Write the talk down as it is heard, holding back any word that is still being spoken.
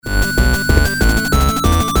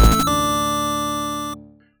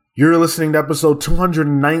You're listening to episode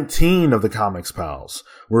 219 of the Comics Pals.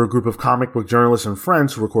 We're a group of comic book journalists and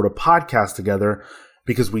friends who record a podcast together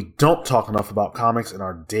because we don't talk enough about comics in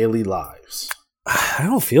our daily lives. I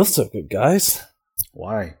don't feel so good, guys.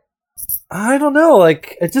 Why? I don't know. I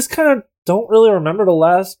just kind of don't really remember the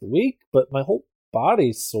last week, but my whole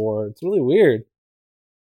body's sore. It's really weird.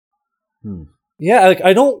 Yeah,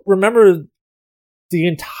 I don't remember the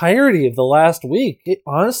entirety of the last week. It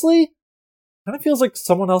honestly kind of feels like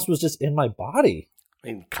someone else was just in my body. I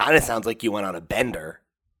mean, kind of sounds like you went on a bender.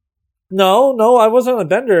 No, I wasn't on a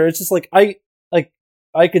bender. It's just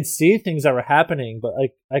I could see things that were happening, but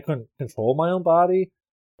I couldn't control my own body.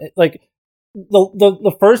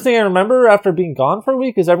 The first thing I remember after being gone for a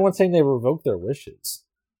week is everyone saying they revoked their wishes.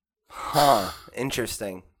 Huh.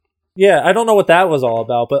 Interesting. Yeah, I don't know what that was all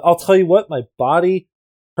about, but I'll tell you what, my body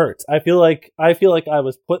hurts. I feel like I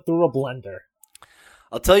was put through a blender.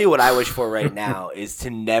 I'll tell you what I wish for right now is to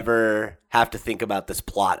never have to think about this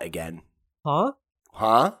plot again. Huh?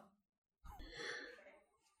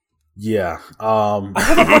 Yeah. I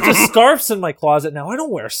have a bunch of scarves in my closet now. I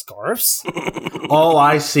don't wear scarves. Oh,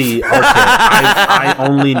 I see. Okay. I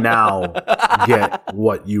only now get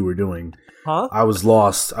what you were doing. Huh? I was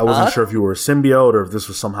lost. I wasn't sure if you were a symbiote or if this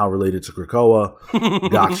was somehow related to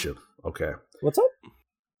Krakoa. Gotcha. Okay. What's up?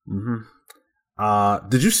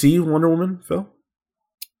 Did you see Wonder Woman, Phil?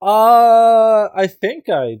 I think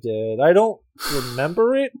I did. I don't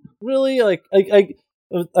remember it really. I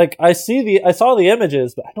saw the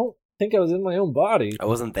images, but I don't think I was in my own body. I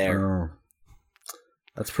wasn't there.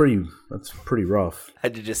 That's pretty rough. I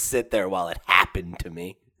had to just sit there while it happened to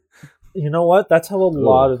me. You know what? That's how a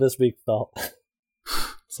lot of this week felt.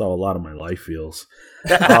 That's how a lot of my life feels.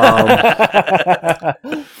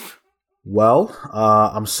 Well,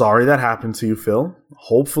 I'm sorry that happened to you, Phil.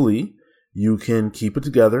 Hopefully, you can keep it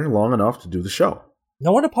together long enough to do the show.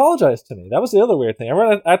 No one apologized to me. That was the other weird thing.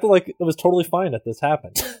 Everyone acted like it was totally fine that this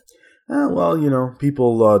happened. Well,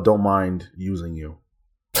 people don't mind using you.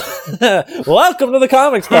 Welcome to the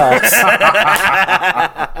Comics Pals.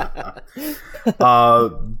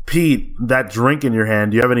 Pete, that drink in your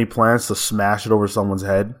hand, do you have any plans to smash it over someone's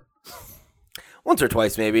head? Once or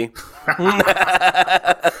twice, maybe.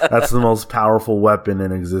 That's the most powerful weapon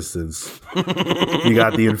in existence. You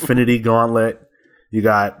got the Infinity Gauntlet, you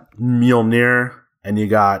got Mjolnir, and you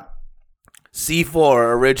got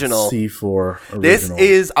C4 original.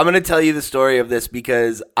 I'm going to tell you the story of this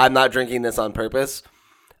because I'm not drinking this on purpose.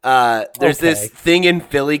 There's this thing in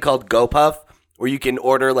Philly called GoPuff where you can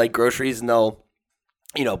order groceries and they'll,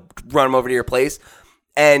 run them over to your place.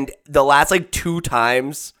 And the last 2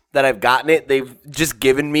 times that I've gotten it, they've just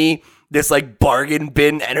given me this bargain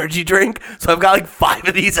bin energy drink. So I've got 5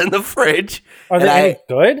 of these in the fridge. Are they any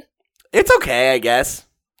good? It's okay, I guess.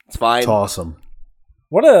 It's fine. It's awesome.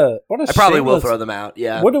 What a I probably will throw them out,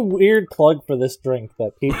 yeah. What a weird plug for this drink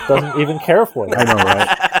that Pete doesn't even care for. I know,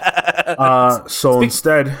 right? So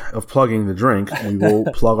instead of plugging the drink, we will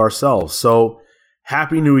plug ourselves. So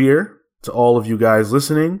Happy New Year to all of you guys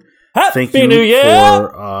listening. Thank you New Year!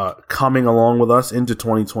 for coming along with us into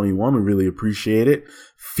 2021. We really appreciate it.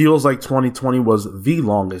 Feels like 2020 was the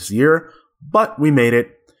longest year, but we made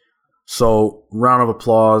it. So round of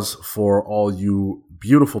applause for all you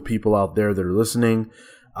beautiful people out there that are listening.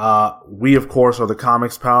 We, of course, are the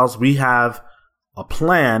Comics Pals. We have a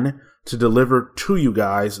plan to deliver to you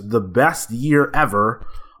guys the best year ever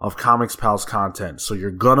of Comics Pals content. So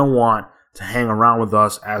you're going to want to hang around with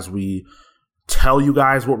us as we tell you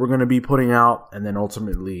guys what we're going to be putting out and then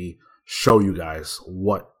ultimately show you guys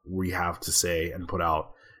what we have to say and put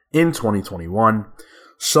out in 2021.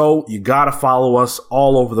 So you got to follow us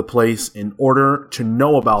all over the place in order to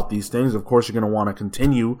know about these things. Of course, you're going to want to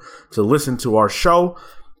continue to listen to our show.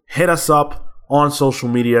 Hit us up on social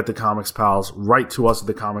media at The Comics Pals. Write to us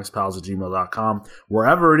at thecomicspals@gmail.com.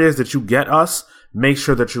 Wherever it is that you get us, make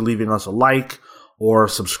sure that you're leaving us a like or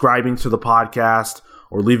subscribing to the podcast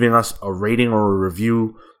or leaving us a rating or a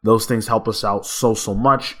review. Those things help us out so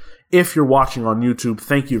much. If you're watching on YouTube,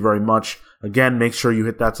 thank you very much. Again, make sure you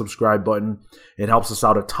hit that subscribe button. It helps us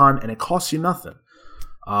out a ton, and it costs you nothing.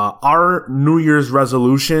 Our New Year's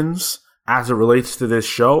resolutions, as it relates to this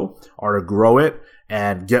show, are to grow it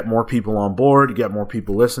and get more people on board, get more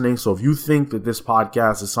people listening. So if you think that this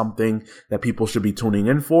podcast is something that people should be tuning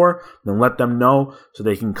in for, then let them know so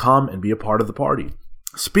they can come and be a part of the party.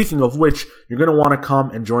 Speaking of which, you're going to want to come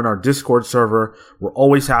and join our Discord server. We're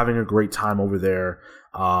always having a great time over there.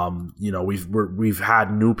 We've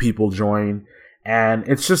had new people join, and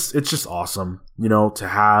it's just awesome, to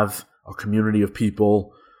have a community of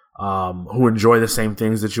people who enjoy the same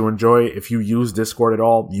things that you enjoy. If you use Discord at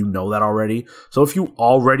all, you know that already. So if you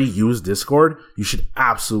already use Discord, you should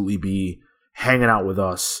absolutely be hanging out with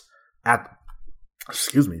us at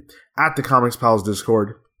the Comics Pals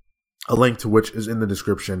Discord, a link to which is in the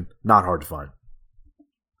description. Not hard to find.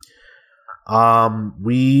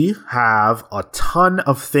 We have a ton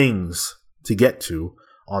of things to get to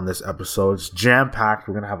on this episode. It's jam-packed.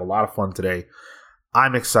 We're going to have a lot of fun today.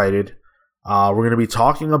 I'm excited. We're going to be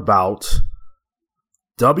talking about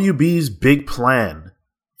WB's big plan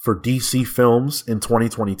for DC films in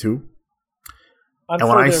 2022. I'm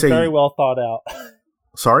sure they're very well thought out.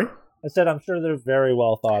 Sorry? I said I'm sure they're very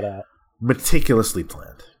well thought out. Meticulously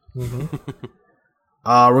planned. Mm-hmm.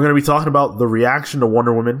 We're going to be talking about the reaction to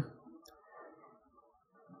Wonder Woman.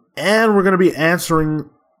 And we're going to be answering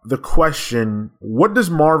the question, what does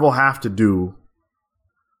Marvel have to do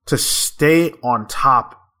to stay on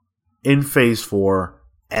top in Phase 4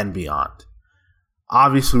 and beyond?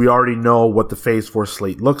 Obviously, we already know what the Phase 4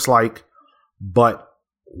 slate looks like, but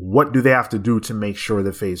what do they have to do to make sure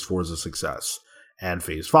that Phase 4 is a success? And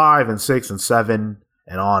Phase 5 and 6 and 7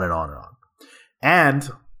 and on and on and on. And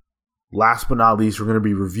last but not least, we're going to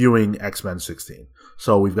be reviewing X-Men 16.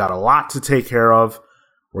 So we've got a lot to take care of.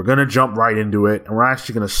 We're going to jump right into it, and we're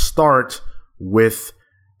actually going to start with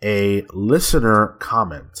a listener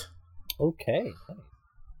comment. Okay.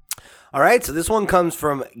 All right, so this one comes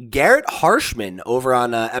from Garrett Harshman over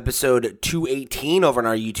on episode 218 over on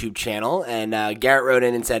our YouTube channel. And Garrett wrote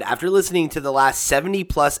in and said, after listening to the last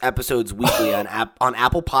 70-plus episodes weekly on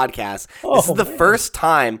Apple Podcasts, this is the first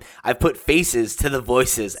time I've put faces to the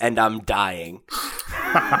voices, and I'm dying.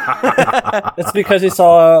 It's because he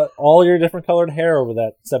saw all your different colored hair over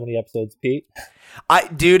that 70 episodes, Pete.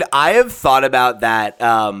 I have thought about that.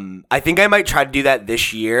 I think I might try to do that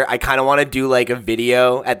this year. I kind of want to do like a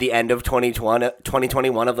video at the end of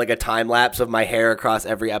 2021 of like a time lapse of my hair across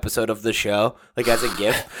every episode of the show, like as a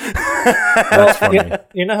GIF. Well,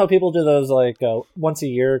 you know how people do those like once a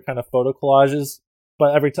year kind of photo collages,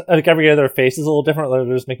 but every year their face is a little different.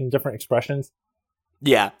 They're just making different expressions.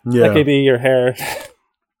 Yeah. That could be your hair.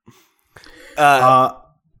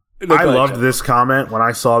 I loved this comment. When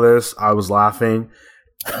I saw this, I was laughing.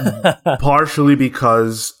 Partially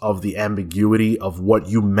because of the ambiguity of what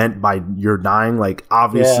you meant by you're dying. Like,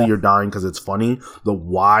 obviously you're dying because it's funny. The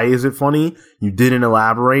why is it funny? You didn't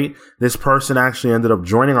elaborate. This person actually ended up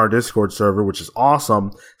joining our Discord server, which is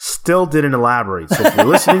awesome. Still didn't elaborate. So if you're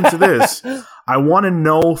listening to this, I want to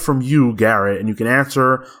know from you, Garrett, and you can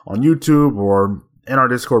answer on YouTube or in our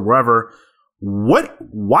Discord, wherever.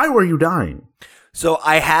 Why were you dying? So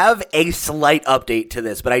I have a slight update to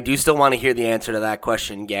this, but I do still want to hear the answer to that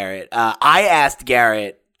question, Garrett. I asked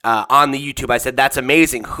Garrett on the YouTube, I said, that's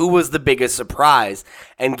amazing. Who was the biggest surprise?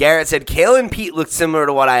 And Garrett said, Kale and Pete looked similar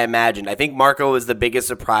to what I imagined. I think Marco was the biggest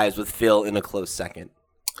surprise with Phil in a close second.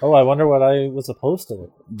 Oh, I wonder what I was supposed to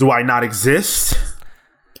look. Do I not exist?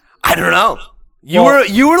 I don't know.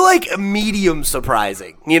 You were like medium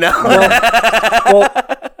surprising, you know? Well,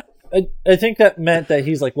 I think that meant that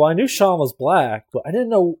he's like, well, I knew Sean was black, but I didn't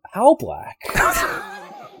know how black.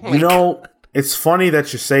 You know, it's funny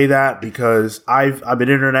that you say that because I'm an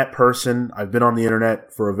internet person. I've been on the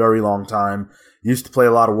internet for a very long time. Used to play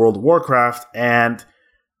a lot of World of Warcraft, and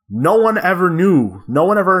no one ever knew. No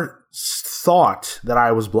one ever thought that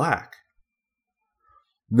I was black.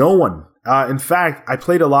 No one. In fact, I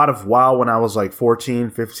played a lot of WoW when I was like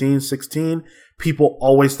 14, 15, 16. People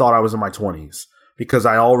always thought I was in my 20s. Because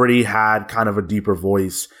I already had kind of a deeper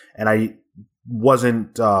voice and I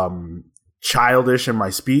wasn't childish in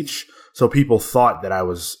my speech. So people thought that I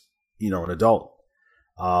was, an adult.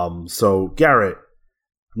 So Garrett,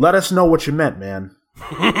 let us know what you meant, man.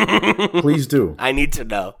 Please do. I need to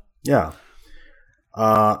know. Yeah.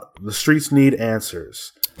 The streets need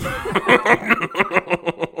answers.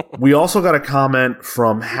 We also got a comment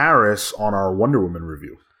from Harris on our Wonder Woman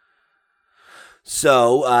review.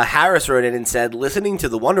 So, Harris wrote in and said, listening to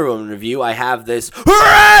the Wonder Woman review, I have this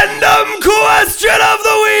random question of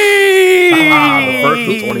the week! The first of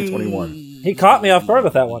 2021. He caught me off guard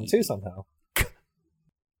with that one, too, somehow.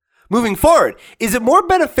 Moving forward, is it more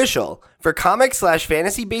beneficial for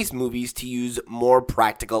comic/fantasy-based movies to use more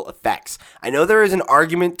practical effects? I know there is an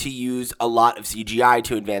argument to use a lot of CGI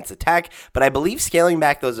to advance the tech, but I believe scaling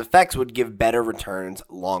back those effects would give better returns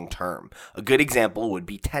long-term. A good example would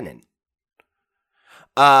be Tenet.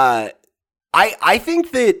 I think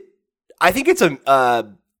it's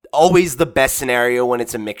always the best scenario when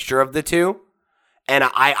it's a mixture of the two. And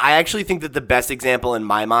I actually think that the best example in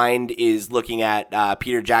my mind is looking at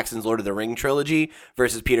Peter Jackson's Lord of the Rings trilogy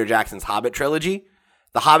versus Peter Jackson's Hobbit trilogy.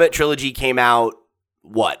 The Hobbit trilogy came out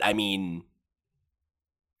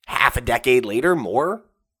half a decade later, more.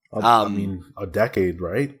 A decade,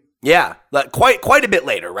 right? Yeah, quite a bit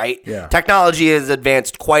later, right? Yeah. Technology has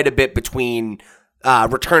advanced quite a bit between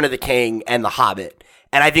Return of the King and The Hobbit.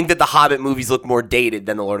 And I think that the Hobbit movies look more dated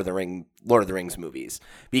than the Lord of the Rings movies,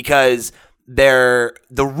 because the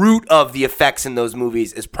root of the effects in those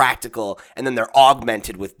movies is practical, and then they're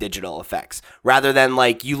augmented with digital effects. Rather than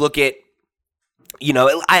you look at,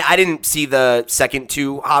 I didn't see the second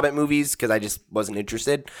two Hobbit movies because I just wasn't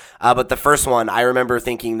interested. But the first one, I remember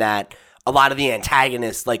thinking that a lot of the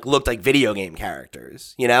antagonists looked like video game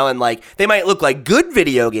characters, and they might look like good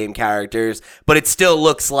video game characters, but it still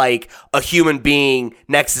looks like a human being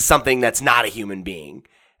next to something that's not a human being.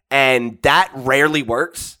 And that rarely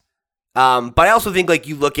works. But I also think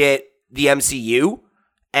you look at the MCU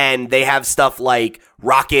and they have stuff like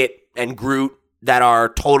Rocket and Groot that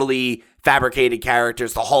are totally fabricated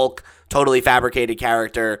characters, the Hulk, totally fabricated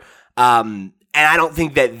character. And I don't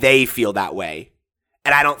think that they feel that way.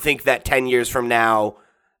 And I don't think that 10 years from now,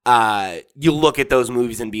 you'll look at those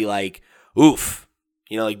movies and be like, oof,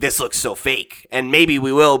 this looks so fake. And maybe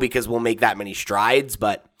we will because we'll make that many strides.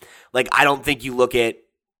 But I don't think you look at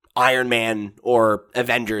Iron Man or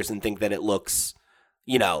Avengers and think that it looks,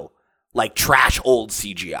 like trash old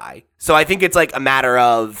CGI. So I think it's a matter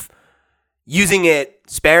of using it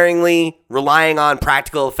sparingly, relying on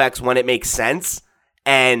practical effects when it makes sense,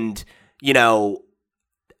 and,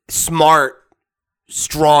 smart,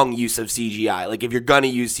 strong use of CGI. If you're going to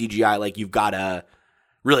use CGI, you've got to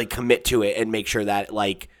really commit to it and make sure that,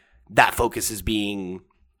 that focus is being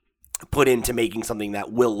put into making something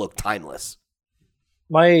that will look timeless.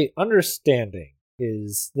 My understanding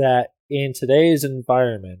is that in today's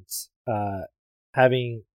environment,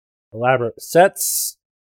 having elaborate sets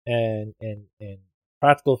and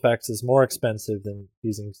practical effects is more expensive than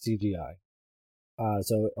using CGI.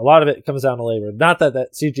 So a lot of it comes down to labor. Not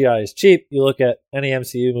that CGI is cheap. You look at any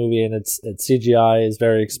MCU movie and its CGI is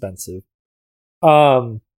very expensive.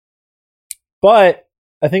 But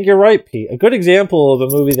I think you're right, Pete. A good example of a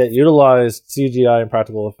movie that utilized CGI and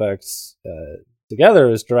practical effects together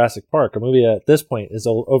is Jurassic Park, a movie that at this point is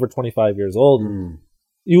over 25 years old.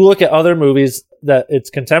 You look at other movies that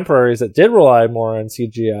its contemporaries that did rely more on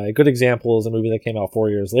CGI. A good example is a movie that came out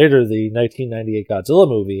 4 years later, the 1998 Godzilla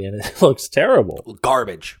movie, and it looks terrible.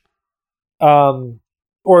 Garbage. Or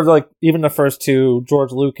even the first two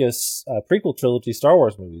George Lucas prequel trilogy Star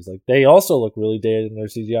Wars movies. They also look really dated in their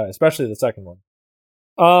CGI, especially the second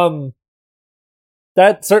one.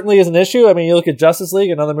 That certainly is an issue. I mean, you look at Justice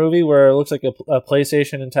League, another movie where it looks like a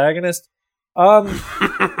PlayStation antagonist.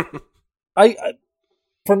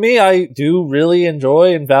 For me, I do really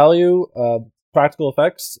enjoy and value practical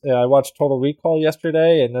effects. I watched Total Recall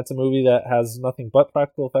yesterday, and that's a movie that has nothing but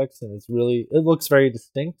practical effects, and it looks very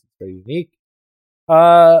distinct, very unique.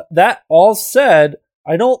 That all said,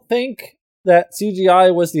 I don't think that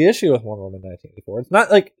CGI was the issue with Wonder Woman 1984. It's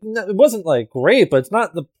not it wasn't great, but it's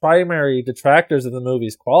not the primary detractors of the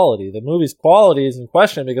movie's quality. The movie's quality is in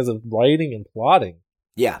question because of writing and plotting.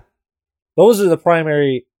 Yeah. Those are the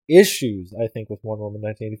primary issues, I think, with Wonder Woman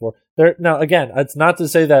 1984. Now, again, it's not to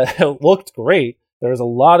say that it looked great. There's a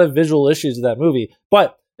lot of visual issues with that movie.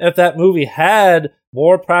 But if that movie had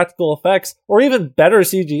more practical effects or even better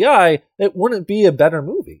CGI, it wouldn't be a better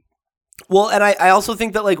movie. Well, and I also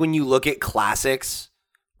think that when you look at classics,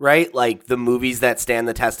 right, the movies that stand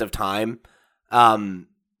the test of time, I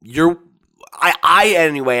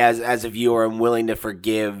anyway, as a viewer, am willing to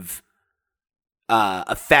forgive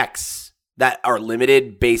effects that are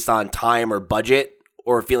limited based on time or budget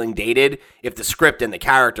or feeling dated if the script and the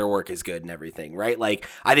character work is good and everything, right?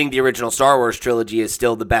 I think the original Star Wars trilogy is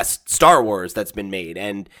still the best Star Wars that's been made.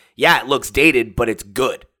 And yeah, it looks dated, but it's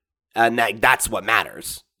good. And that's what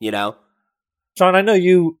matters, Sean, I know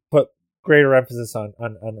you put greater emphasis on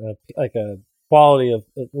a quality of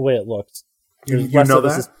the way it looks. You know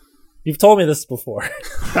that? You've told me this before.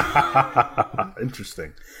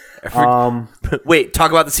 Interesting. Wait,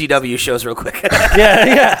 talk about the CW shows real quick.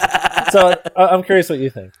 yeah. So I'm curious what you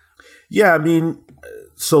think. Yeah, I mean,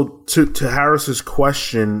 so to Harris's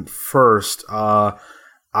question first, I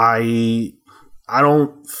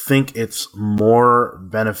don't think it's more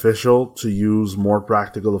beneficial to use more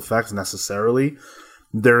practical effects necessarily.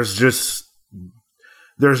 There's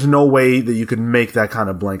no way that you can make that kind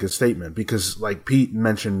of blanket statement because, Pete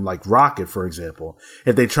mentioned, Rocket, for example.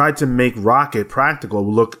 If they tried to make Rocket practical, it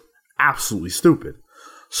would look absolutely stupid.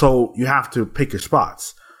 So you have to pick your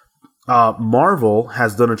spots. Marvel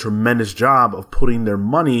has done a tremendous job of putting their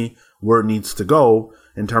money where it needs to go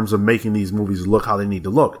in terms of making these movies look how they need to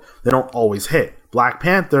look. They don't always hit. Black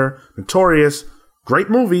Panther, notorious, Great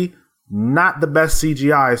movie, not the best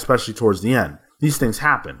CGI, especially towards the end. These things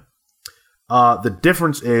happen. The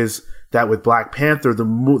difference is that with Black Panther, the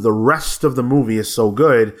rest of the movie is so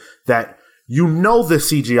good that you know the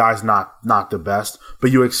CGI is not the best,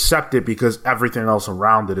 but you accept it because everything else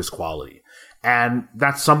around it is quality. And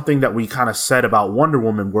that's something that we kind of said about Wonder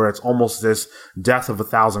Woman, where it's almost this death of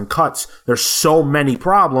 1,000 cuts. There's so many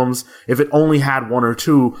problems. If it only had one or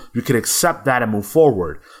two, you could accept that and move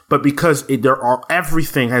forward. But because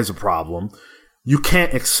everything has a problem, you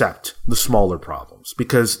can't accept the smaller problems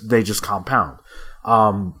because they just compound.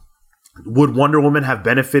 Would Wonder Woman have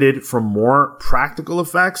benefited from more practical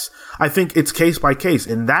effects? I think it's case by case.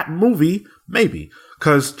 In that movie, maybe,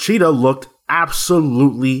 because Cheetah looked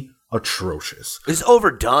absolutely atrocious. It's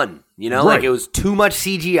overdone, right. Like it was too much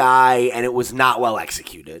CGI and it was not well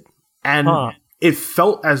executed. And it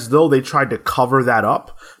felt as though they tried to cover that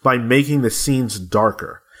up by making the scenes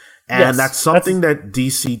darker. And that's something that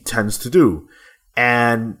DC tends to do.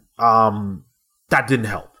 And that didn't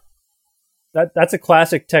help. That's a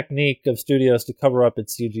classic technique of studios to cover up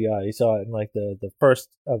its CGI. You saw it in like the first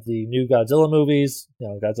of the new Godzilla movies.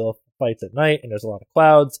 Godzilla fights at night and there's a lot of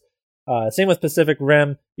clouds. Same with Pacific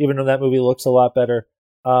Rim, even though that movie looks a lot better.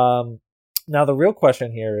 Now the real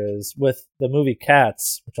question here is with the movie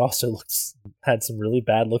Cats, which also had some really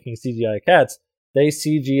bad looking CGI cats. They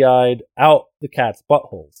CGI'd out the cats'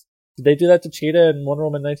 buttholes. Did they do that to Cheetah in Wonder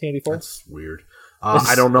Woman 1984? That's weird.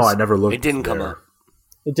 I don't know. I never looked. It didn't come up.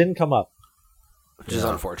 It didn't come up. Which is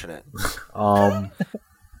unfortunate. But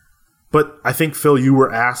I think, Phil, you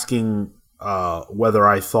were asking whether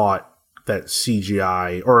I thought that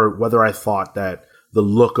CGI or whether I thought that the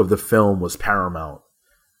look of the film was paramount.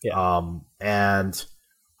 Yeah. And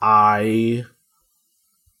I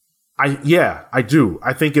do.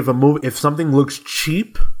 I think if something looks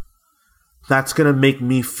cheap, that's going to make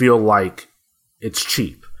me feel like it's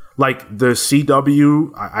cheap. Like the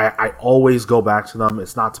CW, I always go back to them.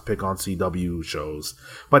 It's not to pick on CW shows,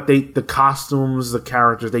 but the costumes, the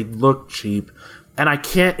characters, they look cheap. And I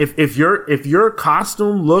can't, if your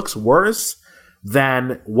costume looks worse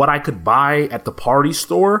than what I could buy at the party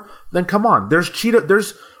store, then come on.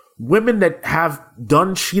 There's women that have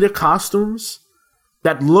done Cheetah costumes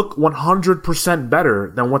that look 100%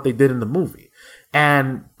 better than what they did in the movie.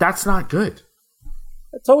 And that's not good.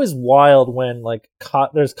 It's always wild when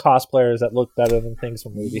there's cosplayers that look better than things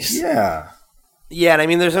from movies. Yeah. Yeah, and I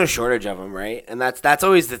mean, there's no shortage of them, right? And that's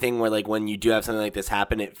always the thing where, like, when you do have something like this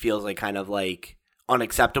happen, it feels like kind of like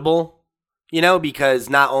unacceptable, because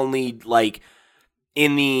not only like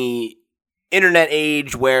in the internet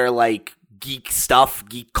age where like geek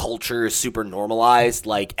culture is super normalized,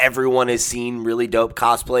 like everyone has seen really dope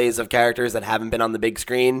cosplays of characters that haven't been on the big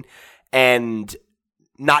screen, and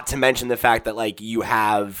not to mention the fact that like you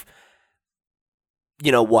have,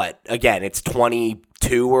 again, it's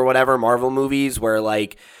 22 or whatever Marvel movies where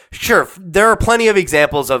like, sure, there are plenty of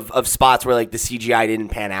examples of spots where like the CGI didn't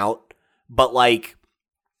pan out, but like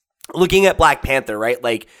looking at Black Panther, right?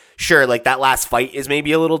 Like, sure, like that last fight is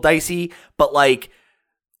maybe a little dicey, but like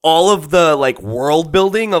all of the like world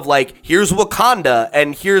building of like, here's Wakanda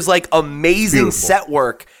and here's like amazing Beautiful. Set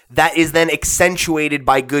work that is then accentuated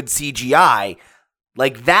by good CGI.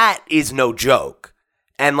 Like that is no joke.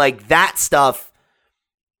 And like that stuff,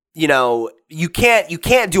 you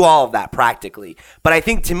can't do all of that practically. But I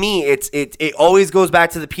think to me, it always goes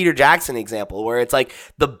back to the Peter Jackson example where it's like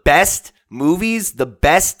the best movies, the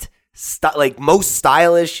best most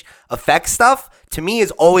stylish effect stuff to me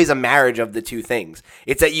is always a marriage of the two things.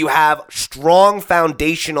 It's that you have strong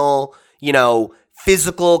foundational,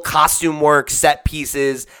 physical costume work, set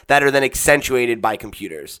pieces that are then accentuated by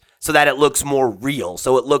computers so that it looks more real.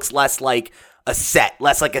 So it looks less like a set,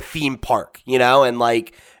 less like a theme park, and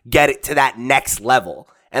like get it to that next level.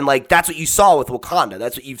 And like, that's what you saw with Wakanda.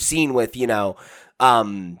 That's what you've seen with,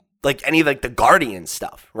 like any of like the Guardian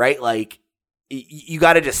stuff, right? Like you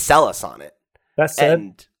got to just sell us on it. That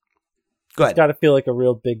said, go ahead. It's got to feel like a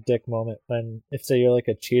real big dick moment when, if say you're like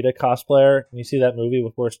a Cheetah cosplayer and you see that movie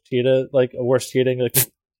with worse Cheetah, like a worse cheating, like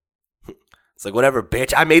it's like, whatever,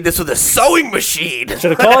 bitch. I made this with a sewing machine.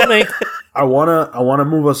 Should have called me. I wanna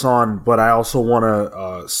move us on, but I also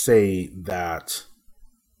wanna say that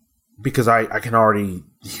because I can already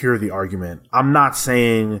hear the argument. I'm not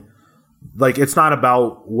saying like it's not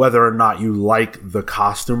about whether or not you like the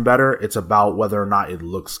costume better. It's about whether or not it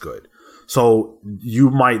looks good. So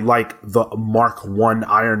you might like the Mark I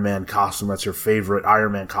Iron Man costume. That's your favorite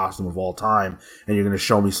Iron Man costume of all time. And you're going to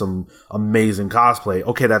show me some amazing cosplay.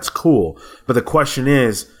 Okay, that's cool. But the question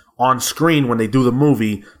is, on screen, when they do the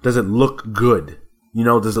movie, does it look good?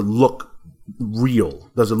 Does it look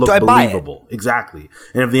real? Does it look believable? Exactly.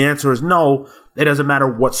 And if the answer is no, it doesn't matter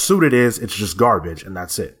what suit it is. It's just garbage, and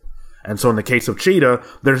that's it. And so in the case of Cheetah,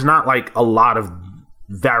 there's not like a lot of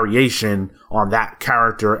variation on that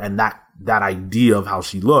character and that idea of how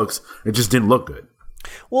she looks. It just didn't look good.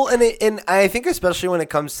 Well, and I think especially when it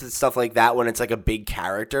comes to stuff like that, when it's like a big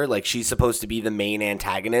character, like she's supposed to be the main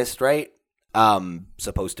antagonist, right?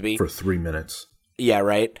 Supposed to be. For 3 minutes. Yeah,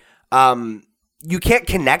 right. You can't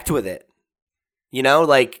connect with it, you know,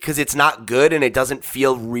 like, because it's not good and it doesn't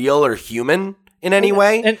feel real or human in any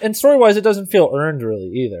way. And story-wise, it doesn't feel earned really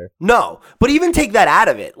either. No, but even take that out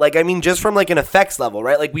of it. Like, I mean, just from like an effects level,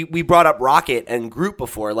 right? Like we brought up Rocket and Groot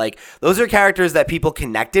before. Like, those are characters that people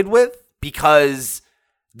connected with because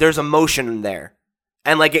there's emotion in there.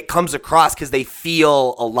 And like it comes across because they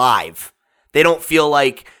feel alive. They don't feel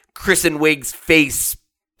like Kristen Wiig's face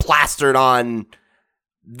plastered on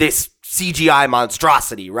this CGI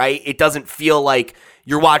monstrosity, right? It doesn't feel like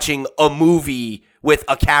you're watching a movie with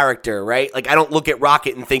a character, right? Like, I don't look at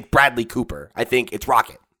Rocket and think Bradley Cooper. I think it's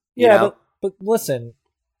Rocket. Yeah, but listen,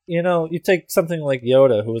 you know, you take something like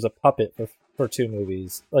Yoda, who was a puppet for 2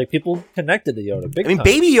 movies. Like, people connected to Yoda big time.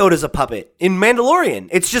 Baby Yoda's a puppet in Mandalorian.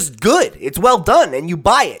 It's just good. It's well done, and you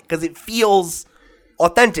buy it because it feels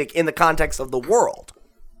authentic in the context of the world.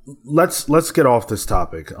 Let's get off this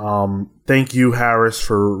topic. Thank you, Harris,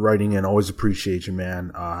 for writing in. Always appreciate you,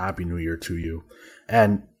 man. Happy New Year to you,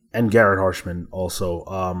 and Garrett Harshman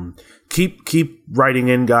also. Keep writing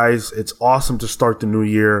in, guys. It's awesome to start the new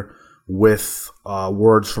year with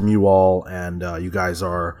words from you all, and you guys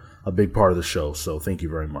are a big part of the show. So thank you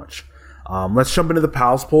very much. Let's jump into the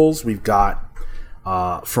Pals polls. We've got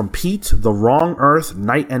from Pete, The Wrong Earth,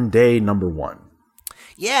 Night and Day, #1.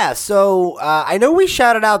 Yeah, so I know we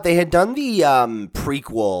shouted out they had done the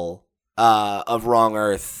prequel of Wrong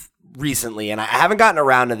Earth recently, and I haven't gotten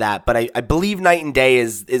around to that, but I believe Night and Day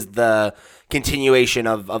is the continuation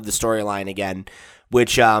of the storyline again,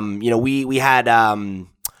 which we had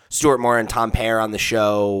Stuart Moore and Tom Payer on the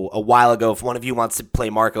show a while ago. If one of you wants to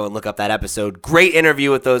play Marco and look up that episode, great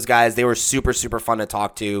interview with those guys. They were super, super fun to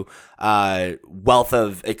talk to. Wealth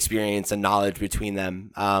of experience and knowledge between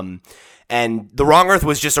them. And The Wrong Earth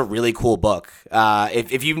was just a really cool book.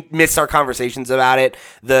 If you missed our conversations about it,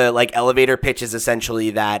 the like elevator pitch is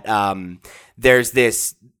essentially that there's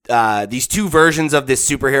these 2 versions of this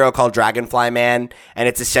superhero called Dragonfly Man, and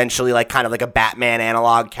it's essentially like kind of like a Batman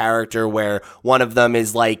analog character where one of them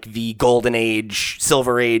is like the Golden Age,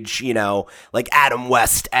 Silver Age, you know, like Adam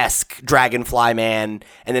West-esque Dragonfly Man,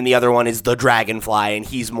 and then the other one is the Dragonfly, and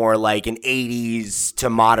he's more like an 80s to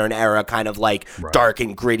modern era kind of like dark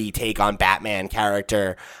and gritty take on Batman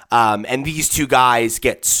character. And these 2 guys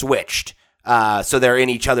get switched. So they're in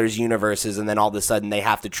each other's universes, and then all of a sudden they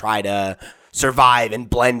have to try to survive and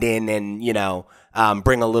blend in and, you know,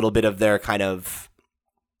 bring a little bit of their kind of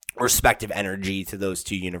respective energy to those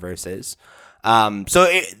 2 universes.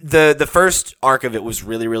 The first arc of it was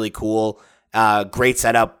really, really cool. Great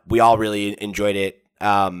setup. We all really enjoyed it.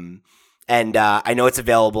 And I know it's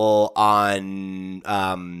available on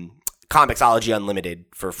Comixology Unlimited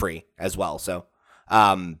for free as well. So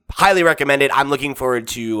highly recommend it. I'm looking forward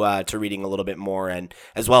to reading a little bit more, and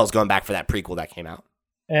as well as going back for that prequel that came out.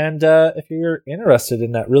 And if you're interested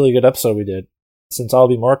in that really good episode we did, since I'll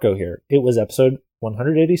be Marco here, it was episode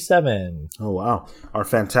 187. Oh, wow. Our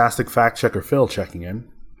fantastic fact checker, Phil, checking in.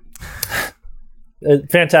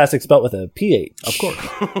 Fantastic spelled with a PH. Of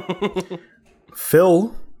course.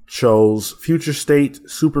 Phil chose Future State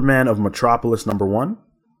Superman of Metropolis #1.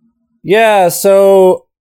 Yeah, so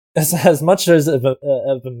as much as of a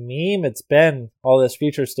meme it's been, all this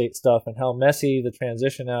Future State stuff and how messy the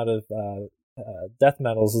transition out of death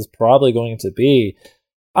metals is probably going to be,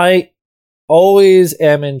 I always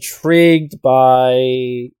am intrigued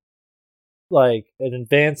by like an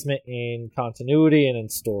advancement in continuity and in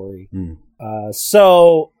story.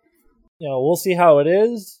 So, you know, we'll see how it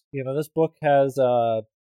is. You know, this book has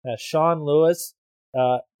Sean Lewis,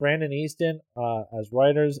 Brandon Easton as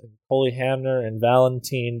writers, and Coley Hamner and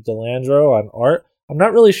Valentine Delandro on art. I'm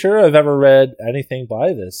not really sure I've ever read anything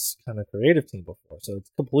by this kind of creative team before, so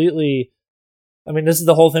it's completely... I mean, this is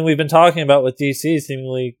the whole thing we've been talking about with DC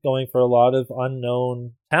seemingly going for a lot of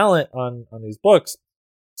unknown talent on these books.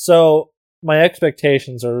 So my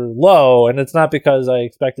expectations are low, and it's not because I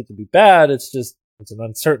expect it to be bad. It's just, it's an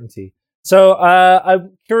uncertainty. So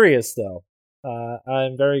I'm curious, though.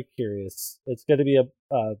 I'm very curious. It's going to be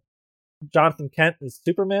a Jonathan Kent is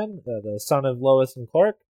Superman, the son of Lois and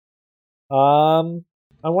Clark. I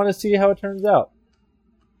want to see how it turns out.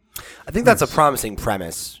 I think that's a promising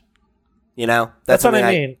premise. You know, that's what I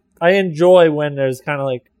mean. I enjoy when there's kind of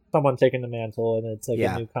like someone taking the mantle and it's like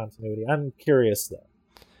a new continuity. I'm curious though.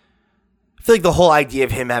 I feel like the whole idea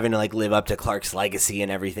of him having to like live up to Clark's legacy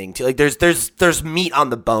and everything too. Like there's meat on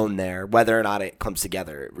the bone there. Whether or not it comes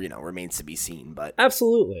together, remains to be seen. But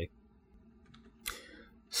absolutely.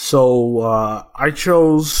 So I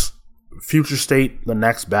chose Future State, the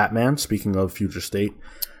next Batman. Speaking of Future State,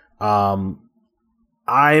 I'm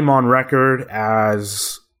on record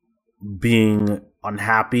as being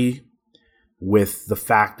unhappy with the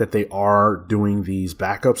fact that they are doing these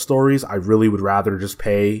backup stories. I really would rather just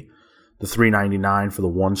pay the $3.99 for the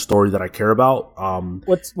one story that I care about.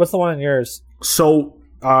 What's the one in yours? So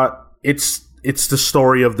it's the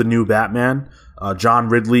story of the new Batman. John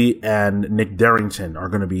Ridley and Nick Darrington are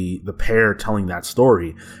going to be the pair telling that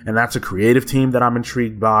story, and that's a creative team that I'm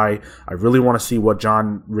intrigued by. I really want to see what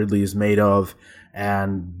John Ridley is made of,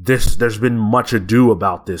 and there's been much ado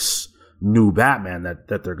about this new Batman that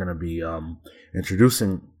they're going to be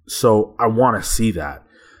introducing. So I want to see that.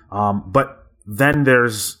 But then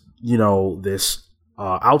there's this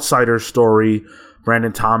outsider story,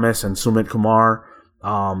 Brandon Thomas and Sumit Kumar.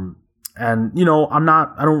 And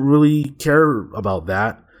I don't really care about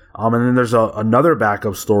that. And then there's another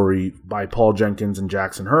backup story by Paul Jenkins and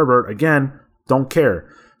Jackson Herbert. Again, don't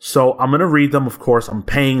care. So I'm going to read them. Of course, I'm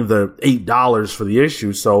paying the $8 for the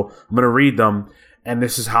issue. So I'm going to read them. And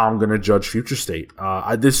this is how I'm going to judge Future State.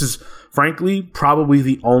 This is, frankly, probably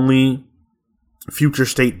the only Future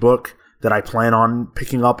State book that I plan on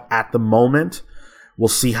picking up at the moment. We'll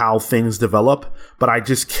see how things develop. But I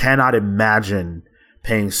just cannot imagine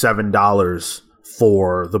paying $7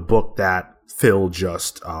 for the book that Phil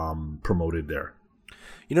just promoted there.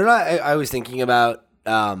 You know what I was thinking about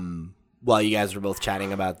while you guys were both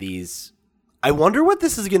chatting about these? I wonder what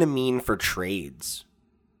this is going to mean for trades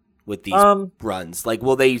with these runs. Like,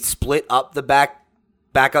 will they split up the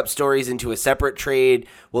backup stories into a separate trade?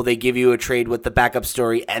 Will they give you a trade with the backup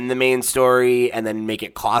story and the main story and then make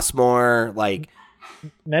it cost more? Like,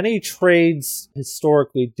 many trades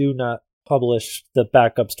historically do not publish the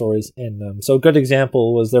backup stories in them. So a good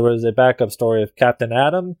example was there was a backup story of Captain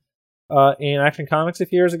Atom in Action Comics a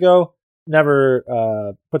few years ago.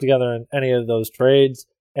 Never put together in any of those trades.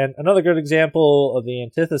 And another good example of the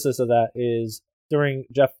antithesis of that is during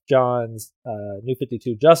Jeff Johns' New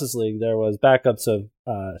 52 Justice League, there was backups of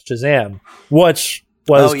Shazam, which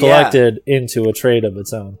was collected into a trade of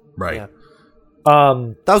its own. Right. Yeah.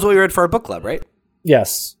 That was what we read for our book club, right?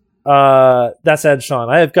 Yes. That said, Sean,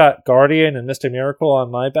 I have got Guardian and Mr. Miracle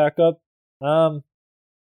on my backup. Don't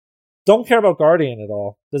care about Guardian at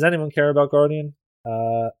all. Does anyone care about Guardian?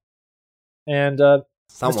 Mr.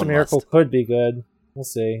 Miracle could be good. We'll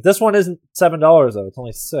see. This one isn't $7 though; it's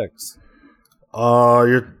only $6.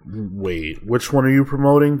 Wait, which one are you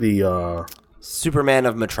promoting? The Superman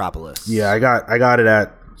of Metropolis. Yeah, I got it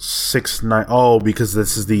at $6.9. Oh, because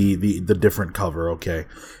this is the different cover. Okay,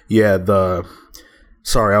 yeah.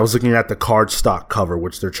 Sorry, I was looking at the cardstock cover,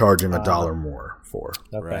 which they're charging $1 more for.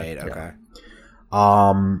 Okay. Right. Okay.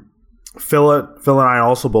 Yeah. Phil and I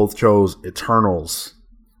also both chose Eternals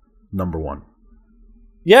 #1.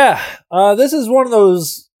 Yeah, this is one of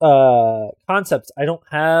those concepts I don't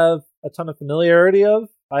have a ton of familiarity of.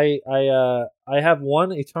 I have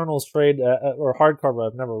one Eternals trade or hardcover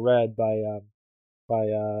I've never read by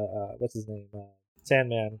what's his name,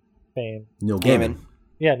 Sandman fame, Neil Gaiman.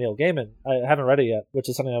 Yeah, Neil Gaiman. I haven't read it yet, which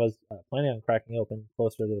is something I was planning on cracking open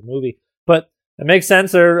closer to the movie. But it makes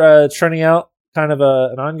sense. They're churning out kind of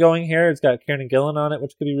an ongoing here. It's got Kieran Gillen on it,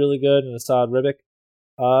 which could be really good, and Asad Ribic.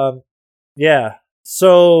 Yeah.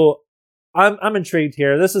 So I'm intrigued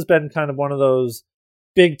here. This has been kind of one of those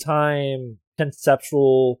big time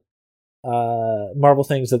conceptual Marvel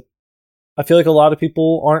things that I feel like a lot of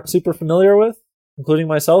people aren't super familiar with, including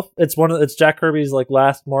myself. It's Jack Kirby's like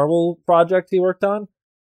last Marvel project he worked on.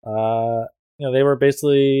 They were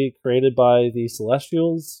basically created by the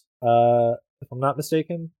Celestials, if I'm not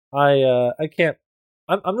mistaken.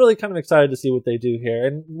 I'm really kind of excited to see what they do here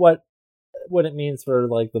and what it means for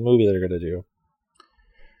like the movie they're going to do.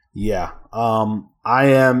 Yeah. I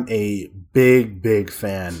am a big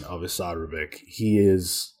fan of Asad Ribic. He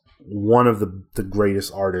is one of the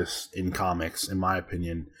greatest artists in comics, in my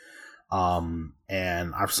opinion.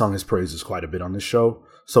 And I've sung his praises quite a bit on this show.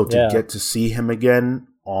 So to get to see him again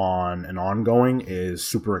on an ongoing is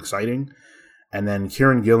super exciting. And then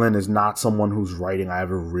Kieran Gillen is not someone whose writing I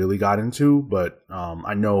ever really got into, but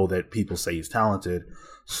I know that people say he's talented.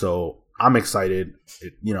 So I'm excited.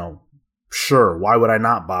 Sure, why would I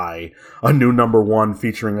not buy a new #1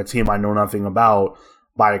 featuring a team I know nothing about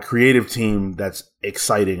by a creative team that's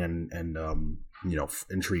exciting and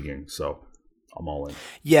intriguing? So I'm all in.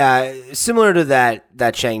 Yeah, similar to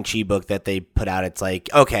that Shang-Chi book that they put out. It's like,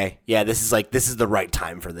 okay, yeah, this is the right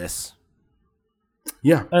time for this.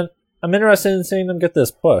 Yeah, and I'm interested in seeing them get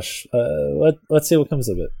this push. Let's see what comes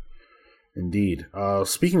of it. Indeed.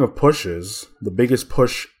 Speaking of pushes, the biggest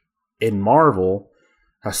push in Marvel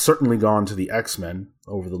has certainly gone to the X-Men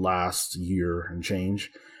over the last year and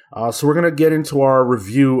change. So we're going to get into our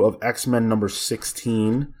review of X-Men number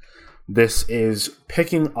 16. This is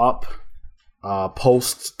picking up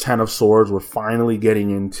post Ten of Swords. We're finally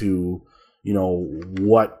getting into,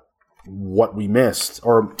 what we missed,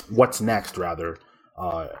 or what's next, rather,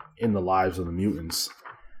 in the lives of the mutants.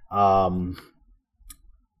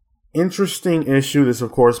 Interesting issue. This,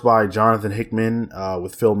 of course, by Jonathan Hickman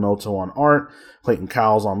with Phil Noto on art, Clayton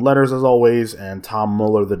Cowles on letters, as always, and Tom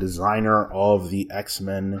Muller, the designer of the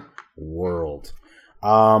X-Men world.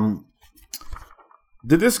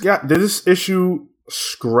 Did this issue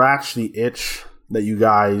scratch the itch that you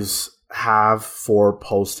guys have for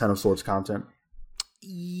post Ten of Swords content?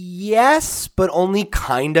 Yes, but only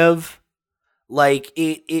kind of. Like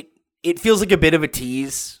it feels like a bit of a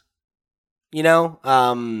tease.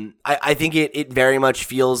 I think it very much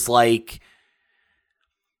feels like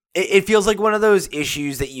it feels like one of those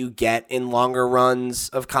issues that you get in longer runs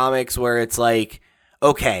of comics where it's like,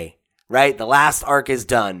 okay, right, the last arc is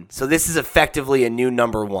done, so this is effectively a new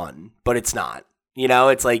number one, but it's not.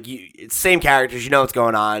 It's like it's same characters, what's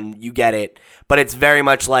going on, you get it, but it's very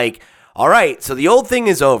much like, all right, so the old thing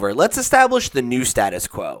is over. Let's establish the new status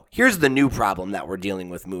quo. Here's the new problem that we're dealing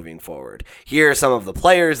with moving forward. Here are some of the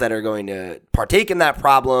players that are going to partake in that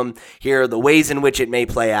problem. Here are the ways in which it may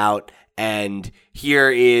play out. And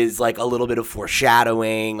here is like a little bit of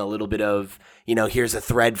foreshadowing, a little bit of, here's a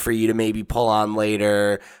thread for you to maybe pull on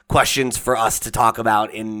later, questions for us to talk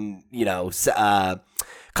about in,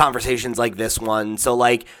 conversations like this one. So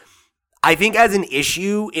like, I think as an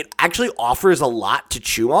issue, it actually offers a lot to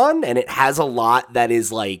chew on, and it has a lot that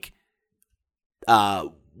is like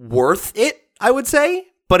worth it, I would say.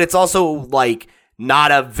 But it's also like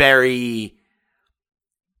not a very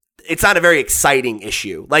exciting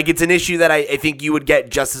issue. Like it's an issue that I think you would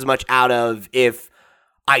get just as much out of if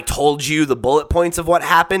I told you the bullet points of what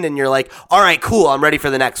happened, and you're like, all right, cool, I'm ready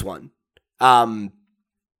for the next one.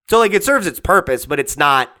 So like it serves its purpose, but it's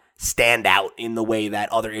not stand out in the way that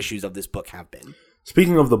other issues of this book have been.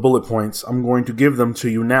 Speaking of the bullet points, I'm going to give them to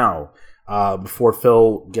you now before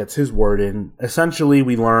Phil gets his word in. Essentially,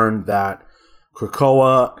 we learned that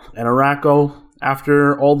Krakoa and Arakko,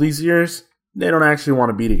 after all these years, they don't actually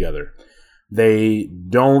want to be together. They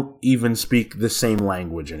don't even speak the same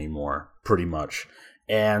language anymore, pretty much.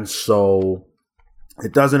 And so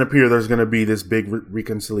it doesn't appear there's going to be this big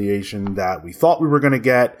reconciliation that we thought we were going to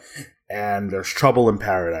get. And there's trouble in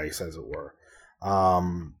paradise, as it were.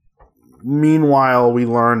 Meanwhile, we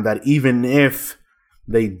learned that even if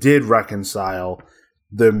they did reconcile,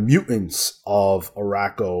 the mutants of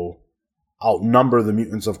Arakko outnumber the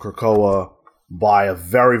mutants of Krakoa by a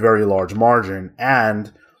very, very large margin.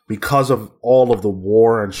 And because of all of the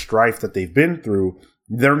war and strife that they've been through,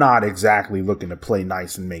 they're not exactly looking to play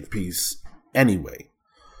nice and make peace anyway.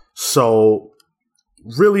 So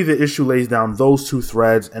really, the issue lays down those two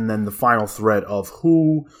threads, and then the final thread of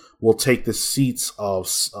who will take the seats of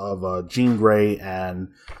Jean Grey and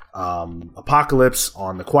Apocalypse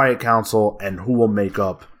on the Quiet Council, and who will make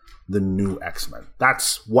up the new X-Men.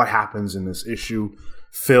 That's what happens in this issue.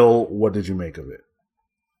 Phil, what did you make of it?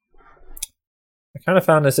 I kind of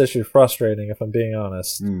found this issue frustrating, if I'm being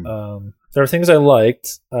honest. There are things I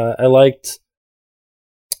liked. I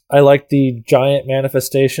liked the giant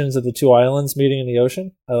manifestations of the two islands meeting in the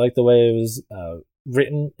ocean. I liked the way it was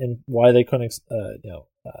written and why they couldn't,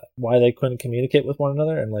 why they couldn't communicate with one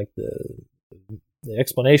another, and like the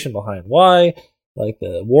explanation behind why. Like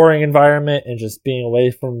the warring environment and just being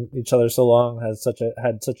away from each other so long had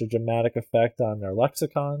such a dramatic effect on their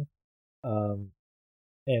lexicon, and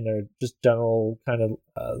their just general kind of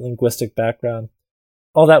linguistic background.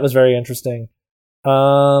 All that was very interesting.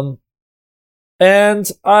 And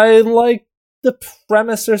I like the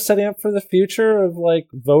premise they're setting up for the future of like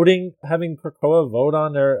having Krakoa vote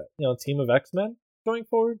on their team of X-Men going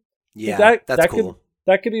forward. Yeah, that's cool.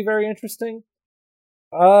 That could be very interesting.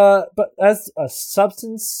 But as a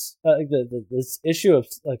substance, this issue of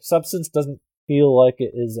like substance doesn't feel like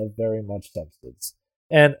it is of very much substance.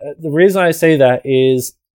 And the reason I say that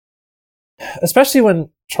is, especially when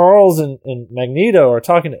Charles and Magneto are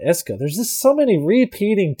talking to Iska, there's just so many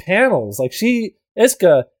repeating panels. Like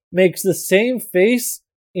Iska makes the same face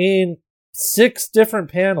in 6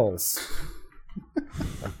 different panels.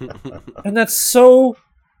 And that's so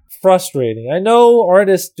frustrating. I know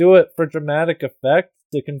artists do it for dramatic effect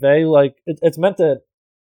to convey, like, it's meant to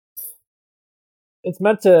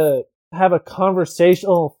have a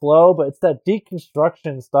conversational flow, but it's that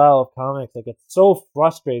deconstruction style of comics. Like, it's so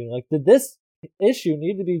frustrating. Like, did this issue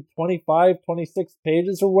need to be 25, 26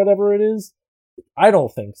 pages or whatever it is? I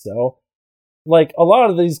don't think so. Like, a lot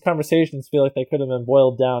of these conversations feel like they could have been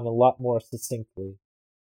boiled down a lot more succinctly.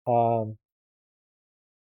 And,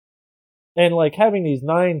 like, having these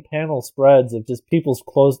 9-panel spreads of just people's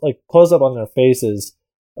close up on their faces.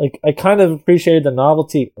 Like, I kind of appreciated the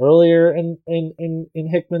novelty earlier in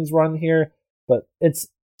Hickman's run here, but it's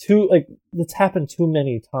happened too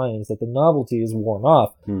many times that the novelty is worn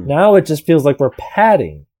off. Now it just feels like we're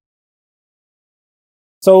padding.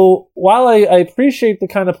 So while I appreciate the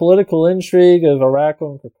kind of political intrigue of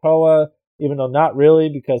Arakko and Krakoa, even though not really,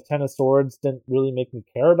 because Ten of Swords didn't really make me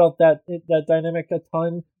care about that dynamic a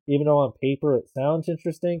ton, even though on paper it sounds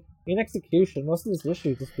interesting, in execution, most of this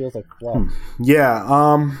issue just feels like fluff. Yeah,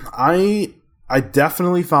 I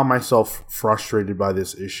definitely found myself frustrated by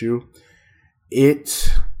this issue. The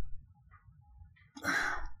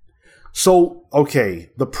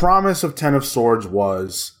promise of Ten of Swords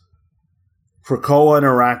was Krakoa and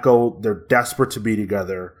Arakko, they're desperate to be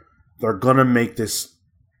together. They're going to make this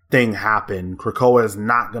thing happen. Krakoa is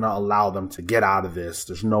not going to allow them to get out of this.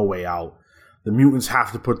 There's no way out. The mutants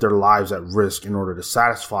have to put their lives at risk in order to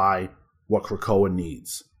satisfy what Krakoa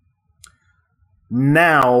needs.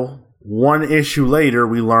 Now, one issue later,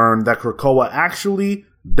 we learn that Krakoa actually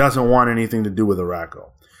doesn't want anything to do with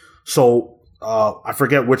Arakko. So, I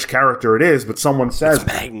forget which character it is, but someone says,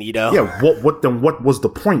 it's Magneto. Yeah, what was the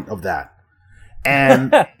point of that?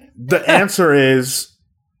 And the answer is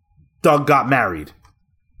Doug got married.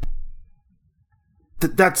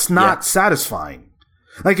 That's not satisfying.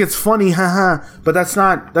 Like, it's funny, but that's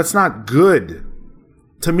not good.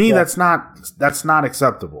 To me, that's not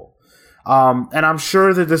acceptable. And I'm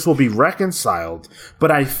sure that this will be reconciled, but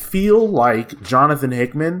I feel like Jonathan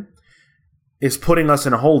Hickman is putting us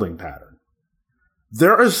in a holding pattern.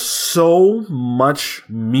 There is so much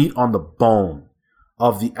meat on the bone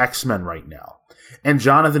of the X-Men right now, and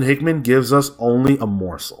Jonathan Hickman gives us only a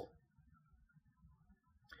morsel.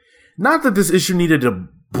 Not that this issue needed to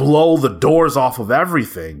blow the doors off of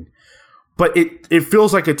everything, but it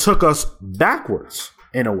feels like it took us backwards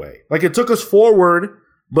in a way. Like, it took us forward,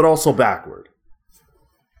 but also backward.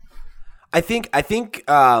 I think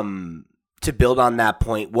to build on that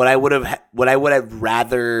point, what I would have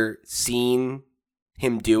rather seen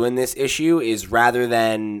him do in this issue is, rather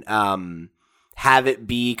than have it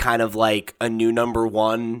be kind of like a new number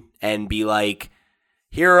one and be like,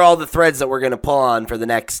 here are all the threads that we're going to pull on for the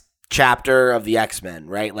next chapter of the X-Men,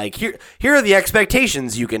 right? Like, here are the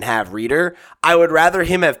expectations you can have, reader. I would rather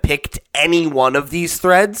him have picked any one of these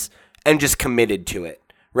threads and just committed to it,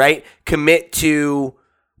 right? Commit to,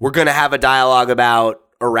 we're going to have a dialogue about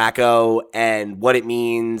Arakko and what it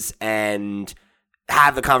means, and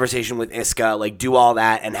have the conversation with Iska, like, do all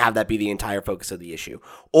that and have that be the entire focus of the issue.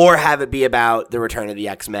 Or have it be about the return of the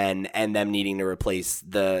X-Men and them needing to replace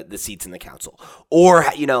the seats in the council. Or,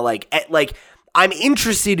 like I'm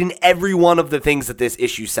interested in every one of the things that this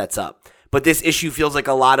issue sets up. But this issue feels like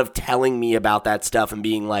a lot of telling me about that stuff and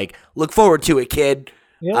being like, look forward to it, kid.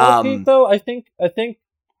 You know, Pete, though, I think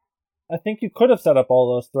you could have set up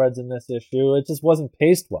all those threads in this issue. It just wasn't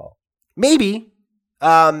paced well. Maybe.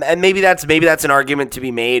 And maybe that's an argument to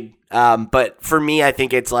be made. But for me, I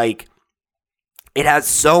think it's like, it has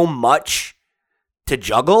so much to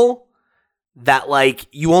juggle that, like,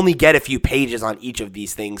 you only get a few pages on each of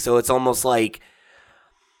these things. So it's almost like,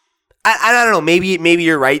 I don't know, maybe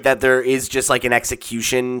you're right that there is just like an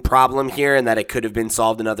execution problem here and that it could have been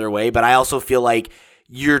solved another way. But I also feel like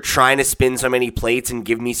you're trying to spin so many plates and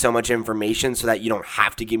give me so much information so that you don't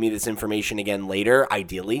have to give me this information again later,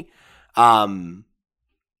 ideally. That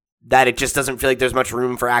it just doesn't feel like there's much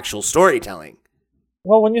room for actual storytelling.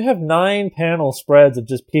 Well, when you have 9-panel spreads of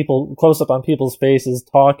just people close up on people's faces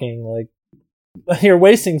talking, like, you're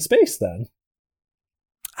wasting space then.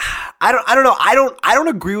 I don't know. I don't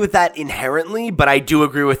agree with that inherently, but I do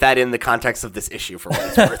agree with that in the context of this issue, for what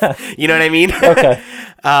it's worth. You know what I mean? Okay.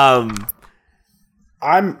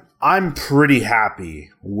 I'm pretty happy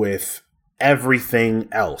with everything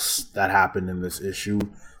else that happened in this issue,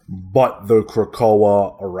 but the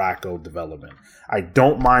Krakoa Arakko development. I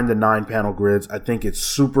don't mind the 9-panel grids. I think it's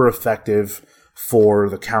super effective for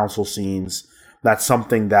the council scenes. That's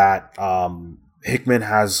something that Hickman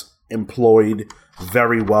has employed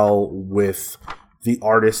very well with the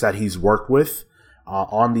artists that he's worked with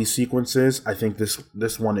on these sequences. I think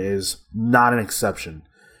this one is not an exception.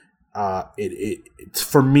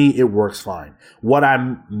 for me, it works fine. What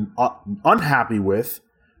I'm unhappy with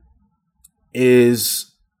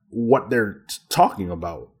is what they're talking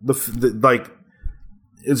about. Like,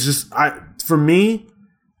 it's just for me,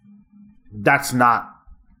 that's not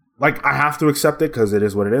like, I have to accept it because it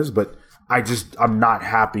is what it is. But I'm not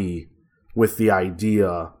happy with the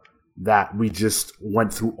idea that we just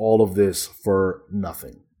went through all of this for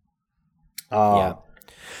nothing. Yeah.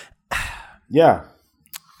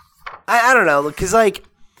 I don't know, because like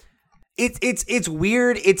it's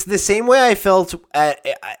weird. It's the same way I felt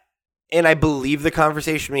and I believe the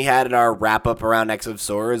conversation we had at our wrap up around X of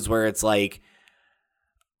Swords, where it's like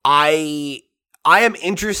I am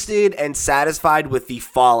interested and satisfied with the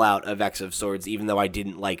fallout of X of Swords, even though I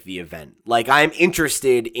didn't like the event. Like, I'm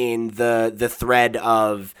interested in the thread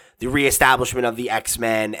of the reestablishment of the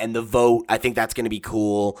X-Men and the vote. I think that's going to be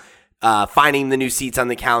cool. Finding the new seats on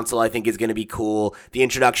the council, I think, is going to be cool. The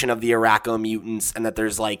introduction of the Arakko mutants, and that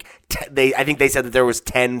there's like, I think they said that there was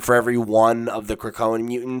 10 for every one of the Krakoan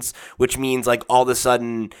mutants, which means like all of a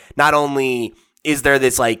sudden, not only is there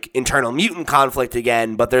this like internal mutant conflict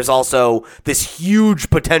again, but there's also this huge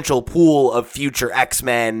potential pool of future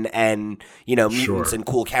X-Men and, you know, mutants and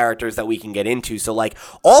cool characters that we can get into. So like,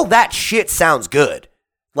 all that shit sounds good.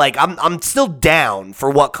 Like, I'm still down for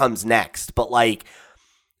what comes next, but like,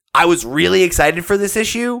 I was really excited for this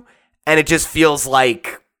issue, and it just feels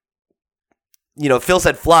like, you know, Phil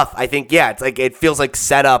said fluff. I think, yeah, it's like, it feels like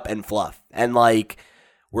setup and fluff. And like,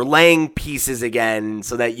 we're laying pieces again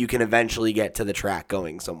so that you can eventually get to the track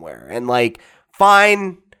going somewhere. And like,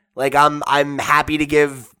 fine. Like, I'm happy to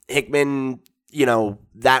give Hickman, you know,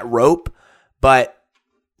 that rope, but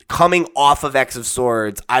coming off of X of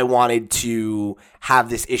Swords, I wanted to have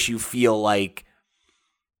this issue feel like,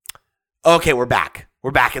 okay, we're back. We're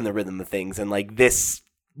back in the rhythm of things, and like, this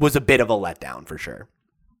was a bit of a letdown for sure.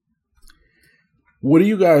 What do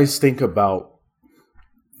you guys think about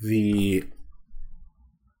the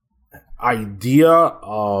idea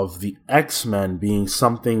of the X-Men being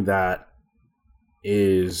something that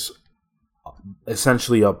is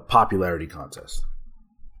essentially a popularity contest?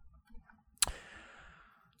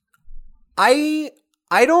 I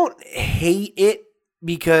don't hate it,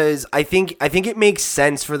 because I think it makes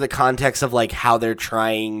sense for the context of like how they're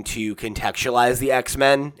trying to contextualize the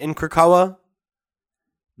X-Men in Krakoa.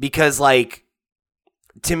 Because like,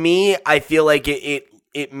 to me, I feel like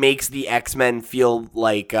it makes the X-Men feel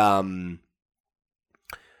like, I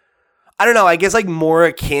don't know, I guess like more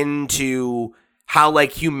akin to how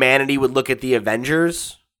like humanity would look at the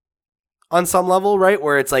Avengers on some level, right?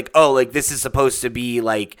 Where it's like, oh, like this is supposed to be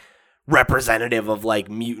like representative of like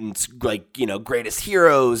mutants, like, you know, greatest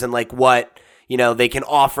heroes, and like what, you know, they can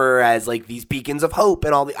offer as like these beacons of hope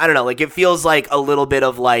and all the, I don't know, like it feels like a little bit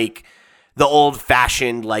of like the old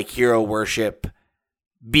fashioned like hero worship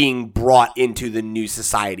being brought into the new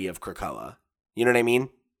society of Krakoa. You know what I mean?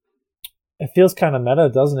 It feels kind of meta,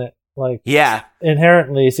 doesn't it? Like, yeah,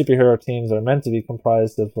 inherently superhero teams are meant to be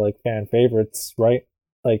comprised of like fan favorites, right?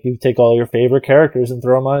 Like, you take all your favorite characters and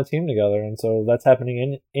throw them on a team together, and so that's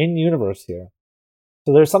happening in universe here.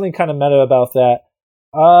 So there's something kind of meta about that.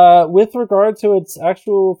 With regard to its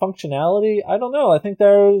actual functionality, I don't know. I think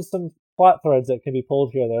there's some plot threads that can be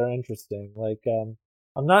pulled here that are interesting. Like,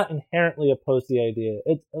 I'm not inherently opposed to the idea.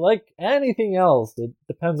 It's like anything else. It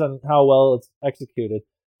depends on how well it's executed.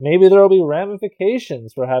 Maybe there will be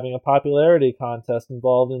ramifications for having a popularity contest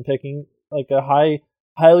involved in picking like a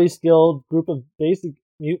highly skilled group of basic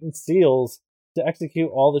mutant seals to execute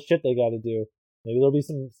all the shit they got to do. Maybe there'll be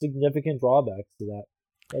some significant drawbacks to that.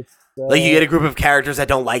 That's, like, you get a group of characters that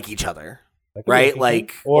don't like each other, right?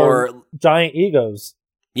 Like, or giant egos.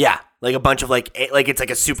 Yeah, like a bunch of like it's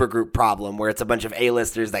like a super group problem where it's a bunch of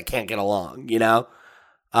A-listers that can't get along. You know,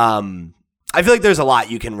 I feel like there's a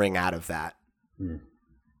lot you can wring out of that.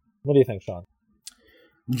 What do you think, Sean?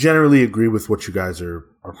 Generally agree with what you guys are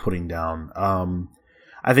putting down.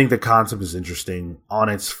 I think the concept is interesting. On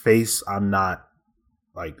its face, I'm not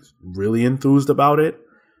like really enthused about it,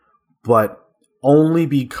 but only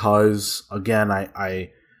because, again,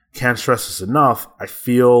 I can't stress this enough. I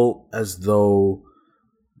feel as though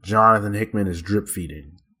Jonathan Hickman is drip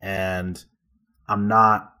feeding, and I'm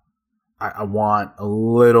not. I want a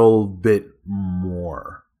little bit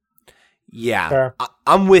more. Yeah, sure.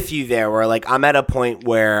 I'm with you there. Where like I'm at a point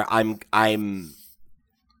where I'm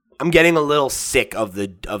getting a little sick of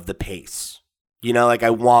the pace. You know, like I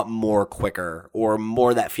want more quicker or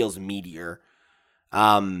more that feels meatier.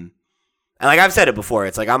 And like I've said it before,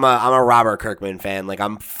 it's like I'm a Robert Kirkman fan. Like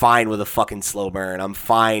I'm fine with a fucking slow burn. I'm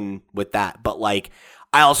fine with that. But like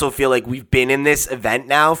I also feel like we've been in this event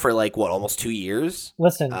now for like almost 2 years.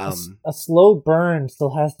 Listen, a slow burn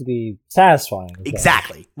still has to be satisfying.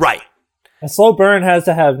 Exactly. Right. A slow burn has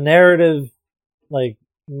to have narrative, like,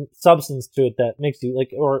 substance to it that makes you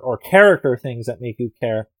like, or character things that make you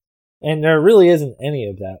care. And there really isn't any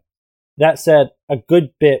of that. That said, a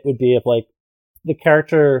good bit would be if like the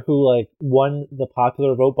character who like won the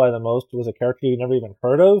popular vote by the most was a character you never even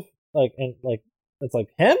heard of. Like, and like, it's like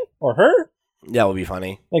him or her. That would be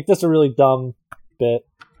funny. Like, just a really dumb bit,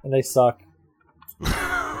 and they suck.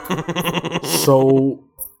 So,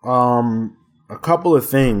 a couple of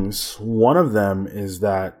things. One of them is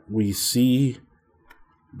that we see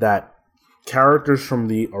that characters from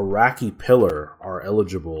the Iraqi Pillar are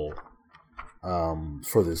eligible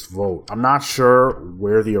for this vote. I'm not sure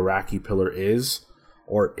where the Iraqi Pillar is,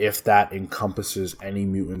 or if that encompasses any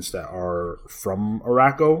mutants that are from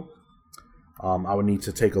Arakko. I would need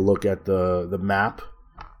to take a look at the map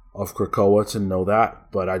of Krakoa to know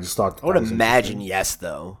that, but I just thought I would imagine yes,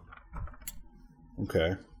 though.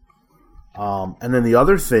 Okay. And then the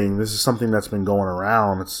other thing, this is something that's been going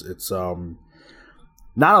around. It's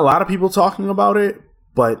not a lot of people talking about it,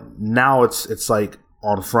 but now it's like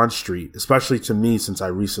on Front Street, especially to me since I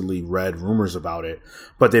recently read rumors about it.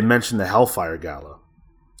 But they mentioned the Hellfire Gala.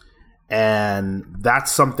 And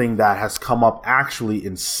that's something that has come up actually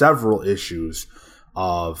in several issues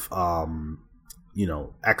of,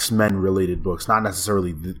 X-Men related books. Not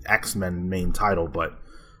necessarily the X-Men main title, but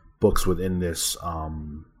books within this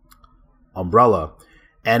umbrella.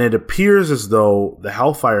 And it appears as though the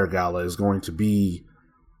Hellfire Gala is going to be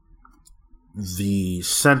the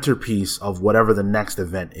centerpiece of whatever the next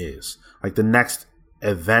event is. Like the next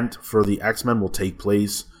event for the X-Men will take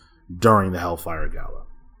place during the Hellfire Gala.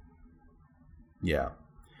 Yeah.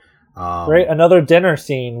 Great. Another dinner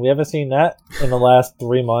scene. We haven't seen that in the last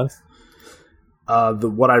 3 months.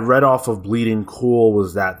 What I read off of Bleeding Cool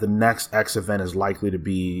was that the next X event is likely to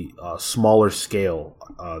be a smaller scale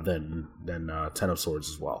than Ten of Swords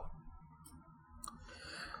as well.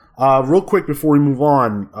 Real quick before we move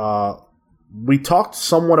on, we talked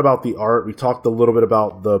somewhat about the art. We talked a little bit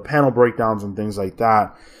about the panel breakdowns and things like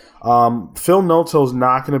that. Phil Noto's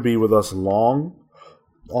not going to be with us long.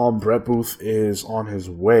 Brett Booth is on his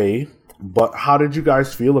way. But how did you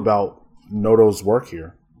guys feel about Noto's work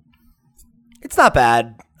here? It's not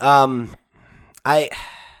bad.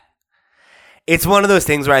 It's one of those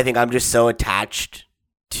things where I think I'm just so attached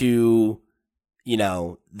to,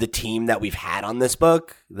 the team that we've had on this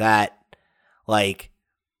book that, like,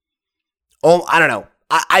 I don't know.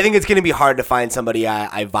 I think it's going to be hard to find somebody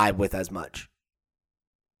I vibe with as much.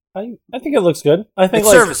 I think it looks good. I think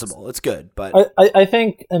it's serviceable. It's good, but I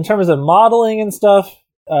think in terms of modeling and stuff,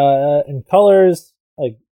 and colors,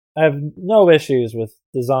 like, I have no issues with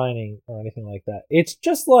designing or anything like that. It's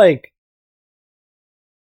just like,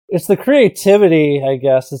 it's the creativity, I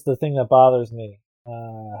guess, is the thing that bothers me.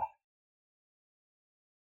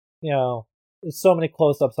 There's so many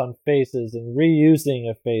close-ups on faces and reusing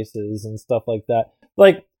of faces and stuff like that.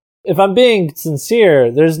 Like, if I'm being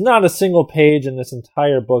sincere, there's not a single page in this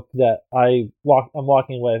entire book that I'm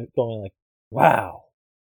walking away going like, wow.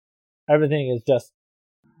 Everything is just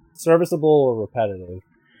serviceable or repetitive.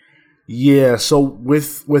 Yeah, so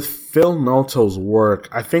with Phil Noto's work,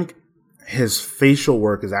 I think his facial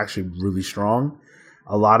work is actually really strong.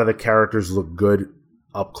 A lot of the characters look good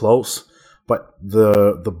up close, but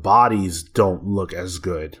the bodies don't look as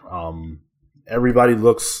good. Everybody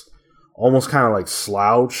looks almost kind of like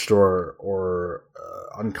slouched or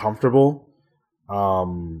uncomfortable,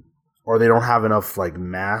 or they don't have enough like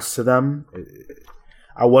mass to them.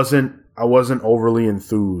 I wasn't overly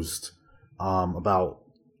enthused about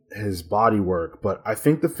his body work, but I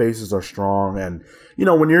think the faces are strong. And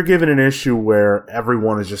when you're given an issue where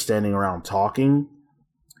everyone is just standing around talking,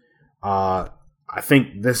 I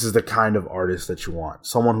think this is the kind of artist that you want.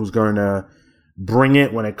 Someone who's going to bring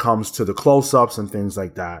it when it comes to the close-ups and things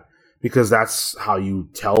like that, because that's how you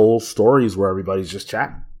tell stories where everybody's just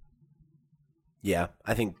chatting. Yeah,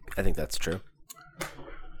 I think that's true.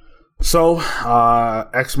 So,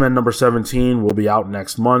 X-Men number 17 will be out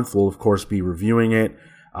next month. We'll, of course, be reviewing it.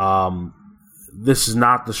 This is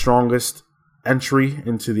not the strongest entry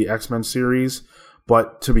into the X-Men series,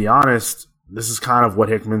 but to be honest, this is kind of what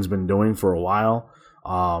Hickman's been doing for a while.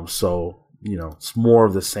 So, it's more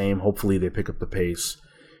of the same. Hopefully they pick up the pace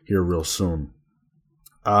here real soon.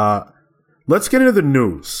 Let's get into the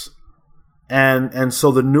news. And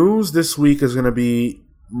so the news this week is going to be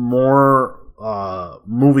more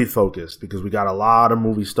movie focused because we got a lot of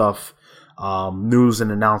movie stuff, news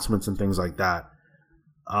and announcements and things like that.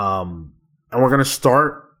 And we're going to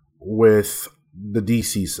start with the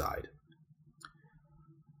DC side.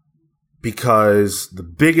 Because the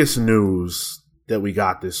biggest news that we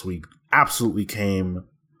got this week absolutely came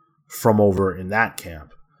from over in that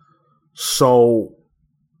camp. So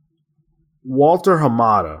Walter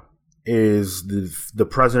Hamada is the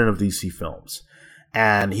president of DC Films,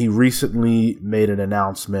 and he recently made an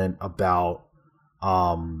announcement about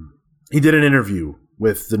he did an interview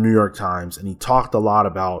with the New York Times, and he talked a lot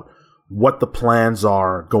about what the plans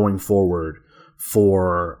are going forward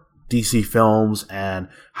for DC Films and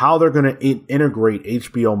how they're going to integrate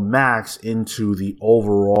HBO Max into the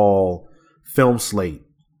overall film slate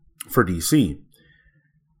for DC.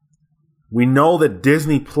 We know that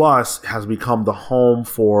Disney Plus has become the home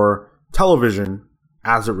for television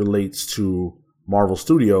as it relates to Marvel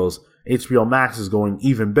Studios. HBO Max is going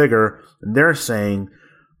even bigger, and they're saying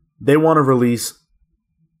they want to release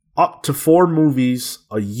up to 4 movies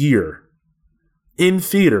a year in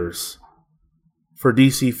theaters for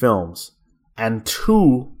DC Films and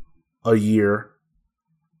 2 a year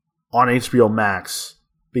on HBO Max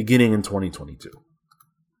beginning in 2022.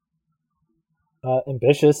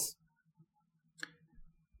 Ambitious.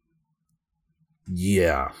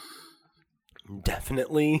 Yeah.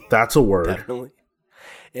 Definitely. That's a word. Definitely.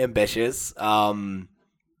 Ambitious. Yeah,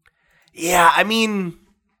 I mean,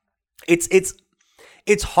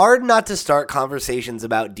 it's hard not to start conversations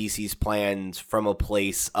about DC's plans from a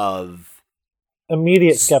place of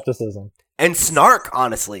immediate skepticism and snark,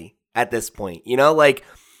 honestly, at this point. You know, like,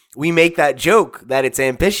 we make that joke that it's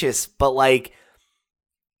ambitious, but like,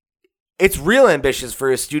 it's real ambitious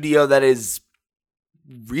for a studio that is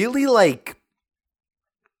really like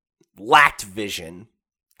lacked vision.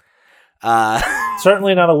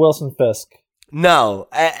 Certainly not a Wilson Fisk. No,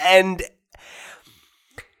 and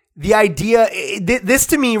the idea, this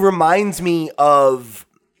to me reminds me of,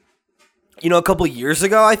 you know, a couple years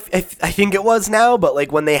ago, I think it was now, but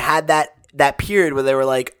like when they had that period where they were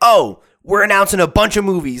like, oh, we're announcing a bunch of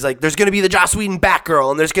movies. Like, there's going to be the Joss Whedon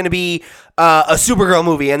Batgirl, and there's going to be a Supergirl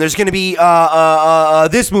movie, and there's going to be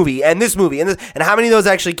this movie, and this movie, and this, and how many of those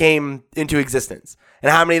actually came into existence?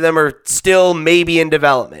 And how many of them are still maybe in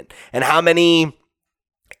development? And how many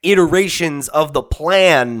iterations of the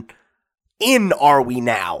plan are we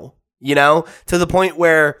now? You know, to the point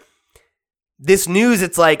where this news,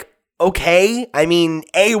 it's like, okay, I mean,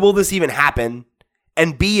 A, will this even happen?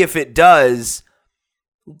 And B, if it does,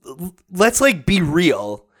 let's like be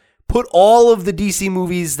real. Put all of the DC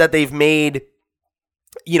movies that they've made,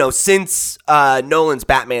 you know, since Nolan's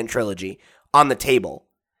Batman trilogy on the table.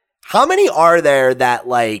 How many are there that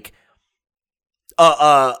like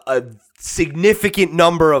a significant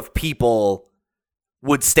number of people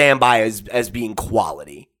would stand by as being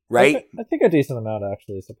quality, right? I think a decent amount,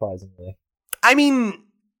 actually, surprisingly. I mean,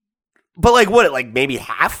 but like what, like maybe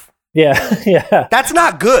half? Yeah, yeah. That's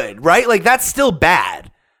not good, right? Like, that's still bad.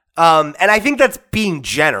 And I think that's being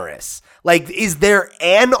generous. Like, is there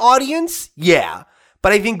an audience? Yeah.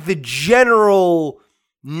 But I think the general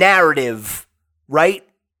narrative, right,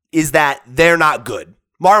 is that they're not good.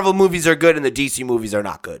 Marvel movies are good and the DC movies are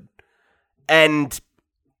not good. And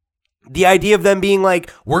the idea of them being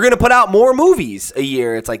like, we're going to put out more movies a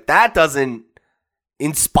year, it's like, that doesn't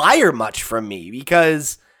inspire much from me,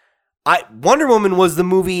 because Wonder Woman was the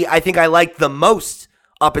movie I think I liked the most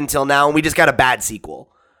up until now, and we just got a bad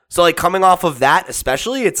sequel. So, like, coming off of that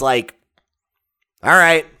especially, it's like, all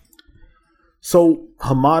right. So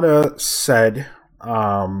Hamada said,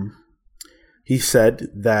 he said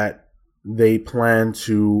that they plan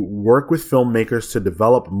to work with filmmakers to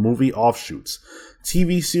develop movie offshoots,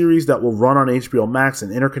 TV series that will run on HBO Max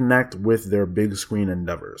and interconnect with their big screen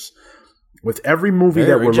endeavors. With every movie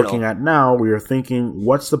that we're looking at now, we are thinking,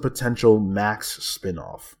 what's the potential Max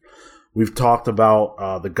spinoff? We've talked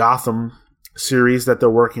about the Gotham series that they're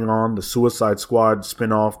working on, the Suicide Squad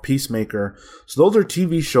spinoff, Peacemaker. So those are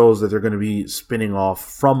TV shows that they're going to be spinning off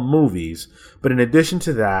from movies. But in addition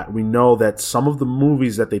to that, we know that some of the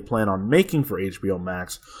movies that they plan on making for HBO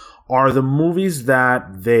Max are the movies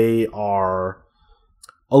that they are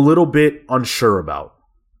a little bit unsure about.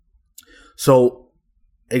 So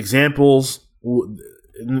examples,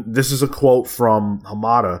 this is a quote from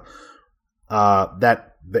Hamada,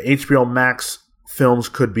 that the HBO Max films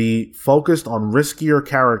could be focused on riskier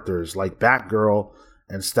characters like Batgirl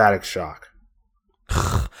and Static Shock.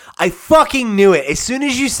 I fucking knew it. As soon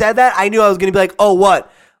as you said that, I knew I was going to be like, oh,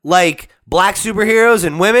 what? Like black superheroes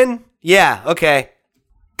and women? Yeah, okay.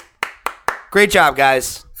 Great job,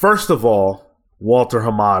 guys. First of all, Walter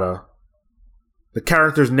Hamada, the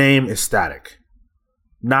character's name is Static,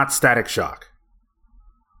 not Static Shock.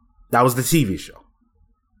 That was the TV show.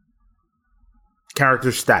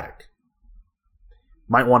 Character Static.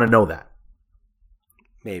 Might want to know that.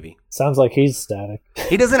 Maybe. Sounds like he's static.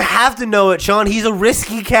 He doesn't have to know it, Sean. He's a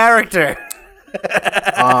risky character.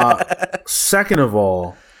 Second of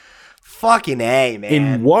all, fucking A, man.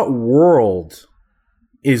 In what world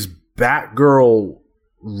is Batgirl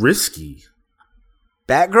risky?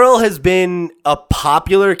 Batgirl has been a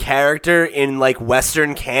popular character in like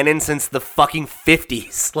Western canon since the fucking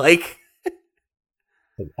 50s. Like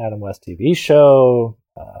the Adam West TV show,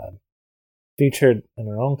 featured in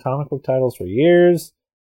her own comic book titles for years.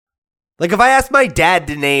 Like, if I asked my dad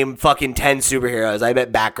to name fucking 10 superheroes, I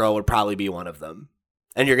bet Batgirl would probably be one of them.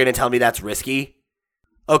 And you're going to tell me that's risky?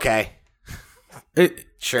 Okay.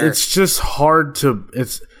 Sure. It's just hard to...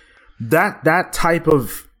 It's that type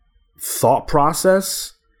of thought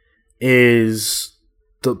process is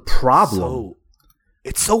the problem.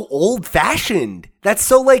 It's so old-fashioned. That's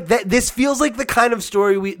so, like... This feels like the kind of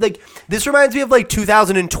story we... Like, this reminds me of, like,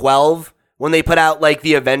 2012... when they put out, like,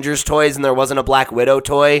 the Avengers toys and there wasn't a Black Widow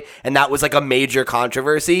toy, and that was, like, a major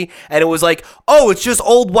controversy. And it was like, oh, it's just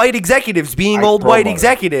old white executives being old white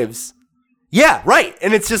executives. Yeah, right.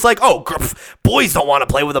 And it's just like, oh, boys don't want to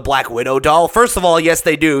play with a Black Widow doll. First of all, yes,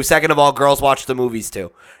 they do. Second of all, girls watch the movies,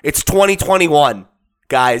 too. It's 2021,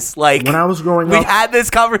 guys. Like, when I was growing up... We had this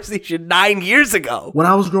conversation 9 years ago. When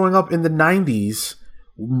I was growing up in the 90s,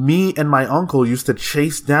 me and my uncle used to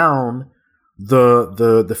chase down...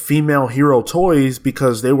 the female hero toys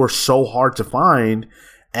because they were so hard to find,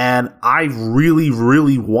 and I really,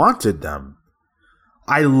 really wanted them.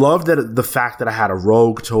 I loved the fact that I had a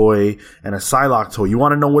Rogue toy and a Psylocke toy. You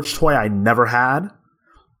want to know which toy I never had?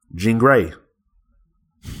 Jean Grey.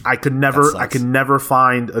 I could never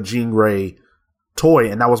find a Jean Grey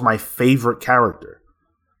toy, and that was my favorite character.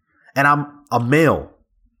 And I'm a male.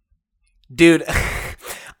 Dude,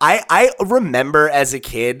 I remember as a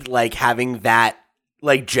kid, like, having that,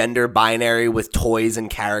 like, gender binary with toys and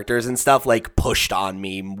characters and stuff, like, pushed on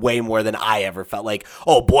me way more than I ever felt like,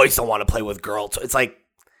 oh, boys don't want to play with girls. It's like,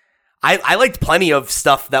 I liked plenty of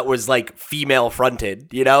stuff that was, like, female fronted,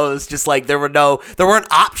 you know? It was just like, there weren't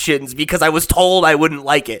options because I was told I wouldn't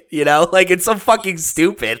like it, you know? Like, it's so fucking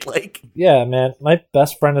stupid, like. Yeah, man, my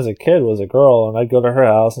best friend as a kid was a girl, and I'd go to her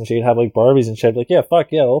house, and she'd have, like, Barbies and shit. Like, yeah, fuck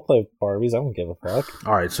yeah, we'll play with Barbies. I don't give a fuck.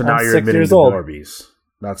 All right, so now you're admitting to Barbies.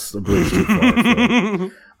 That's a bridge too far.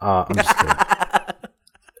 I'm just kidding.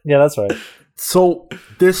 Yeah, that's right. So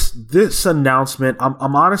this announcement,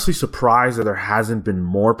 I'm honestly surprised that there hasn't been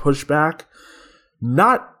more pushback.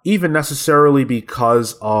 Not even necessarily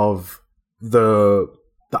because of the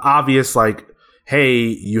obvious, like, hey,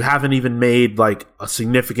 you haven't even made like a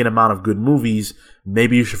significant amount of good movies.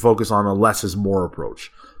 Maybe you should focus on a less is more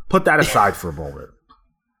approach. Put that aside for a moment.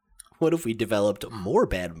 What if we developed more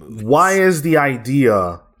bad movies? Why is the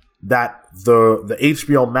idea that the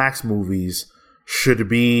HBO Max movies should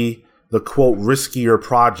be the, quote, riskier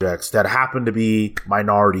projects that happen to be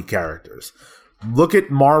minority characters? Look at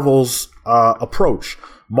Marvel's approach.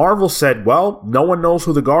 Marvel said, well, no one knows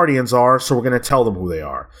who the Guardians are, so we're going to tell them who they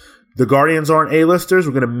are. The Guardians aren't A-listers,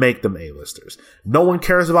 we're going to make them A-listers. No one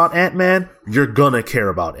cares about Ant-Man, you're going to care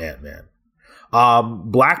about Ant-Man.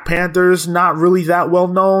 Black Panther's not really that well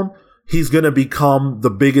known. He's going to become the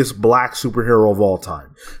biggest black superhero of all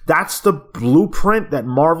time. That's the blueprint that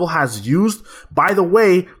Marvel has used. By the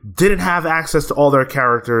way, didn't have access to all their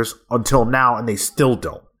characters until now, and they still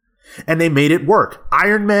don't. And they made it work.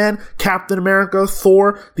 Iron Man, Captain America,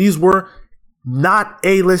 Thor, these were not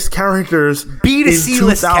A-list characters B to C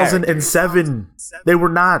list 2007. Characters. They were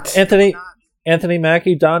not. Anthony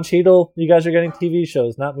Mackie, Don Cheadle, you guys are getting TV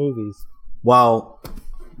shows, not movies. Well,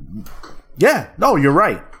 yeah, no, you're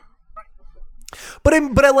right. But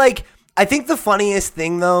I think the funniest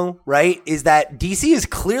thing, though, right, is that DC is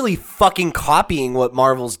clearly fucking copying what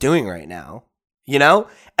Marvel's doing right now, you know?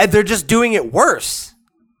 And they're just doing it worse.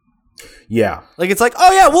 Yeah. Like, it's like,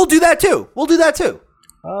 oh, yeah, we'll do that, too.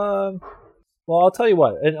 Well, I'll tell you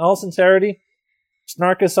what, in all sincerity,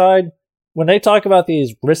 snark aside, when they talk about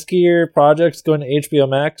these riskier projects going to HBO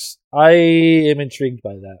Max, I am intrigued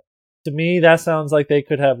by that. To me, that sounds like they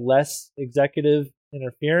could have less executive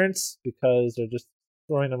interference because they're just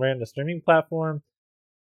throwing them around the streaming platform,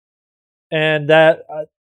 and that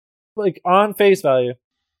like on face value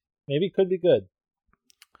maybe could be good.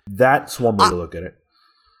 That's one way to look at it.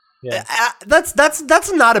 Yeah,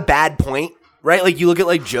 that's not a bad point, right? Like, you look at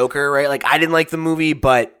like Joker, right? Like, I didn't like the movie,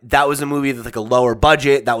 but that was a movie with like a lower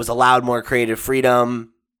budget that was allowed more creative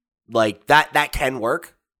freedom. Like, that can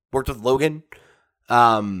work. Worked with Logan.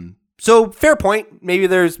 So fair point. Maybe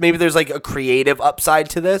there's like a creative upside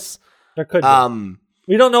to this. There could be.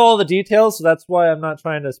 We don't know all the details, so that's why I'm not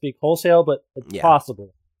trying to speak wholesale, but it's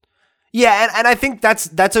possible. Yeah, and I think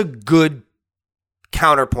that's a good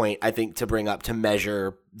counterpoint, I think, to bring up to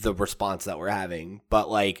measure the response that we're having. But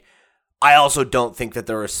like, I also don't think that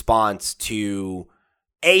the response to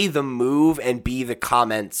A, the move, and B, the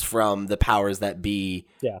comments from the powers that be,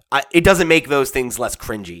 it doesn't make those things less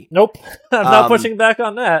cringy. Nope. I'm not pushing back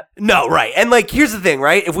on that. No, right. And like, here's the thing,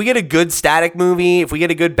 right? If we get a good Static movie, if we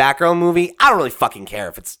get a good Batgirl movie, I don't really fucking care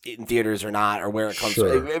if it's in theaters or not, or where it comes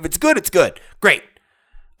from. If it's good, it's good. Great.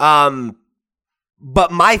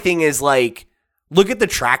 But my thing is like, look at the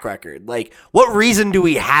track record. Like, what reason do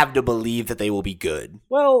we have to believe that they will be good?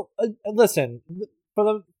 Well, listen,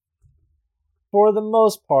 for the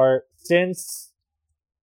most part, since,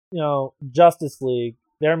 Justice League,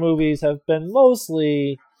 their movies have been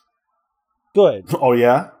mostly good. Oh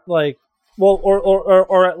yeah? Like, well,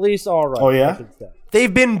 or at least all right. Oh yeah? I should say.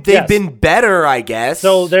 They've been better, I guess.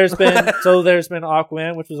 So there's been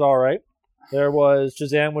Aquaman, which was all right. There was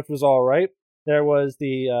Shazam, which was all right. There was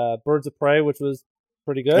the Birds of Prey, which was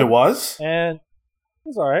pretty good. It was? And it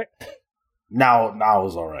was all right. Now it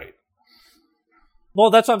was all right.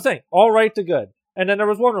 Well, that's what I'm saying. All right to good. And then there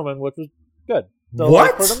was Wonder Woman, which was good. So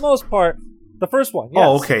what? For the most part, the first one, yes.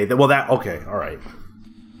 Oh, okay. Well, okay. All right.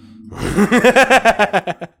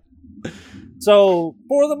 So,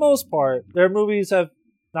 for the most part, their movies have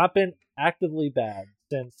not been actively bad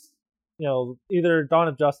since either Dawn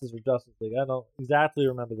of Justice or Justice League. I don't exactly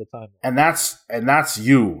remember the time. And that's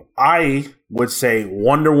you. I would say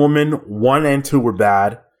Wonder Woman 1 and 2 were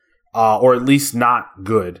bad, or at least not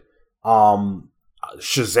good.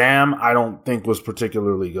 Shazam, I don't think was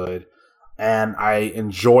particularly good. And I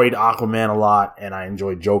enjoyed Aquaman a lot, and I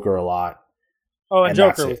enjoyed Joker a lot. Oh, and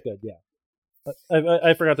Joker was good, yeah.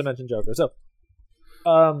 I forgot to mention Joker. So,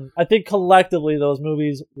 I think collectively those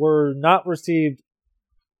movies were not received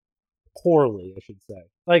poorly, I should say.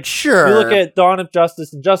 Like, sure. You look at Dawn of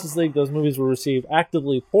Justice and Justice League, those movies were received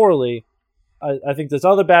actively poorly. I think this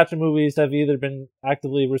other batch of movies have either been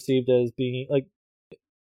actively received as being, like,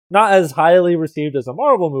 not as highly received as a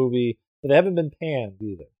Marvel movie, but they haven't been panned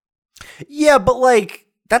either. Yeah, but, like,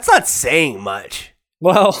 that's not saying much.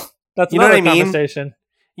 Well, that's another conversation.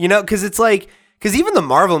 Because it's like, because even the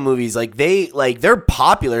Marvel movies, they're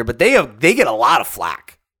popular, but they get a lot of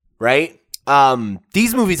flack, right?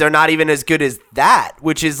 These movies are not even as good as that,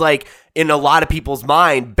 which is like, in a lot of people's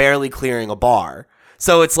mind, barely clearing a bar.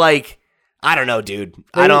 So it's like, I don't know, dude.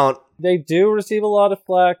 They do receive a lot of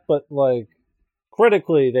flack, but like,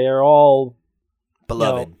 critically, they are all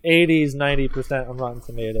beloved. 80s, 90% on Rotten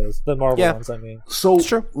Tomatoes. The Marvel ones, I mean. So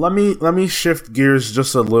let me shift gears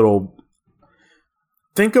just a little.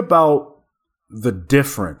 Think about the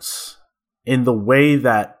difference in the way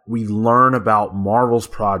that we learn about Marvel's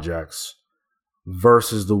projects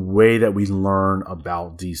versus the way that we learn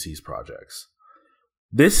about DC's projects.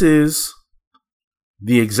 This is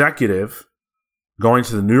the executive going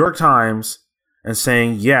to the New York Times and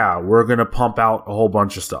saying, yeah, we're going to pump out a whole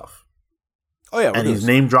bunch of stuff. Oh, yeah. And he's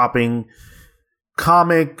name dropping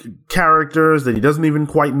comic characters that he doesn't even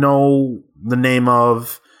quite know the name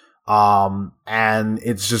of. And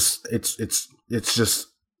it's just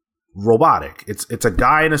robotic. It's a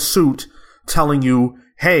guy in a suit telling you,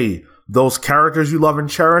 hey, those characters you love and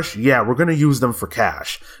cherish, yeah, we're going to use them for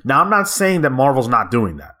cash. Now, I'm not saying that Marvel's not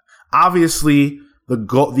doing that. Obviously,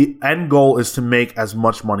 the end goal is to make as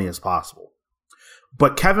much money as possible.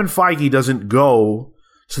 But Kevin Feige doesn't go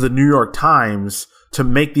to the New York Times to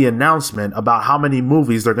make the announcement about how many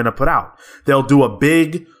movies they're going to put out. They'll do a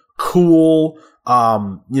big, cool,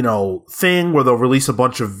 thing where they'll release a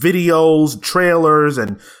bunch of videos, trailers,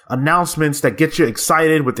 and announcements that get you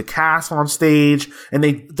excited with the cast on stage. And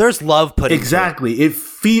there's love put exactly.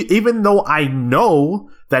 Even though I know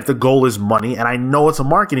that the goal is money and I know it's a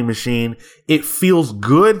marketing machine, it feels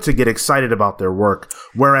good to get excited about their work.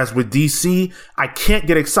 Whereas with DC, I can't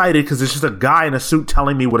get excited because it's just a guy in a suit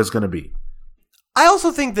telling me what it's going to be. I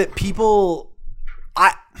also think that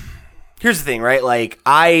here's the thing, right? Like,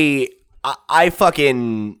 I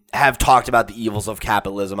fucking have talked about the evils of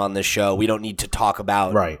capitalism on this show. We don't need to talk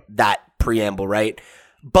about that preamble, right?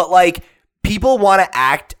 But like, people want to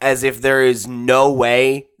act as if there is no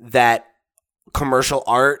way that commercial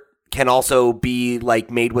art can also be like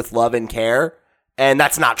made with love and care, and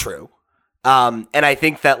that's not true. And I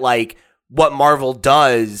think that like what Marvel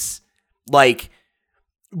does, like,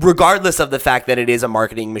 regardless of the fact that it is a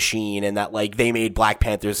marketing machine and that like they made Black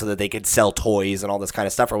Panther so that they could sell toys and all this kind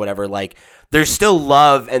of stuff or whatever, like there's still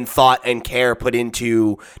love and thought and care put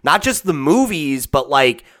into not just the movies, but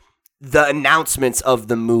like the announcements of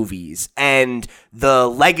the movies and the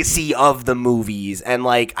legacy of the movies. And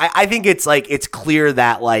like, I think it's like, it's clear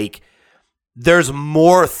that like there's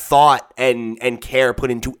more thought and care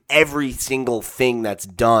put into every single thing that's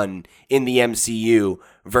done in the MCU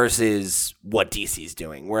versus what DC's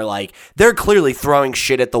doing. Where like they're clearly throwing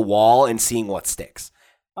shit at the wall and seeing what sticks.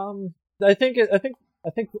 I think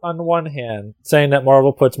on the one hand, saying that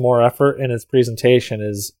Marvel puts more effort in its presentation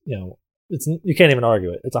is, you can't even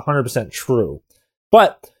argue it. It's 100% true.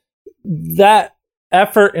 But that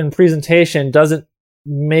effort in presentation doesn't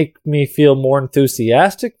make me feel more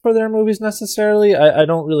enthusiastic for their movies necessarily. I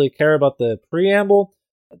don't really care about the preamble.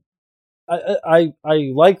 I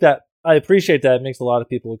like that. I appreciate that. It makes a lot of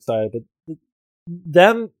people excited. But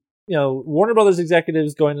them, Warner Brothers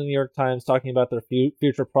executives going to the New York Times talking about their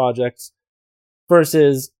future projects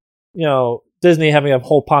versus, Disney having a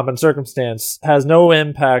whole pomp and circumstance has no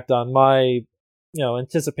impact on my,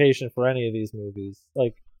 anticipation for any of these movies.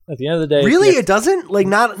 Like, at the end of the day... Really? It doesn't? Like,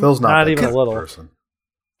 not even a little. Person.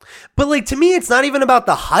 But, like, to me, it's not even about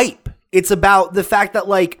the hype. It's about the fact that,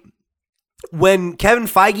 like, when Kevin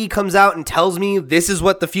Feige comes out and tells me this is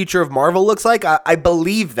what the future of Marvel looks like, I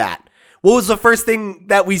believe that. What was the first thing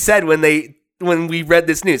that we said when we read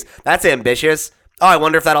this news? That's ambitious. Oh, I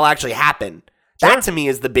wonder if that'll actually happen. Sure. That, to me,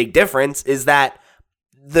 is the big difference, is that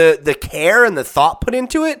the care and the thought put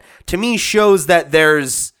into it, to me, shows that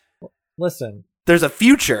there's a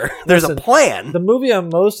future. There's a plan. The movie I'm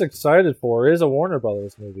most excited for is a Warner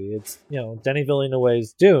Brothers movie. It's, Denis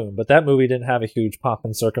Villeneuve's Dune, but that movie didn't have a huge pomp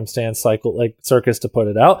and circumstance circus to put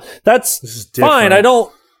it out. That's fine.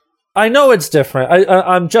 I know it's different.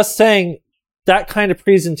 I'm just saying that kind of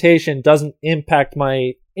presentation doesn't impact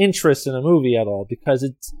my interest in a movie at all, because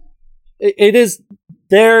it is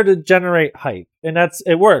there to generate hype, and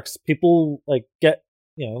it works. People get,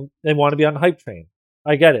 they want to be on the hype train.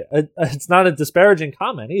 I get it. It's not a disparaging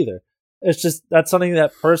comment either. It's just that's something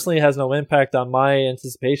that personally has no impact on my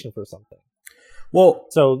anticipation for something. Well,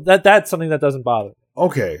 so that's something that doesn't bother me.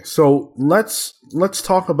 Okay, so let's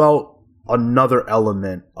talk about another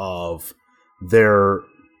element of their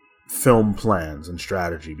film plans and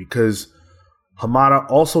strategy, because Hamada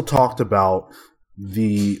also talked about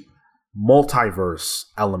the multiverse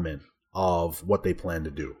element of what they plan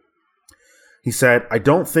to do. He said, "I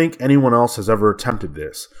don't think anyone else has ever attempted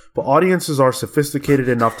this, but audiences are sophisticated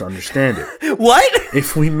enough to understand it. What?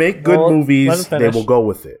 If we make good movies, they will go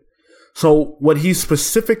with it." So what he's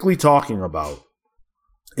specifically talking about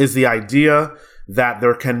is the idea that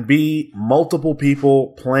there can be multiple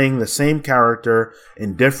people playing the same character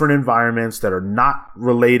in different environments that are not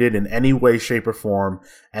related in any way, shape, or form,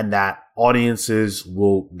 and that audiences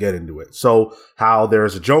will get into it. So how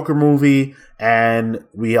there's a Joker movie, and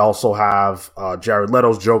we also have Jared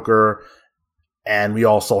Leto's Joker, and we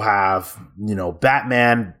also have,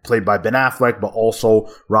 Batman played by Ben Affleck, but also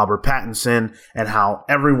Robert Pattinson, and how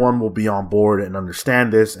everyone will be on board and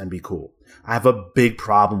understand this and be cool. I have a big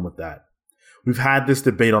problem with that. We've had this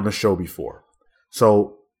debate on the show before.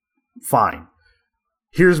 So, fine.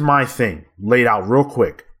 Here's my thing, laid out real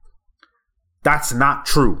quick. That's not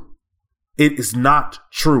true. It is not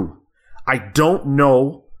true. I don't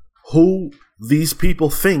know who these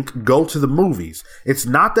people think go to the movies. It's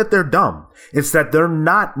not that they're dumb. It's that they're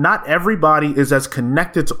not everybody is as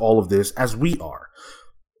connected to all of this as we are.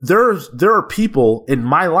 There are people in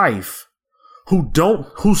my life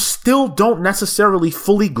who still don't necessarily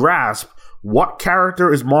fully grasp what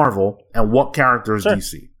character is Marvel and what character is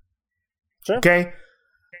DC. Sure. Okay?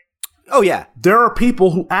 Oh, yeah. There are people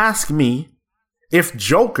who ask me if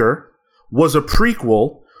Joker was a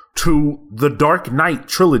prequel to the Dark Knight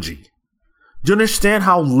trilogy. Do you understand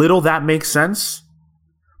how little that makes sense?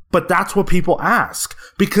 But that's what people ask,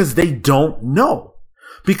 because they don't know.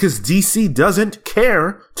 Because DC doesn't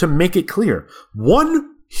care to make it clear.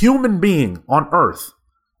 One human being on Earth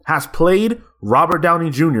has played Robert Downey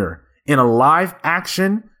Jr. in a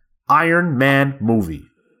live-action Iron Man movie.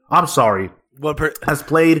 I'm sorry. Has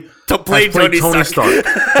played Tony Stark.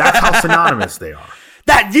 That's how synonymous they are.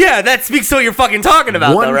 That speaks to what you're fucking talking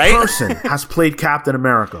about, though, right? One person has played Captain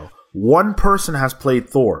America. One person has played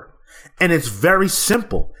Thor. And it's very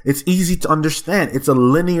simple. It's easy to understand. It's a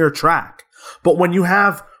linear track. But when you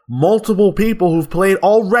have multiple people who've played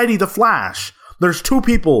already The Flash, there's 2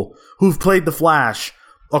 people who've played The Flash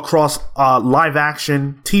across live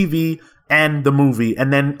action, TV, and the movie,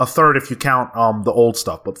 and then a third if you count the old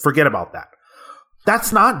stuff. But forget about that.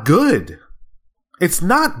 That's not good. It's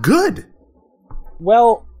not good.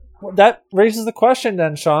 Well, that raises the question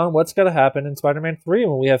then, Sean. What's going to happen in Spider-Man 3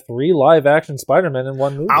 when we have 3 live-action Spider-Men in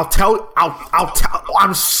one movie? I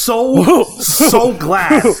I'm so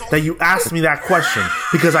glad that you asked me that question,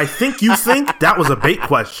 because I think you think that was a bait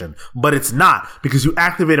question, but it's not, because you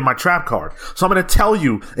activated my trap card. So I'm going to tell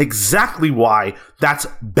you exactly why that's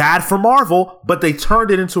bad for Marvel, but they turned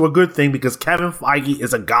it into a good thing because Kevin Feige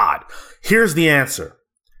is a god. Here's the answer.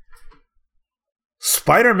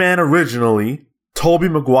 Spider-Man originally, Tobey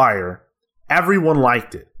Maguire, everyone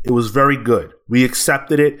liked it. It was very good. We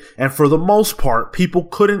accepted it, and for the most part, people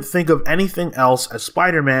couldn't think of anything else as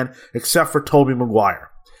Spider-Man except for Tobey Maguire.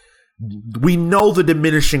 We know the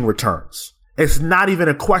diminishing returns. It's not even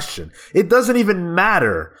a question. It doesn't even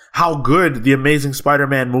matter how good the Amazing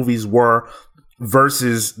Spider-Man movies were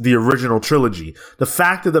versus the original trilogy. The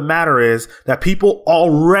fact of the matter is that people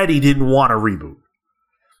already didn't want a reboot.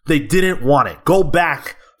 They didn't want it. Go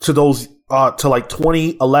back to those to like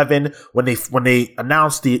 2011 when they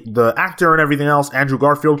announced the actor and everything else, Andrew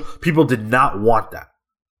Garfield. People did not want that.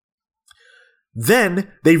 Then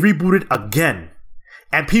they rebooted again,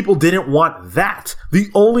 and people didn't want that. The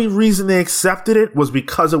only reason they accepted it was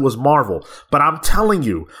because it was Marvel. But I'm telling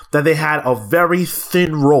you that they had a very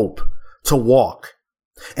thin rope to walk.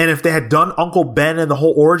 And if they had done Uncle Ben and the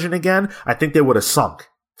whole origin again, I think they would have sunk.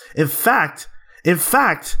 In fact,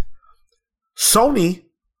 Sony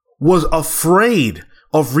was afraid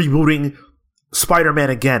of rebooting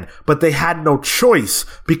Spider-Man again, but they had no choice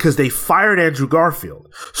because they fired Andrew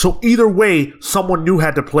Garfield. So either way, someone new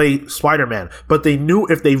had to play Spider-Man, but they knew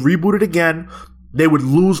if they rebooted again, they would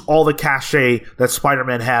lose all the cachet that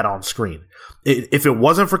Spider-Man had on screen. If it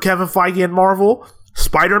wasn't for Kevin Feige and Marvel,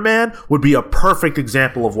 Spider-Man would be a perfect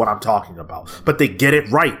example of what I'm talking about. But they get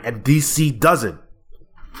it right, and DC doesn't.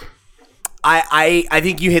 I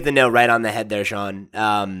think you hit the nail right on the head there, Sean.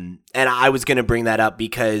 And I was going to bring that up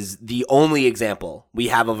because the only example we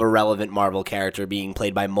have of a relevant Marvel character being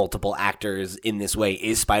played by multiple actors in this way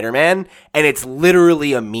is Spider-Man, and it's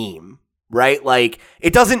literally a meme, right? Like,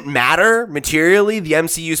 it doesn't matter materially. The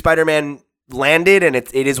MCU Spider-Man landed, and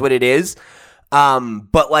it is what it is.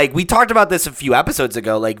 But like we talked about this a few episodes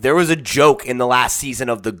ago, like there was a joke in the last season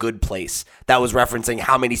of The Good Place that was referencing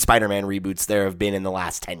how many Spider-Man reboots there have been in the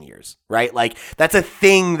last 10 years, right? Like that's a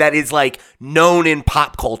thing that is like known in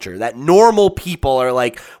pop culture, that normal people are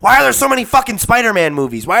like, why are there so many fucking Spider-Man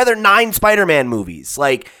movies? Why are there 9 Spider-Man movies?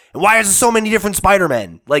 Like, why is there so many different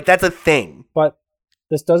Spider-Men? Like that's a thing. But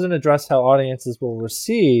this doesn't address how audiences will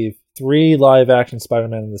receive 3 live-action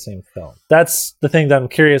Spider-Man in the same film. That's the thing that I'm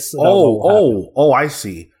curious about. I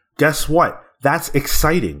see. Guess what? That's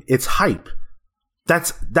exciting. It's hype.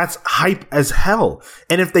 That's hype as hell.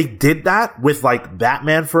 And if they did that with like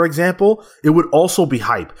Batman, for example, it would also be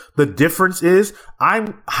hype. The difference is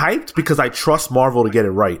I'm hyped because I trust Marvel to get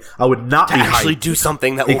it right. I would not be hyped. Actually do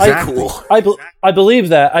something that will be cool. I believe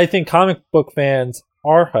that. I think comic book fans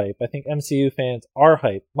are hype. I think MCU fans are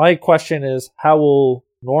hype. My question is, how will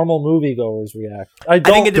normal moviegoers react? I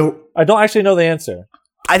don't actually know the answer.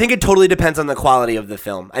 I think it totally depends on the quality of the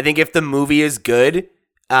film. I think if the movie is good,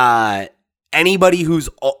 anybody who's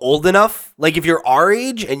old enough, like if you're our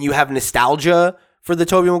age and you have nostalgia for the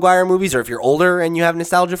Tobey Maguire movies, or if you're older and you have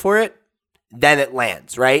nostalgia for it, then it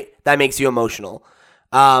lands, right? That makes you emotional.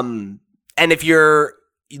 And if you're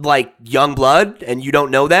like young blood and you don't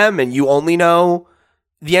know them and you only know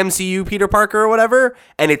the MCU Peter Parker or whatever,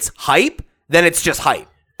 and it's hype, then it's just hype.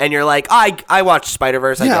 And you're like, I watched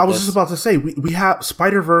Spider-Verse. I was just about to say, we have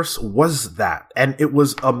Spider-Verse was that, and it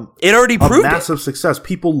was it already proved a massive success.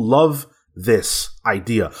 People love this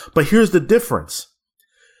idea. But here's the difference.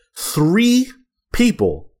 3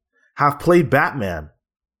 people have played Batman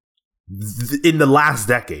in the last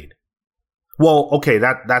decade. Well, okay,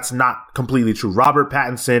 that's not completely true. Robert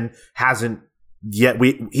Pattinson hasn't yet.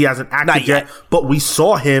 He hasn't acted yet, but we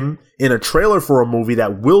saw him in a trailer for a movie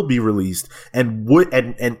that will be released, and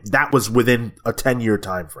that was within a 10-year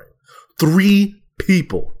time frame. 3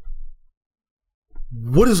 people.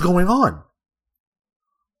 What is going on?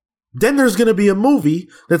 Then there's going to be a movie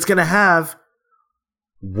that's going to have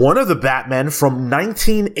one of the Batman from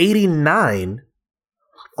 1989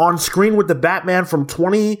 on screen with the Batman from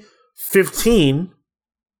 2015,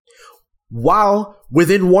 while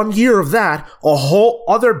within 1 year of that, a whole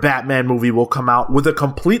other Batman movie will come out with a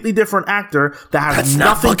completely different actor that has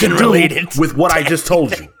nothing to do with what I just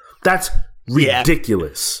told you. That's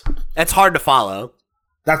ridiculous. That's hard to follow.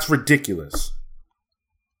 That's ridiculous.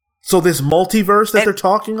 So this multiverse that they're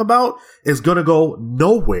talking about is going to go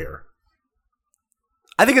nowhere.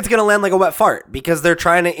 I think it's going to land like a wet fart because they're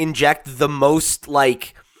trying to inject the most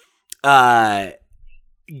like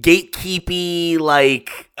gatekeepy,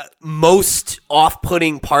 like most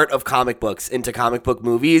off-putting part of comic books into comic book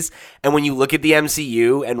movies. And when you look at the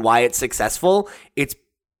MCU and why it's successful, it's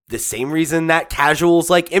the same reason that casuals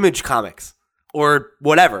like Image Comics or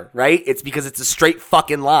whatever, right? It's because it's a straight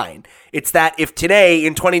fucking line. It's that if today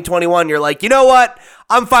in 2021 you're like, you know what?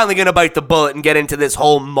 I'm finally going to bite the bullet and get into this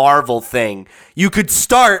whole Marvel thing. You could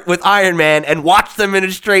start with Iron Man and watch them in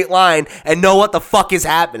a straight line and know what the fuck is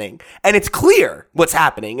happening. And it's clear what's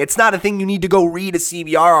happening. It's not a thing you need to go read a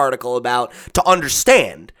CBR article about to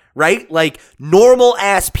understand, right? Like normal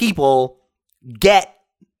ass people get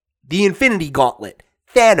the Infinity Gauntlet,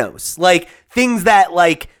 Thanos, like things that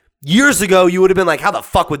like years ago, you would have been like, how the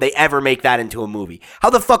fuck would they ever make that into a movie?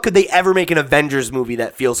 How the fuck could they ever make an Avengers movie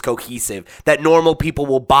that feels cohesive, that normal people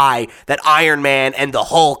will buy, that Iron Man and the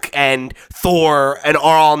Hulk and Thor and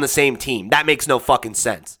are all on the same team? That makes no fucking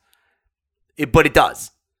sense. But it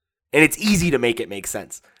does. And it's easy to make it make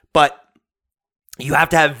sense. But you have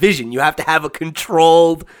to have vision. You have to have a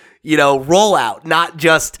controlled, rollout, not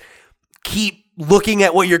just keep looking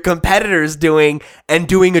at what your competitor is doing and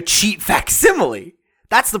doing a cheap facsimile.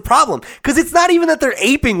 That's the problem. Because it's not even that they're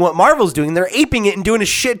aping what Marvel's doing. They're aping it and doing a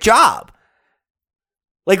shit job.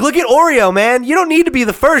 Like, look at Oreo, man. You don't need to be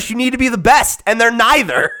the first. You need to be the best. And they're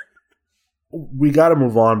neither. We got to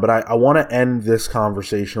move on, but I want to end this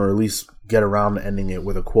conversation, or at least get around to ending it,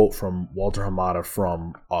 with a quote from Walter Hamada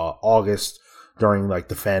from August during, the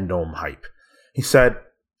fandom hype. He said,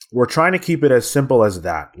 "We're trying to keep it as simple as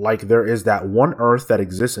that. Like there is that one Earth that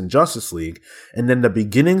exists in Justice League, and then the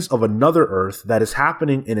beginnings of another Earth that is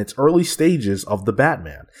happening in its early stages of the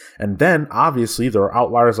Batman. And then, obviously, there are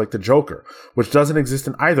outliers like the Joker, which doesn't exist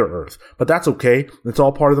in either Earth. But that's okay. It's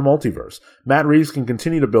all part of the multiverse. Matt Reeves can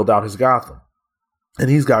continue to build out his Gotham. And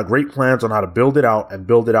he's got great plans on how to build it out and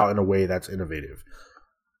build it out in a way that's innovative."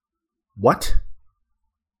 What?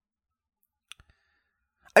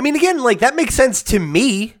 I mean, again, that makes sense to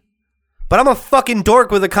me. But I'm a fucking dork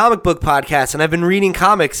with a comic book podcast, and I've been reading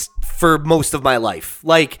comics for most of my life.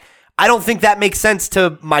 I don't think that makes sense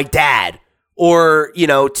to my dad or,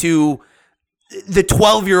 to the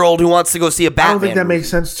 12-year-old who wants to go see a Batman I don't think that movie. makes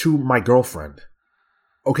sense to my girlfriend.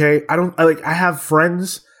 Okay? I have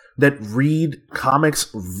friends that read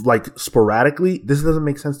comics, sporadically. This doesn't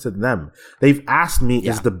make sense to them. They've asked me,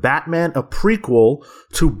 is the Batman a prequel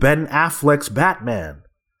to Ben Affleck's Batman?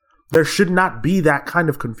 There should not be that kind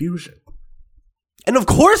of confusion. And of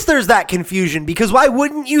course there's that confusion, because why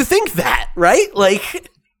wouldn't you think that, right?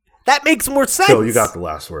 That makes more sense. Phil, you got the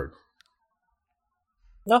last word.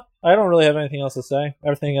 No, I don't really have anything else to say.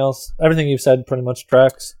 Everything you've said pretty much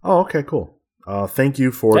tracks. Oh, okay, cool. Thank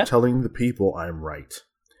you for telling the people I'm right.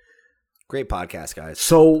 Great podcast, guys.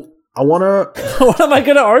 So, I want to... What am I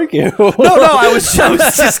going to argue? No, I was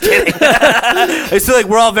just kidding. I feel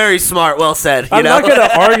we're all very smart. Well said. I'm not going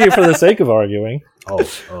to argue for the sake of arguing.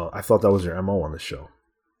 I thought that was your MO on the show.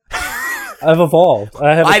 I've evolved.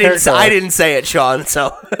 I didn't say it, Sean.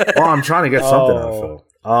 So, well, I'm trying to get something out of Phil.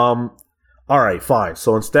 All right, fine.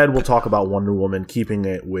 So instead, we'll talk about Wonder Woman, keeping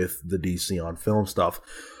it with the DC on film stuff.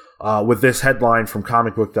 With this headline from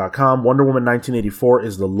comicbook.com, Wonder Woman 1984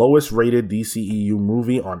 is the lowest rated DCEU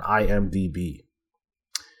movie on IMDb.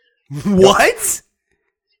 What?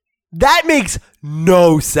 That makes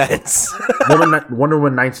no sense. Wonder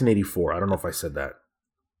Woman 1984. I don't know if I said that.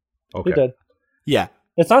 Okay. You did. Yeah.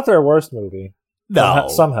 It's not their worst movie. No.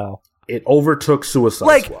 Somehow. It overtook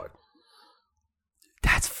Suicide Squad.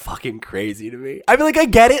 That's fucking crazy to me. I mean, I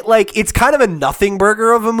get it. It's kind of a nothing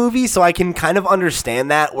burger of a movie, so I can kind of understand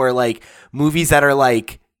that, where, movies that are,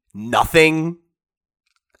 nothing,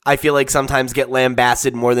 I feel sometimes get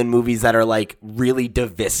lambasted more than movies that are, really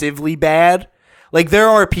divisively bad. There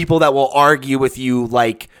are people that will argue with you,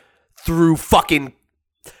 through fucking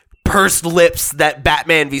pursed lips that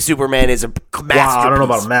Batman v Superman is a masterpiece. Wow, I don't know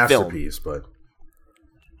about masterpiece, but...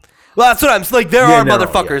 Well, that's what I'm saying. There are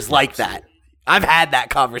motherfuckers like that. I've had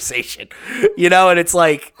that conversation, and it's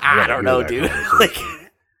I don't know, dude.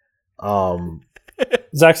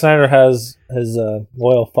 Zack Snyder has his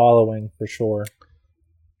loyal following for sure.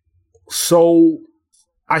 So,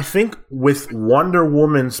 I think with Wonder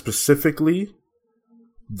Woman specifically,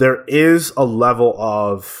 there is a level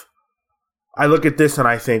of... I look at this and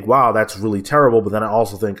I think, wow, that's really terrible, but then I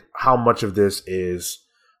also think, how much of this is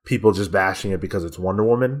people just bashing it because it's Wonder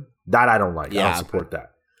Woman? That I don't like. Yeah. I don't support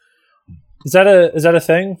that. Is that a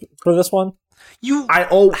thing for this one? I'm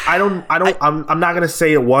not gonna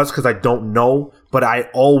say it was because I don't know, but I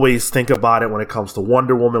always think about it when it comes to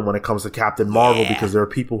Wonder Woman, when it comes to Captain Marvel, because there are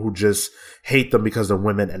people who just hate them because they're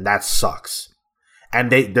women, and that sucks.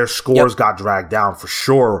 And their scores got dragged down for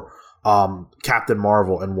sure Captain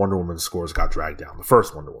Marvel and Wonder Woman scores got dragged down. The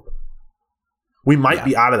first Wonder Woman. We might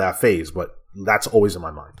be out of that phase, but that's always in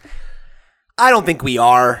my mind. I don't think we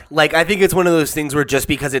are. Like, I think it's one of those things where just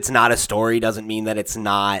because it's not a story doesn't mean that it's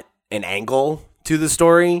not an angle to the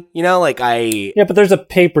story. You know, like Yeah, but there's a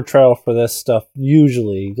paper trail for this stuff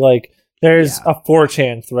usually. Like, there's a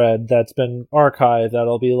 4chan thread that's been archived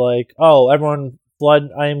that'll be like, oh, everyone flood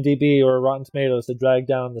IMDb or Rotten Tomatoes to drag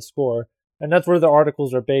down the score. And that's where the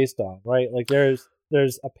articles are based on, right? Like, there's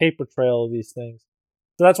a paper trail of these things.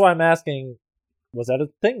 So that's why I'm asking, was that a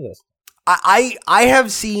thing this? I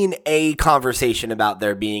have seen a conversation about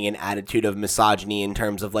there being an attitude of misogyny in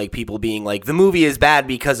terms of like people being like, the movie is bad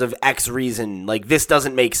because of X reason. Like, this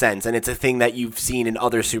doesn't make sense. And it's a thing that you've seen in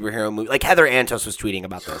other superhero movies. Like, Heather Antos was tweeting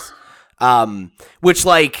about this. Which,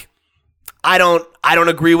 like, I don't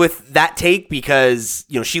agree with that take because,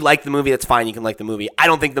 you know, she liked the movie. That's fine. You can like the movie. I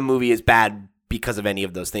don't think the movie is bad because of any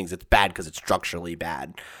of those things. It's bad because it's structurally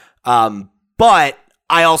bad. But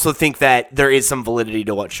I also think that there is some validity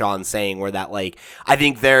to what Sean's saying, where that, like, I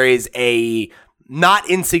think there is a not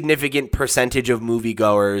insignificant percentage of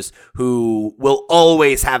moviegoers who will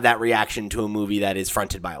always have that reaction to a movie that is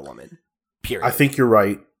fronted by a woman. Period. I think you're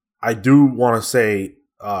right. I do want to say,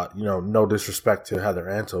 no disrespect to Heather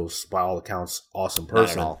Antos, by all accounts, awesome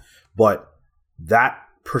person. Not at all. But that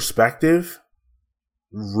perspective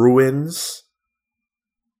ruins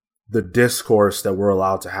the discourse that we're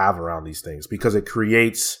allowed to have around these things, because it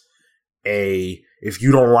creates if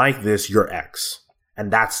you don't like this, you're X. And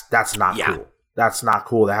that's not cool. That's not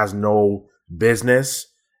cool. That has no business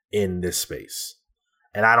in this space.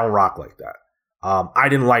 And I don't rock like that. I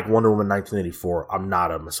didn't like Wonder Woman 1984. I'm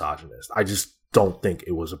not a misogynist. I just don't think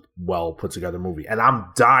it was a well put together movie. And I'm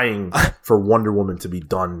dying for Wonder Woman to be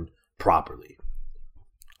done properly.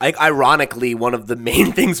 Ironically, one of the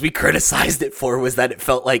main things we criticized it for was that it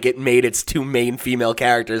felt like it made its two main female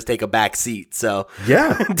characters take a back seat. So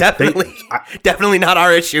yeah, definitely not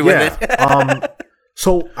our issue with it.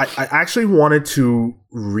 So I actually wanted to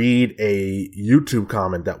read a YouTube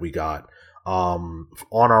comment that we got on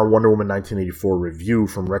our Wonder Woman 1984 review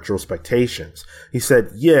from Retrospectations. He said,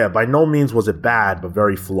 "Yeah, by no means was it bad, but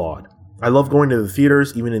very flawed. I love going to the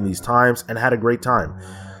theaters even in these times and had a great time.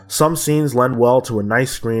 Some scenes lend well to a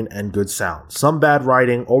nice screen and good sound. Some bad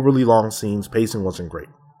writing, overly long scenes, pacing wasn't great.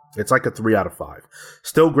 It's like a 3 out of 5.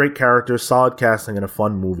 Still great characters, solid casting, and a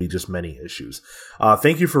fun movie, just many issues."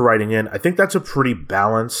 Thank you for writing in. I think that's a pretty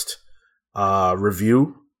balanced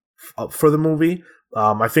review for the movie.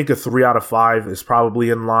 I think a 3 out of 5 is probably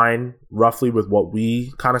in line roughly with what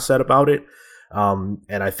we kind of said about it. And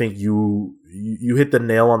I think you hit the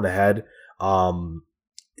nail on the head.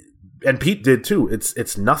 And Pete did too.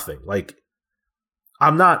 It's nothing. Like,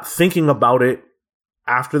 I'm not thinking about it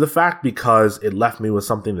after the fact because it left me with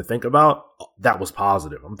something to think about. That was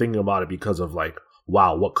positive. I'm thinking about it because of, like,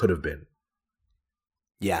 wow, what could have been.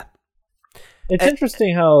 Yeah. It's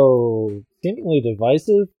interesting how seemingly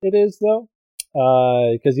divisive it is, though.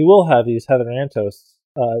 Because you will have these Heather Antos.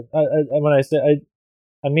 When I say,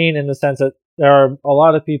 I mean in the sense that there are a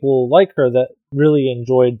lot of people like her that really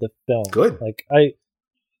enjoyed the film. Good. Like,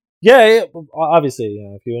 yeah, obviously,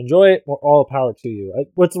 if you enjoy it, all the power to you.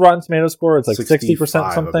 What's the Rotten Tomatoes score? It's like 60%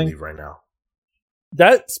 something. I believe right now.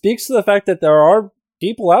 That speaks to the fact that there are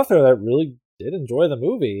people out there that really did enjoy the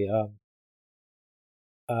movie.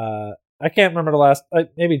 I can't remember the last.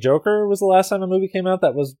 Maybe Joker was the last time a movie came out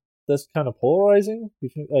that was this kind of polarizing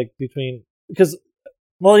because.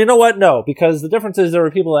 Well, you know what? No, because the difference is there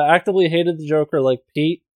were people that actively hated the Joker, like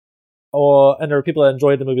Pete, and there were people that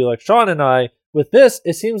enjoyed the movie, like Sean and I. With this,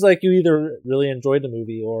 it seems like you either really enjoyed the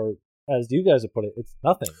movie or, as you guys have put it, it's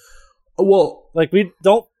nothing. Well, like, we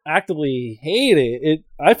don't actively hate it.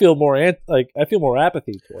 I feel more apathy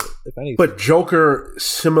toward it, if anything. But Joker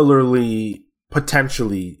similarly,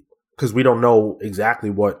 potentially, because we don't know exactly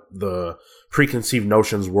what the preconceived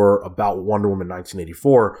notions were about Wonder Woman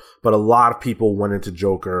 1984, but a lot of people went into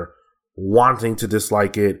Joker wanting to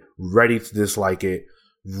dislike it, ready to dislike it.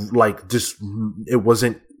 Like, just, it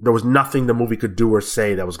wasn't, there was nothing the movie could do or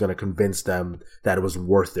say that was going to convince them that it was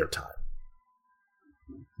worth their time.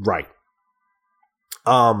 Right.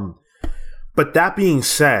 But that being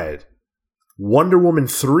said, Wonder Woman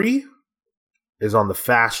 3 is on the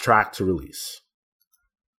fast track to release.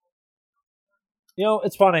 You know,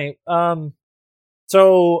 it's funny.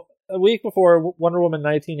 So a week before Wonder Woman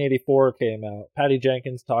 1984 came out, Patty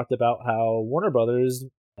Jenkins talked about how Warner Brothers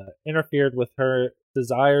interfered with her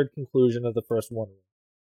desired conclusion of the first Wonder Woman.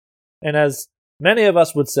 And as many of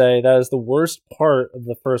us would say, that is the worst part of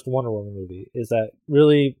the first Wonder Woman movie, is that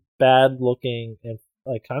really bad looking and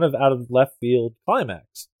like kind of out of left field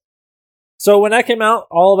climax. So when that came out,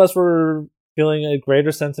 all of us were feeling a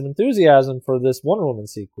greater sense of enthusiasm for this Wonder Woman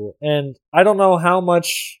sequel. And I don't know how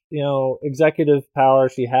much, executive power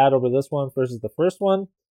she had over this one versus the first one,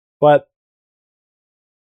 but,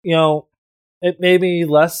 it made me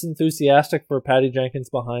less enthusiastic for Patty Jenkins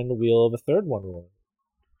behind the wheel of a third Wonder Woman.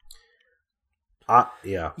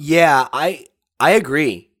 Yeah. Yeah, I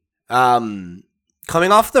agree.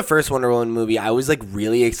 Coming off the first Wonder Woman movie, I was like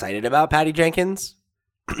really excited about Patty Jenkins.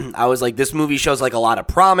 I was like, this movie shows like a lot of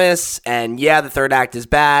promise, and yeah, the third act is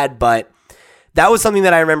bad, but that was something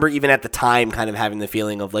that I remember even at the time kind of having the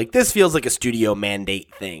feeling of like, this feels like a studio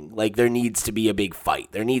mandate thing. Like there needs to be a big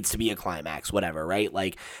fight. There needs to be a climax, whatever, right?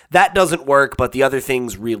 Like that doesn't work, but the other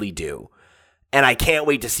things really do. And I can't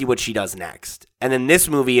wait to see what she does next. And then this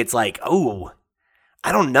movie, it's like, oh,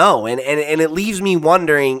 I don't know. And it leaves me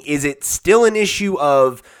wondering, is it still an issue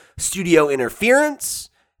of studio interference?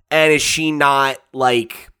 And is she not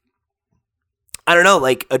like, I don't know,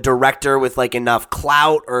 like a director with like enough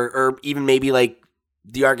clout or even maybe like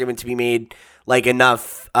the argument to be made like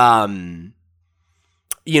enough, like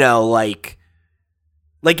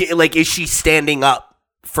is she standing up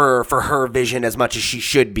for her vision as much as she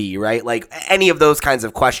should be, right? Like any of those kinds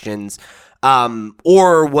of questions.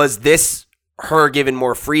 Or was this her given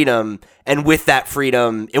more freedom, and with that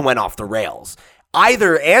freedom, it went off the rails?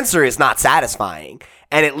 Either answer is not satisfying.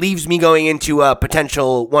 And it leaves me going into a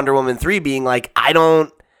potential Wonder Woman 3 being like,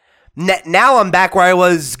 now I'm back where I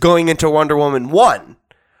was going into Wonder Woman 1,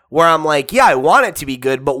 where I'm like, yeah, I want it to be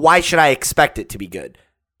good, but why should I expect it to be good?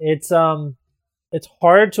 It's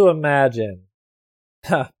hard to imagine,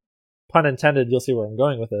 pun intended, you'll see where I'm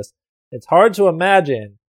going with this. It's hard to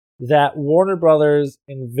imagine that Warner Brothers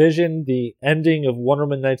envisioned the ending of Wonder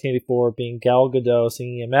Woman 1984 being Gal Gadot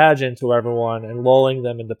singing Imagine to everyone and lulling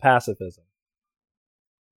them into pacifism.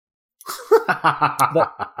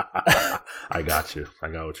 I got you. I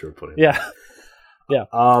got what you were putting. Yeah.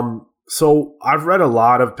 So I've read a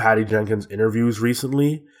lot of Patty Jenkins interviews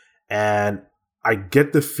recently, and I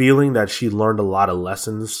get the feeling that she learned a lot of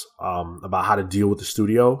lessons about how to deal with the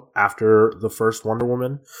studio after the first Wonder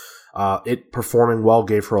Woman. It performing well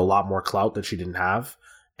gave her a lot more clout that she didn't have.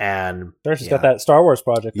 And she's got that Star Wars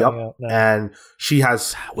project coming out now. And she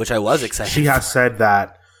has, which I was excited. She has said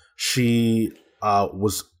that she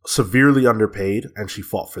was severely underpaid, and she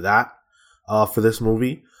fought for that for this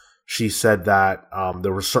movie. She said that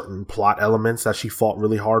there were certain plot elements that she fought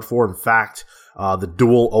really hard for. In fact, the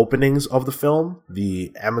dual openings of the film,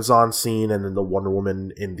 the Amazon scene and then the Wonder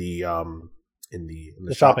Woman in the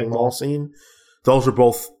shopping mall scene, those are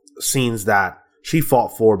both scenes that she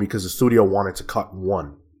fought for because the studio wanted to cut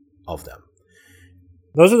one of them.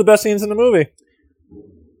 Those are the best scenes in the movie.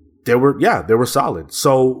 They were solid.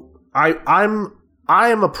 So I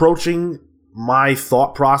am approaching my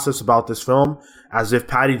thought process about this film as if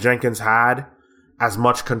Patty Jenkins had as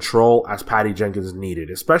much control as Patty Jenkins needed,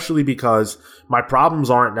 especially because my problems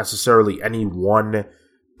aren't necessarily any one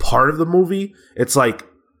part of the movie. It's like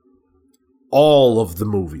all of the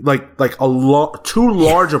movie, like too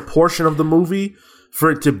large a portion of the movie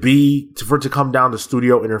for it to come down to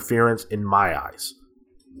studio interference in my eyes.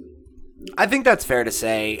 I think that's fair to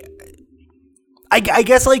say. I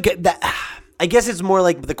guess like that. I guess it's more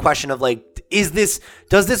like the question of like, does this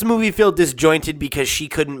movie feel disjointed because she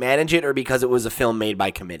couldn't manage it or because it was a film made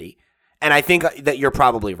by committee? And I think that you're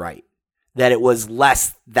probably right, that it was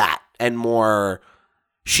less that and more,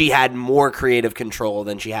 she had more creative control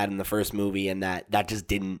than she had in the first movie, and that just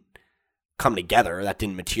didn't come together. That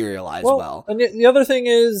didn't materialize well. And the other thing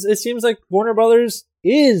is, it seems like Warner Brothers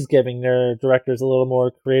is giving their directors a little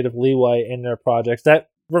more creative leeway in their projects. That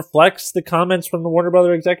reflects the comments from the Warner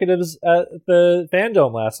Brothers executives at the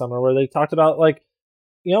Fandome last summer, where they talked about like,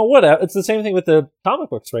 it's the same thing with the comic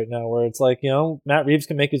books right now, where it's like, Matt Reeves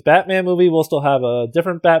can make his Batman movie. We'll still have a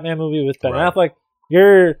different Batman movie with Ben Affleck.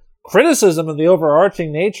 Your criticism of the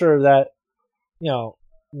overarching nature of that,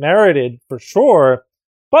 merited for sure.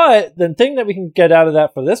 But the thing that we can get out of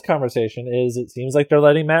that for this conversation is it seems like they're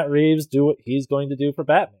letting Matt Reeves do what he's going to do for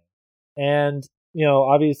Batman. And,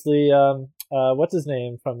 obviously, what's his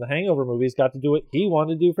name from the Hangover movies got to do what he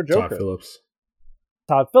wanted to do for Joker.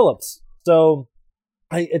 Todd Phillips. So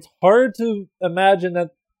it's hard to imagine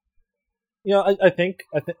that, I think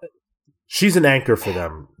she's an anchor for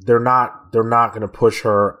them. They're not going to push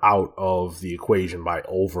her out of the equation by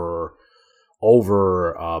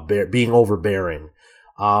being overbearing.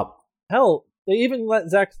 Hell, they even let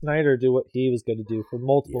Zack Snyder do what he was going to do for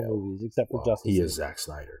multiple movies, except for Justice League. He is Zack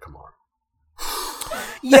Snyder. Come on.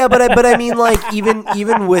 Yeah, but I mean, like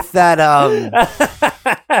even with that.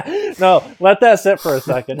 No, let that sit for a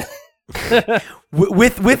second.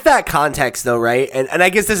 with that context though, right? And I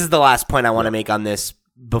guess this is the last point I want to make on this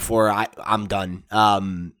before I'm done.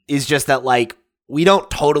 Is just that like we don't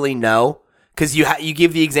totally know because you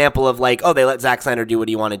give the example of like, oh, they let Zack Snyder do what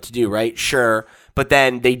he wanted to do, right? Sure. But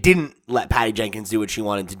then they didn't let Patty Jenkins do what she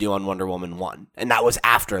wanted to do on Wonder Woman 1. And that was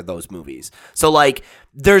after those movies. So, like,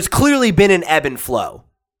 there's clearly been an ebb and flow.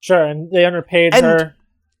 Sure, and they underpaid her.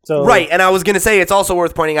 So right, and I was going to say, it's also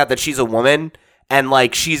worth pointing out that she's a woman, and,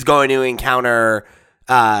 like, she's going to encounter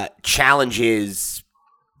challenges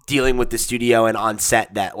dealing with the studio and on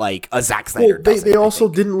set that, like, a Zack Snyder doesn't. They also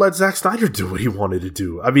didn't let Zack Snyder do what he wanted to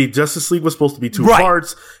do. I mean, Justice League was supposed to be 2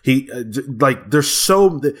 parts. The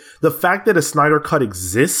fact that a Snyder cut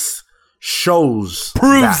exists proves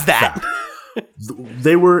that.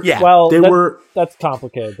 That's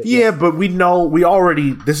complicated. But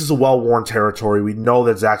this is a well-worn territory. We know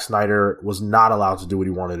that Zack Snyder was not allowed to do what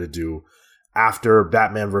he wanted to do after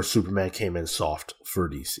Batman vs. Superman came in soft for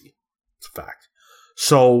DC. It's a fact.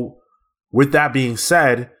 So, with that being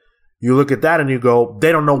said, you look at that and you go,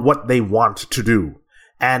 they don't know what they want to do.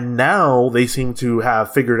 And now they seem to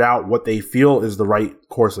have figured out what they feel is the right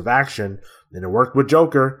course of action. And it worked with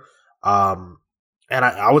Joker. And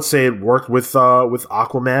I would say it worked with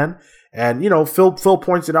Aquaman. And, you know, Phil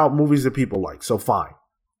pointed out movies that people like. So, fine.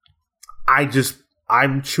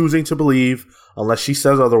 I'm choosing to believe, unless she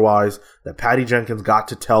says otherwise, that Patty Jenkins got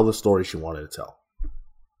to tell the story she wanted to tell.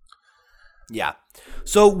 Yeah.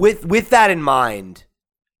 So with that in mind,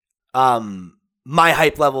 my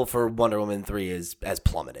hype level for Wonder Woman 3 has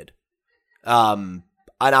plummeted. And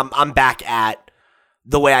I'm back at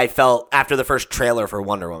the way I felt after the first trailer for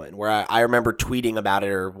Wonder Woman, where I remember tweeting about it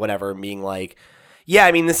or whatever, being like, yeah,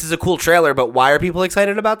 I mean, this is a cool trailer, but why are people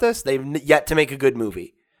excited about this? They've yet to make a good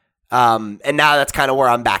movie. And now that's kind of where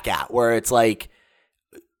I'm back at, where it's like,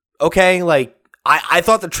 okay, like, I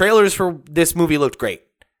thought the trailers for this movie looked great.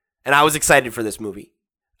 And I was excited for this movie.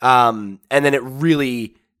 And then it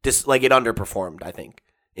really it underperformed, I think,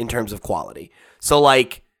 in terms of quality. So,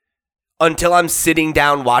 like, until I'm sitting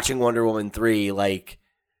down watching Wonder Woman 3, like,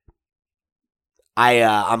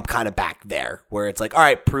 I'm kind of back there where it's like, all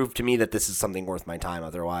right, prove to me that this is something worth my time.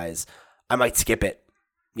 Otherwise, I might skip it.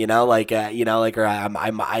 You know, like, or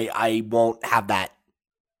I won't have that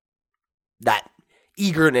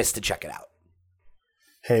eagerness to check it out.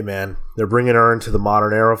 Hey man, they're bringing her into the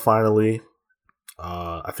modern era finally.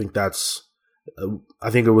 I think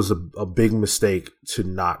it was a big mistake to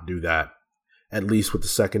not do that, at least with the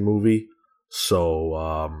second movie.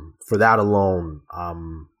 So for that alone,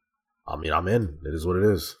 I'm in. It is what it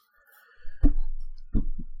is.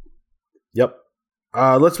 Yep.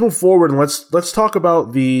 Let's move forward and let's talk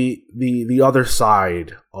about the other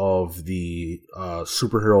side of the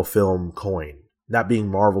superhero film coin, that being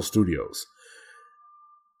Marvel Studios.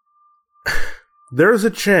 There's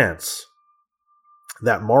a chance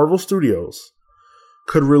that Marvel Studios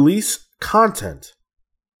could release content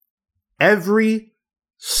every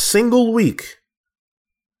single week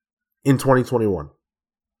in 2021.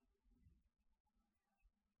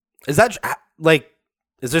 Is that like?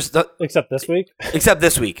 Is there except this week? Except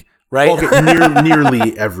this week, right? Okay,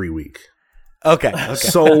 nearly every week. Okay.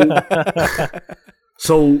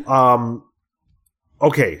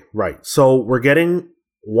 Okay, right. So we're getting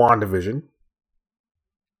WandaVision,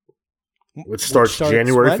 which starts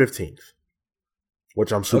January 15th,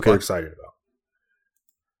 which I'm super excited about.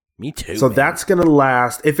 Me too. So that's going to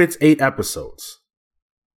last, if it's 8 episodes,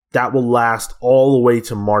 that will last all the way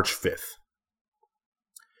to March 5th.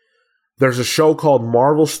 There's a show called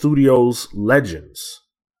Marvel Studios Legends,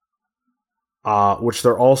 which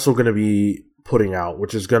they're also going to be putting out,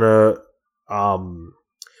 which is going to,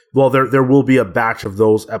 there will be a batch of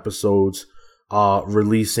those episodes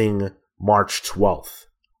releasing March 12th.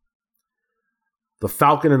 The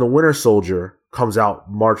Falcon and the Winter Soldier comes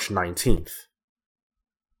out March 19th.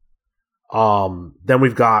 Then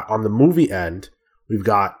we've got, on the movie end, we've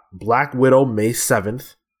got Black Widow May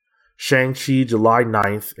 7th, Shang-Chi July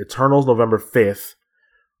 9th, Eternals November 5th,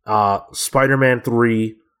 Spider-Man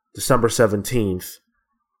 3 December 17th.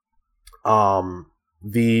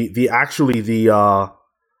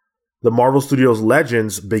 The Marvel Studios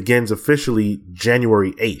Legends begins officially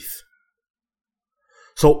January 8th.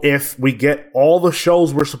 So if we get all the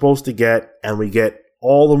shows we're supposed to get and we get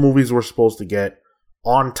all the movies we're supposed to get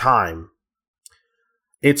on time,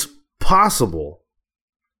 it's possible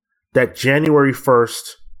that January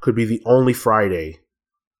 1st could be the only Friday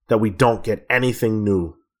that we don't get anything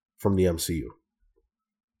new from the MCU.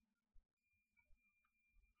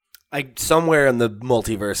 Somewhere in the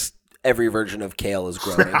multiverse, every version of Kale is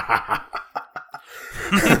growing.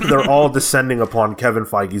 They're all descending upon Kevin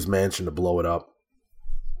Feige's mansion to blow it up.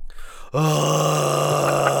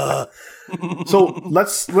 So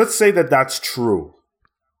let's say that that's true,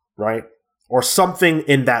 right? Or something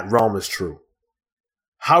in that realm is true.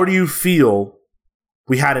 How do you feel?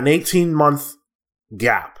 We had an 18-month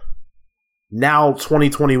gap. Now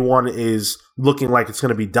 2021 is looking like it's going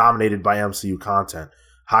to be dominated by MCU content.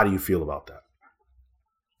 How do you feel about that?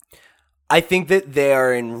 I think that they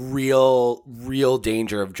are in real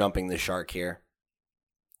danger of jumping the shark here.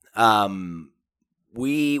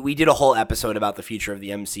 We did a whole episode about the future of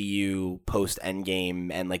the MCU post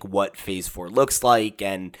Endgame and like what Phase 4 looks like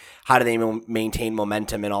and how do they maintain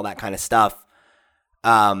momentum and all that kind of stuff.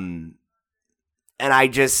 And I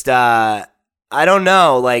just I don't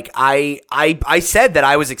know. Like I said that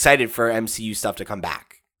I was excited for MCU stuff to come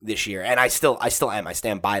back this year, and I still am. I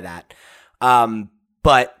stand by that.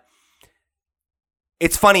 But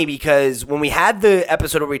it's funny because when we had the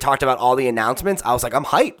episode where we talked about all the announcements, I was like, I'm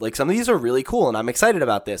hyped. Like, some of these are really cool, and I'm excited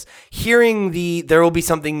about this. Hearing there will be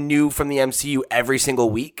something new from the MCU every single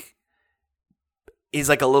week is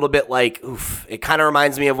like a little bit like, oof. It kind of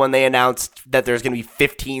reminds me of when they announced that there's going to be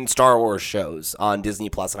 15 Star Wars shows on Disney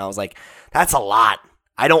Plus, and I was like, that's a lot.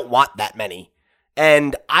 I don't want that many.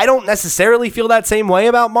 And I don't necessarily feel that same way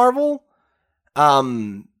about Marvel.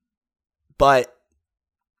 But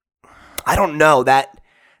I don't know, that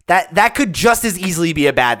could just as easily be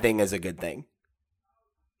a bad thing as a good thing.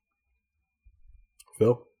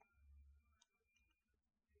 Phil?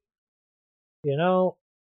 You know,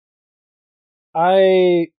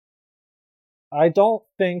 I don't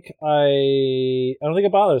think I don't think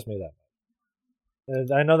it bothers me that much.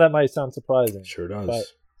 And I know that might sound surprising. Sure does. But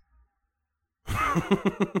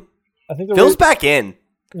I think Phil's back in.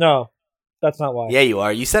 No, that's not why. Yeah, you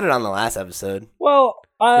are. You said it on the last episode. Well,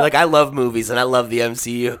 you're like, I love movies and I love the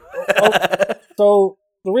MCU. So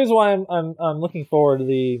the reason why I'm looking forward to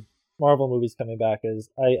the Marvel movies coming back is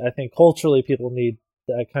I think culturally people need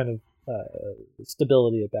that kind of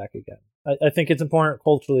stability back again. I think it's important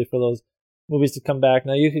culturally for those movies to come back.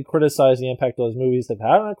 Now, you could criticize the impact those movies have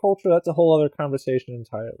had on our culture. That's a whole other conversation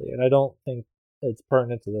entirely, and I don't think it's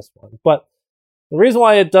pertinent to this one. But the reason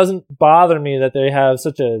why it doesn't bother me that they have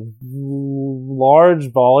such a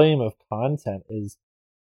large volume of content is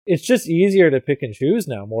it's just easier to pick and choose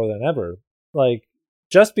now more than ever. Like,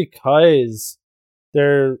 just because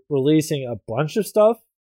they're releasing a bunch of stuff,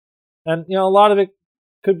 and, you know, a lot of it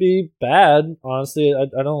could be bad, honestly,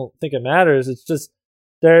 I don't think it matters. It's just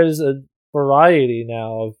there's a variety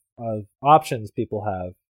now of options people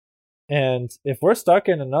have. And if we're stuck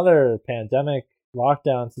in another pandemic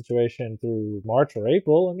lockdown situation through March or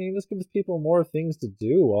April, I mean, this gives people more things to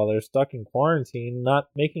do while they're stuck in quarantine, not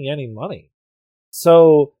making any money.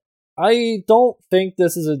 So I don't think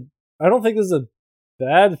this is a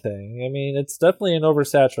bad thing. I mean, it's definitely an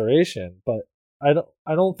oversaturation, but I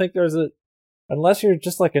don't think there's unless you're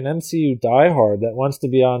just like an MCU diehard that wants to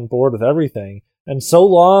be on board with everything, and so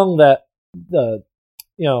long that the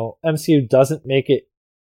MCU doesn't make it,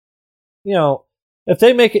 if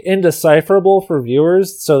they make it indecipherable for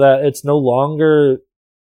viewers so that it's no longer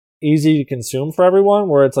easy to consume for everyone,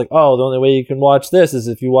 where it's like, oh, the only way you can watch this is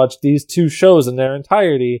if you watch these two shows in their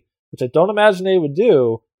entirety, which I don't imagine they would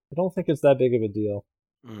do, I don't think it's that big of a deal.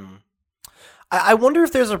 I wonder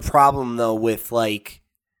if there's a problem, though, with, like,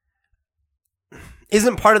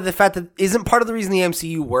 isn't part of the reason the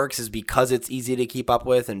MCU works is because it's easy to keep up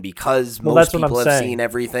with and because most people have seen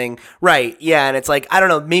everything. Right, yeah, and it's like, I don't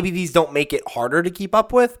know, maybe these don't make it harder to keep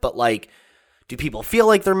up with, but, like, do people feel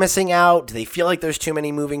like they're missing out? Do they feel like there's too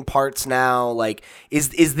many moving parts now? Like,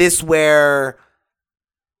 is this where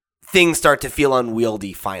things start to feel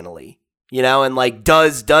unwieldy finally? You know, and, like,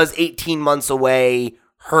 does 18 months away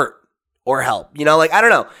hurt or help? You know, like, I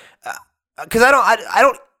don't know. Because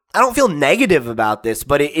I don't feel negative about this,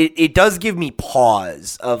 but it does give me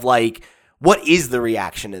pause of, like, what is the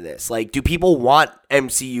reaction to this? Like, do people want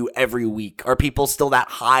MCU every week? Are people still that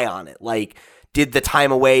high on it? Like, did the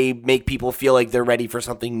time away make people feel like they're ready for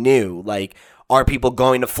something new? Like, are people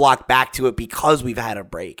going to flock back to it because we've had a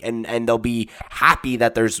break? And they'll be happy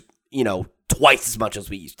that there's, twice as much as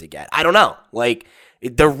we used to get. I don't know. Like,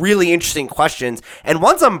 they're really interesting questions. And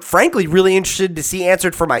ones I'm frankly really interested to see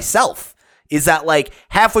answered for myself. Is that, like,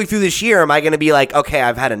 halfway through this year, am I going to be like, okay,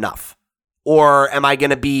 I've had enough? Or am I going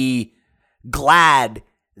to be glad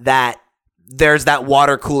that there's that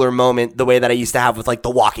water cooler moment the way that I used to have with, like, The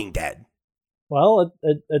Walking Dead? Well,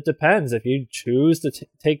 it depends. If you choose to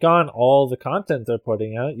take on all the content they're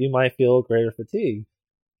putting out, you might feel greater fatigue.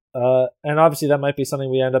 And obviously that might be something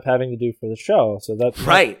we end up having to do for the show. So that's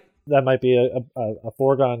right. that might be a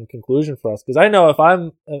foregone conclusion for us. Because I know if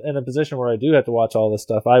I'm in a position where I do have to watch all this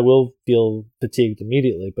stuff, I will feel fatigued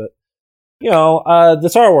immediately. But the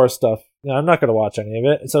Star Wars stuff, I'm not going to watch any of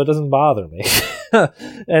it, so it doesn't bother me.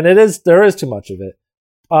 And there is too much of it.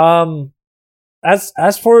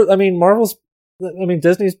 As for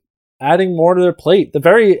Disney's adding more to their plate. The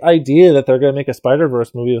very idea that they're going to make a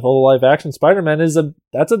Spider-Verse movie with whole live action Spider-Man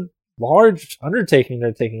that's a large undertaking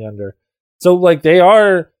they're taking under. So like they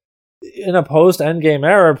are in a post Endgame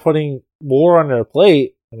era putting more on their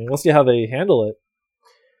plate. I mean, we'll see how they handle it.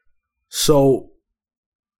 So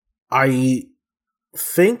I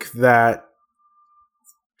think that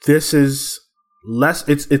this is less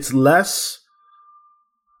it's less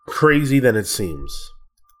crazy than it seems.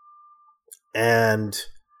 And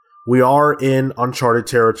we are in uncharted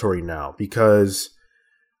territory now because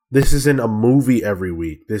this isn't a movie every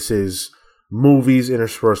week. This is movies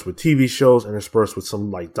interspersed with TV shows, interspersed with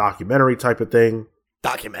some like documentary type of thing.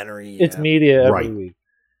 Documentary. It's media every week.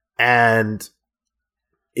 And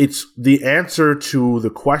it's the answer to the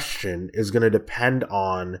question is going to depend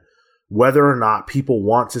on whether or not people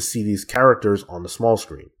want to see these characters on the small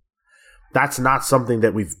screen. That's not something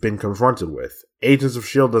that we've been confronted with. Agents of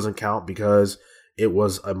S.H.I.E.L.D. doesn't count because it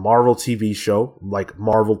was a Marvel TV show, like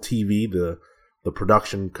Marvel TV, the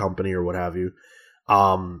production company or what have you.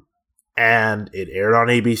 And it aired on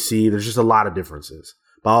ABC. There's just a lot of differences.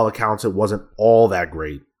 By all accounts, it wasn't all that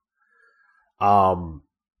great.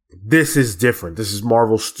 This is different. This is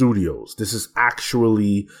Marvel Studios. This is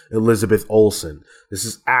actually Elizabeth Olsen. This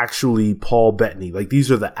is actually Paul Bettany. Like,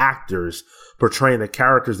 these are the actors portraying the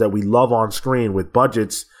characters that we love on screen with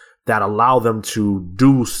budgets that allow them to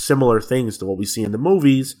do similar things to what we see in the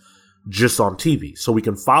movies just on TV. So we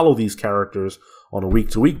can follow these characters on a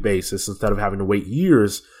week-to-week basis instead of having to wait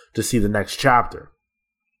years to see the next chapter.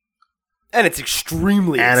 And it's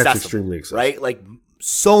extremely accessible, right? Like,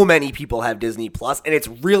 so many people have Disney Plus, and it's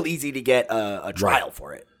real easy to get a trial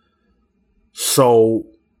for it. So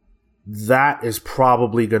that is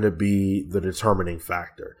probably going to be the determining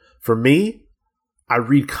factor. For me, I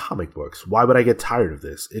read comic books. Why would I get tired of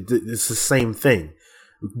this? It's the same thing.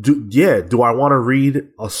 Do I want to read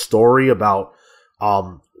a story about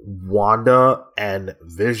Wanda and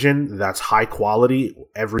Vision that's high quality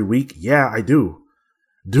every week? Yeah, I do.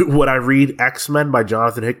 Would I read X-Men by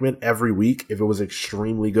Jonathan Hickman every week if it was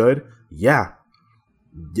extremely good? Yeah,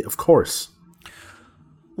 of course.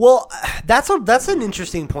 Well, that's an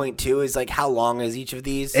interesting point too. Is like how long is each of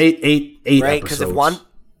these? Eight right? Because if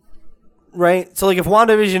so like if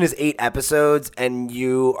WandaVision is 8 episodes and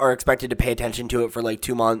you are expected to pay attention to it for like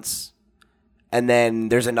 2 months, and then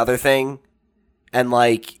there's another thing, and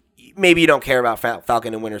like maybe you don't care about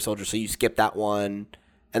Falcon and Winter Soldier, so you skip that one.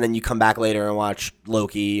 And then you come back later and watch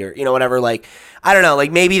Loki or, whatever. Like, I don't know.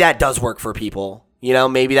 Like, maybe that does work for people.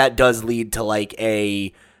 Maybe that does lead to, like,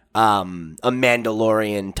 a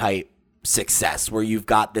Mandalorian type success where you've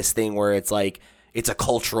got this thing where it's, like, it's a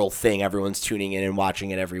cultural thing. Everyone's tuning in and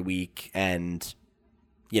watching it every week. And,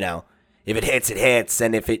 if it hits, it hits.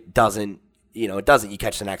 And if it doesn't, it doesn't. You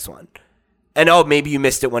catch the next one. And, maybe you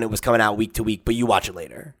missed it when it was coming out week to week, but you watch it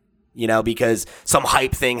later. Because some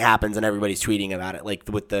hype thing happens and everybody's tweeting about it, like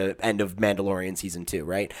with the end of Mandalorian Season 2,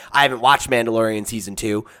 right? I haven't watched Mandalorian Season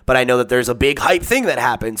 2, but I know that there's a big hype thing that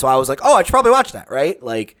happened, so I was like, oh, I should probably watch that, right?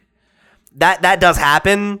 Like, that does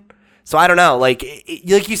happen, so I don't know. Like,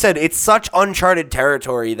 like you said, it's such uncharted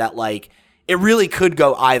territory that, like, it really could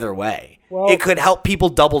go either way. Well, it could help people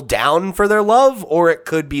double down for their love, or it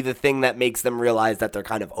could be the thing that makes them realize that they're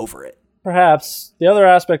kind of over it. Perhaps. The other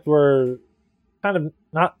aspect we're kind of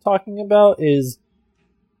not talking about is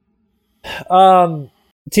TV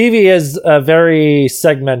is a very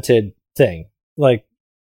segmented thing. Like,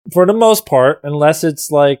 for the most part, unless it's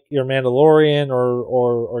like your Mandalorian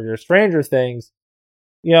or your Stranger Things,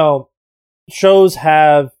 shows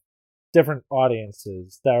have different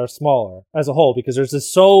audiences that are smaller as a whole because there's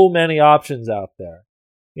just so many options out there.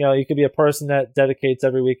 You could be a person that dedicates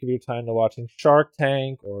every week of your time to watching Shark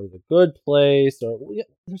Tank or The Good Place, or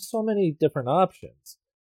there's so many different options.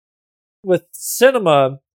 With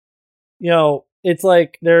cinema, it's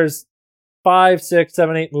like there's 5, 6,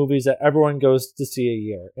 7, 8 movies that everyone goes to see a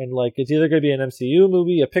year. And like it's either going to be an MCU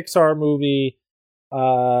movie, a Pixar movie,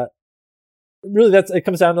 really it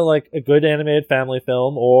comes down to like a good animated family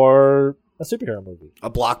film or a superhero movie. A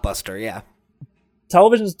blockbuster, yeah.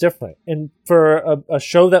 Television's different, and for a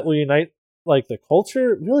show that will unite like the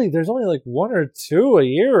culture, really there's only like 1 or 2 a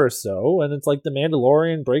year or so, and it's like The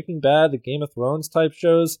Mandalorian, Breaking Bad, the Game of Thrones type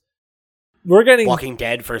shows. We're getting Walking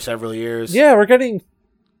Dead for several years. Yeah, we're getting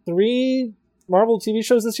 3 Marvel TV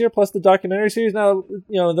shows this year, plus the documentary series. Now,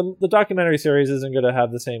 the documentary series isn't going to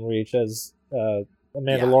have the same reach as a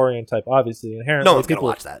Mandalorian type, obviously. Inherently, no one's going to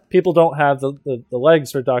watch that. People don't have the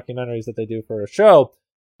legs for documentaries that they do for a show.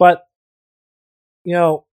 But,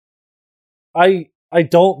 I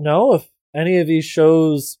don't know if any of these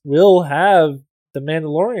shows will have the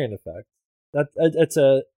Mandalorian effect. It's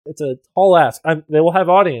a tall ask. They will have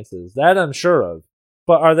audiences, that I'm sure of.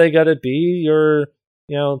 But are they going to be your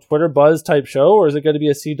Twitter buzz type show, or is it going to be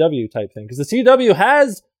a CW type thing? Because the CW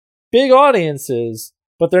has big audiences,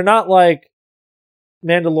 but they're not like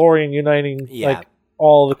Mandalorian uniting like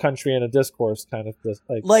all the country in a discourse kind of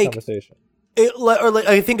conversation.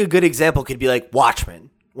 I think a good example could be like Watchmen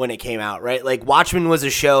when it came out, right? Like Watchmen was a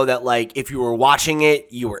show that like if you were watching it,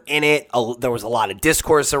 you were in it. There was a lot of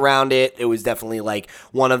discourse around it. It was definitely like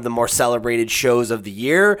one of the more celebrated shows of the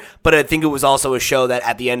year. But I think it was also a show that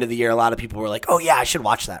at the end of the year, a lot of people were like, "Oh yeah, I should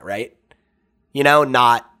watch that," right?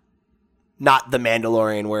 Not The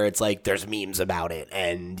Mandalorian where it's like there's memes about it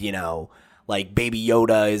and like Baby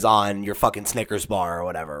Yoda is on your fucking Snickers bar or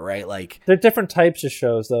whatever, right? Like they're different types of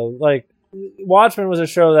shows though. Like Watchmen was a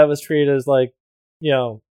show that was treated as like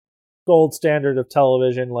gold standard of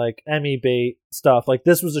television, like Emmy bait stuff. Like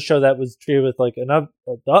this was a show that was treated with like the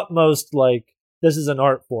utmost like this is an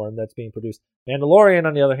art form that's being produced. Mandalorian,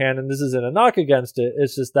 on the other hand, and this isn't a knock against it.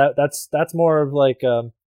 It's just that's more of like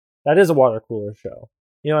that is a water cooler show.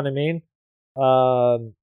 You know what I mean?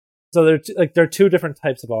 So they're two different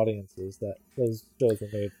types of audiences that those shows were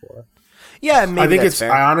made for. Yeah, maybe that's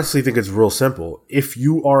fair. I honestly think it's real simple. If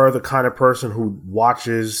you are the kind of person who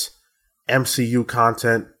watches MCU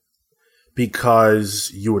content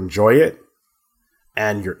because you enjoy it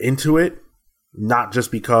and you're into it, not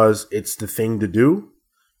just because it's the thing to do,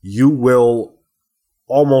 you will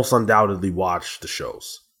almost undoubtedly watch the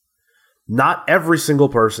shows. Not every single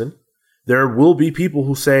person. There will be people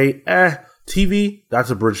who say, TV,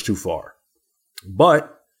 that's a bridge too far.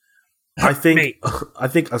 But I think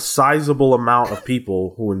a sizable amount of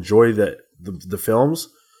people who enjoy the films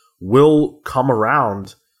will come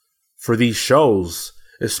around for these shows,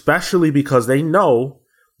 especially because they know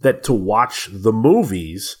that to watch the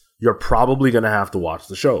movies, you're probably going to have to watch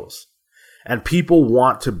the shows. And people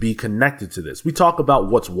want to be connected to this. We talk about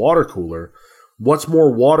what's water cooler. What's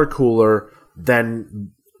more water cooler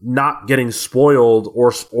than not getting spoiled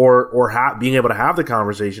or being able to have the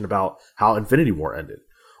conversation about how Infinity War ended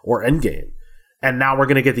or Endgame. And now we're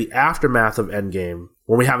going to get the aftermath of Endgame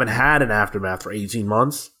when we haven't had an aftermath for 18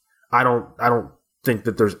 months. I don't think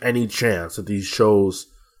that there's any chance that these shows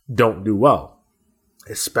don't do well,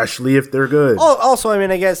 especially if they're good. Also, I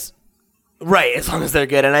mean, I guess, right, as long as they're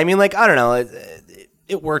good. And I mean, like, I don't know,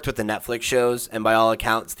 it worked with the Netflix shows, and by all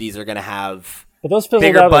accounts, these are going to have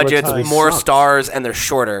bigger budgets, more stars, and they're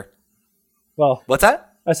shorter. Well, what's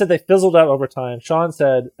that? I said they fizzled out over time. Sean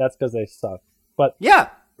said that's because they suck. But yeah.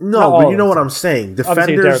 No, but you know what I'm saying.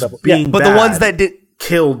 Defenders being but bad the ones that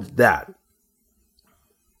killed that.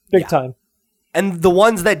 Big time. And the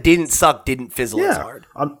ones that didn't suck didn't fizzle as hard.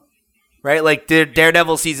 Right? Like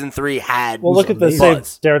Daredevil season 3 had look at the same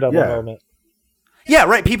Daredevil moment. Yeah,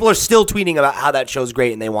 right. People are still tweeting about how that show's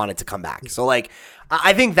great and they want it to come back. So like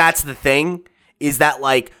I think that's the thing, is that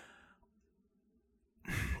like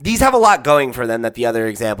these have a lot going for them that the other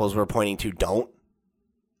examples we're pointing to don't.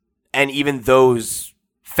 And even those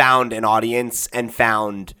found an audience and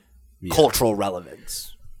found cultural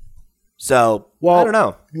relevance. So, I don't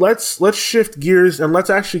know. Let's shift gears and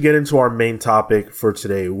let's actually get into our main topic for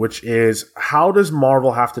today, which is how does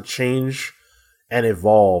Marvel have to change and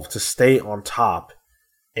evolve to stay on top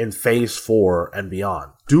in Phase 4 and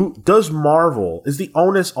beyond? Is the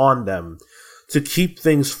onus on them to keep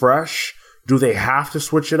things fresh? Do they have to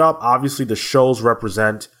switch it up? Obviously, the shows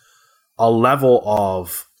represent a level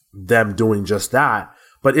of them doing just that,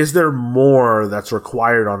 but is there more that's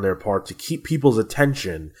required on their part to keep people's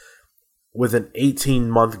attention with an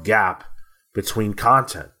 18-month gap between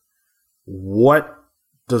content? What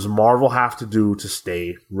does Marvel have to do to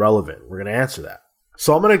stay relevant? We're going to answer that.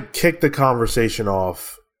 So I'm going to kick the conversation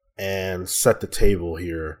off and set the table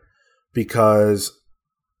here, because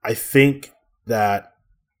I think that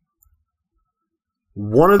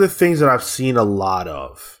one of the things that I've seen a lot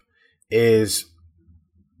of is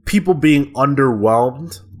people being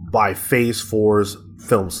underwhelmed by Phase 4's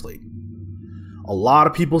film slate. A lot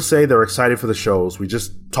of people say they're excited for the shows. We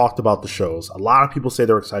just talked about the shows. A lot of people say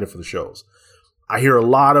they're excited for the shows. I hear a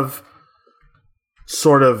lot of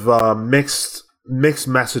sort of mixed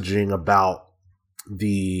messaging about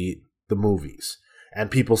the movies, and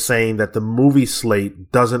people saying that the movie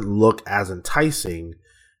slate doesn't look as enticing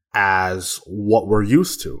as what we're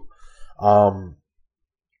used to.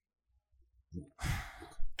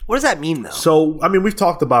 What does that mean, though? So, I mean, we've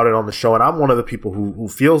talked about it on the show, and I'm one of the people who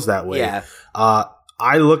feels that way. Yeah.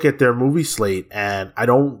 I look at their movie slate, and I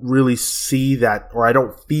don't really see that, or I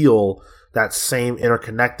don't feel that same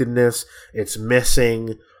interconnectedness. It's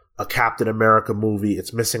missing a Captain America movie.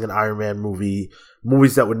 It's missing an Iron Man movie.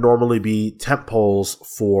 Movies that would normally be tentpoles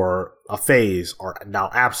for a phase are now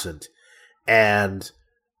absent. And,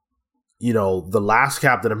 you know, the last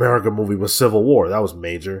Captain America movie was Civil War. That was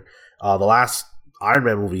major. The last Iron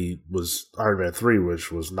Man movie was Iron Man 3,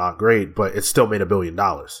 which was not great, but it still made $1 billion.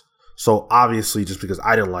 So obviously, just because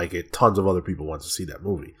I didn't like it, tons of other people went to see that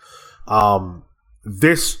movie. And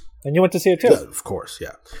you went to see it too? Yeah, of course,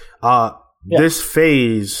 yeah. This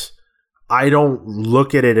phase, I don't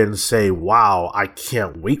look at it and say, wow, I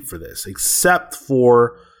can't wait for this, except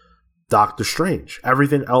for Doctor Strange.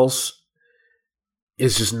 Everything else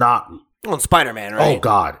is just not... Well, Spider-Man, right? Oh,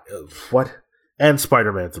 God. What? And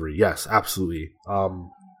Spider-Man 3, yes, absolutely.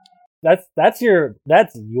 That's your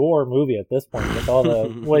movie at this point with all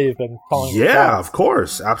the way you've been calling. Yeah, of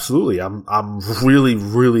course, absolutely. I'm really,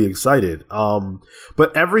 really excited.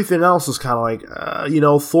 But everything else is kind of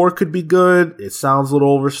like, Thor could be good. It sounds a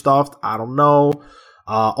little overstuffed. I don't know.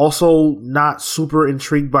 Also, not super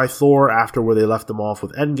intrigued by Thor after where they left him off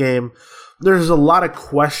with Endgame. There's a lot of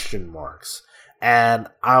question marks, and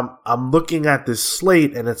I'm looking at this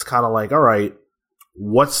slate, and it's kind of like, all right,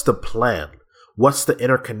 what's the plan? What's the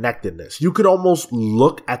interconnectedness? You could almost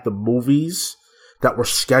look at the movies that were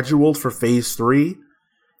scheduled for Phase 3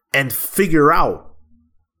 and figure out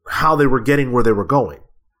how they were getting where they were going.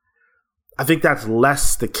 I think that's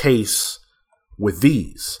less the case with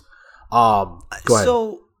these. Go ahead.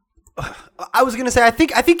 So, I was going to say, I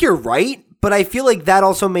think you're right, but I feel like that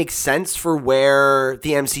also makes sense for where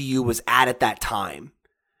the MCU was at that time.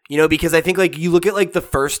 You know, because I think like you look at like the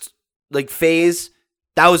first like phase,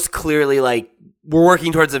 that was clearly like, we're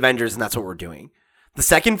working towards Avengers and that's what we're doing. The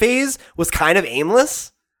second phase was kind of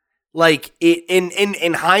aimless. Like it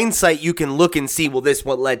in hindsight, you can look and see, well, this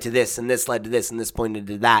what led to this and this led to this and this pointed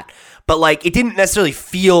to that. But like it didn't necessarily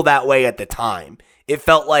feel that way at the time. It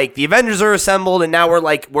felt like the Avengers are assembled and now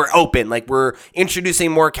we're open. Like we're introducing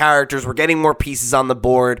more characters. We're getting more pieces on the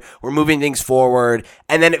board. We're moving things forward.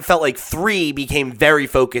 And then it felt like 3 became very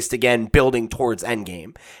focused again, building towards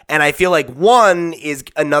Endgame. And I feel like 1 is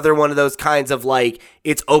another one of those kinds of like,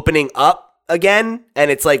 it's opening up again. And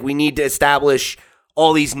it's like, we need to establish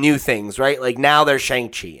all these new things, right? Like now there's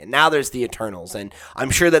Shang-Chi and now there's the Eternals. And I'm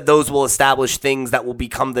sure that those will establish things that will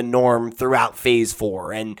become the norm throughout Phase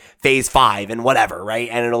 4 and Phase 5 and whatever, right?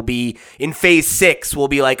 And it'll be in Phase 6, we'll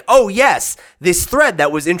be like, oh yes, this thread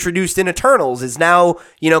that was introduced in Eternals is now,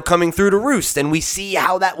 coming through to roost. And we see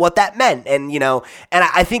what that meant. And, and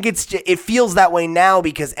I think it feels that way now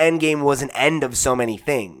because Endgame was an end of so many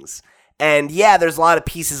things. And yeah, there's a lot of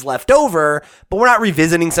pieces left over, but we're not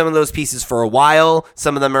revisiting some of those pieces for a while.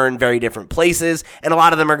 Some of them are in very different places, and a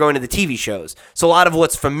lot of them are going to the TV shows. So a lot of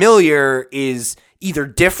what's familiar is either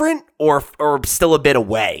different or still a bit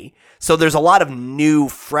away. So there's a lot of new,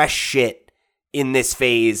 fresh shit in this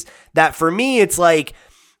phase that for me, it's like,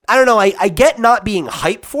 I don't know, I get not being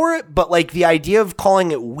hyped for it, but like the idea of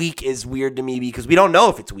calling it weak is weird to me because we don't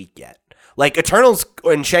know if it's weak yet. Like, Eternals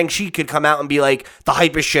and Shang-Chi could come out and be, like, the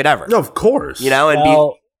hypest shit ever. No, of course.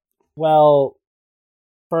 Well,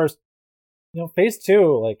 first, Phase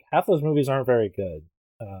 2, like, half those movies aren't very good.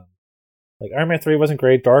 Like, Iron Man 3 wasn't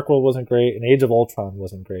great, Dark World wasn't great, and Age of Ultron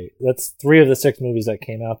wasn't great. That's 3 of the 6 movies that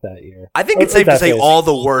came out that year. I think it's safe to say all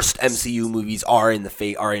the worst MCU movies are in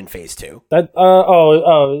Phase 2.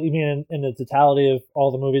 You mean in the totality of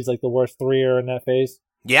all the movies, like, the worst 3 are in that phase?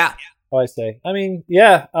 Yeah. Oh, I say. I mean,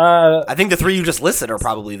 yeah. I think the 3 you just listed are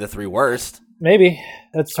probably the 3 worst. Maybe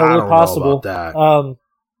that's totally possible. Know about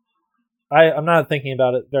that. I'm not thinking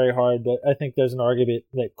about it very hard, but I think there's an argument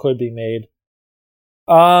that could be made.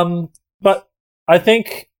 But I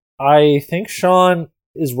think Sean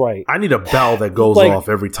is right. I need a bell that goes off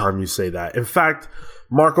every time you say that. In fact,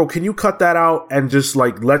 Marco, can you cut that out and just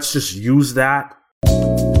let's just use that?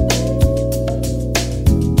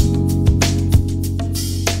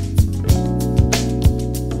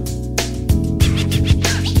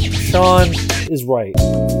 Sean is right.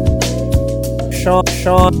 Sean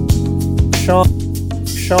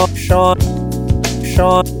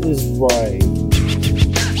is right.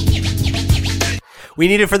 We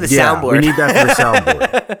need it for the soundboard. We need that for the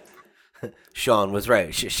soundboard. Sean was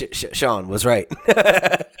right. Sean was right.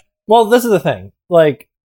 Well, this is the thing. Like,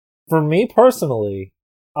 for me personally,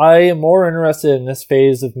 I am more interested in this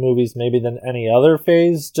phase of movies maybe than any other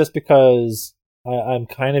phase, just because I'm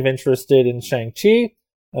kind of interested in Shang-Chi.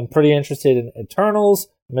 I'm pretty interested in Eternals.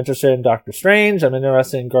 I'm interested in Doctor Strange. I'm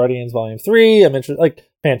interested in Guardians Volume 3. I'm interested, like,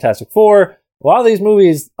 Fantastic Four. A lot of these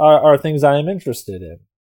movies are things I am interested in.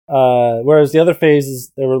 Whereas the other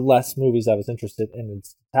phases, there were less movies I was interested in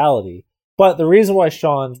its totality. But the reason why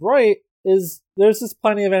Sean's right is there's just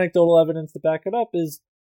plenty of anecdotal evidence to back it up, is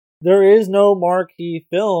there is no marquee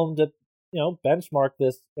film to, benchmark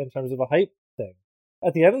this in terms of a hype thing.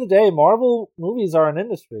 At the end of the day, Marvel movies are an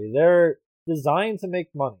industry. They're designed to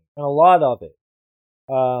make money, and a lot of it.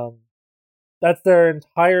 That's their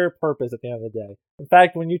entire purpose at the end of the day. In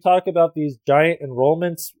fact, when you talk about these giant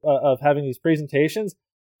enrollments of having these presentations,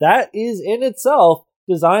 that is in itself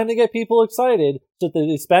designed to get people excited so that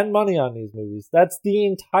they spend money on these movies. That's the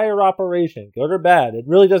entire operation, good or bad. It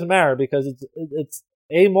really doesn't matter because it's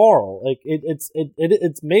amoral. Like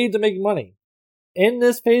it's made to make money. In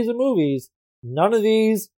this phase of movies, none of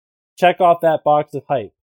these check off that box of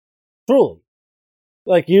hype. Truly.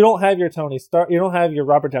 Like, you don't have your Tony Stark, you don't have your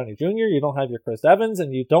Robert Downey Jr., you don't have your Chris Evans,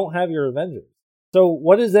 and you don't have your Avengers. So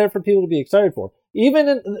what is there for people to be excited for?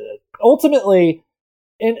 Even ultimately,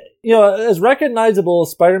 as recognizable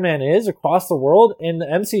as Spider-Man is across the world in the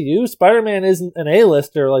MCU, Spider-Man isn't an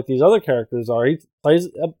A-lister like these other characters are. He's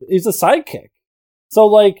a sidekick. So,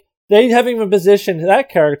 like, they haven't even positioned that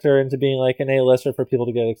character into being like an A-lister for people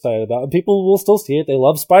to get excited about. And people will still see it. They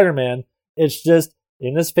love Spider-Man. It's just,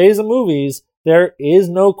 in this phase of movies, there is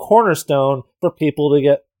no cornerstone for people to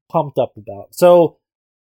get pumped up about. So,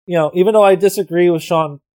 even though I disagree with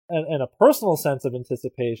Sean in a personal sense of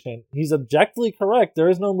anticipation, he's objectively correct. There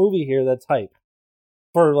is no movie here that's hype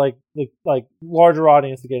for like larger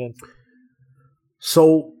audience to get into.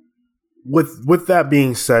 So, with that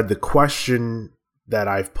being said, the question that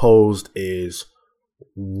I've posed is,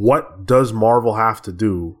 what does Marvel have to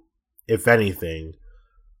do, if anything,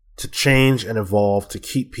 to change and evolve to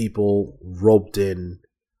keep people roped in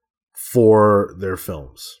for their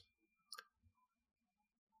films?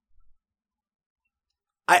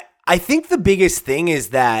 I think the biggest thing is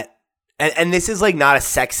that, and this is like not a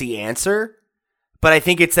sexy answer, but I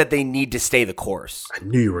think it's that they need to stay the course. I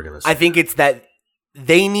knew you were going to say I think it's that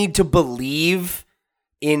they need to believe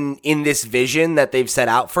in this vision that they've set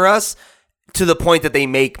out for us to the point that they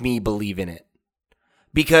make me believe in it.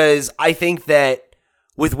 Because I think that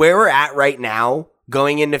with where we're at right now,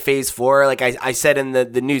 going into phase 4, like I said in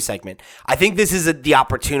the news segment, I think this is the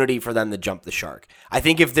opportunity for them to jump the shark. I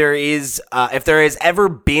think if there has ever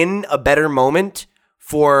been a better moment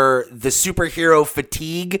for the superhero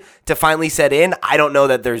fatigue to finally set in, I don't know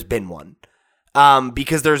that there's been one.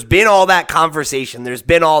 Because there's been all that conversation. There's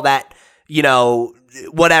been all that,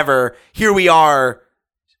 whatever. Here we are,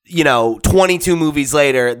 22 movies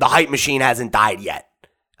later, the hype machine hasn't died yet.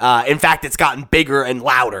 In fact, it's gotten bigger and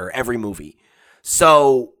louder every movie.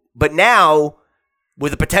 So, but now,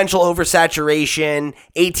 with a potential oversaturation,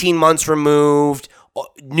 18 months removed,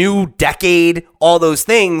 new decade, all those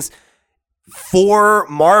things, for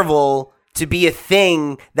Marvel to be a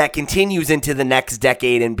thing that continues into the next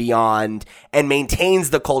decade and beyond and maintains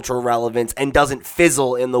the cultural relevance and doesn't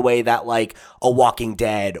fizzle in the way that like a Walking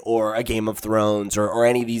Dead or a Game of Thrones or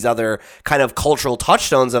any of these other kind of cultural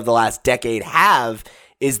touchstones of the last decade have,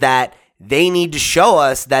 is that they need to show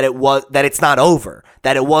us that it's not over,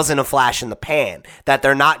 that it wasn't a flash in the pan, that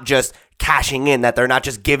they're not just cashing in, that they're not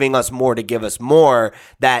just giving us more to give us more,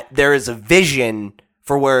 that there is a vision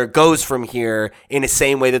for where it goes from here in the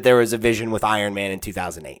same way that there was a vision with Iron Man in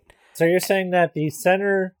 2008. So you're saying that the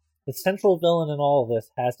central villain in all of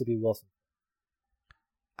this has to be Wilson?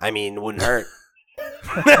 I mean, it wouldn't hurt.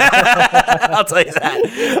 I'll tell you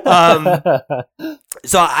that.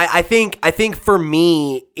 So I think for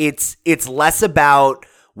me, it's less about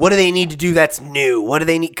what do they need to do that's new. What do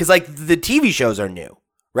they need? Because like the TV shows are new,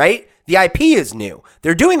 right? The IP is new.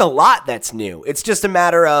 They're doing a lot that's new. It's just a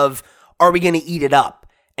matter of, are we going to eat it up?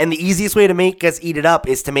 And the easiest way to make us eat it up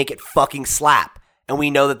is to make it fucking slap. And we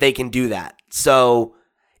know that they can do that. So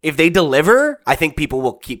if they deliver, I think people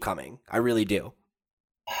will keep coming. I really do.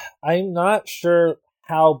 I'm not sure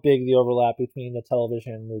how big the overlap between the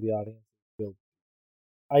television and movie audience will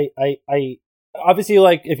be. I obviously,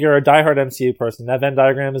 like, if you're a diehard MCU person, that Venn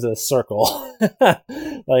diagram is a circle.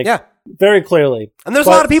 Like, yeah, very clearly. And there's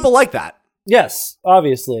a lot of people like that. Yes,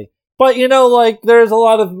 obviously. But, like, there's a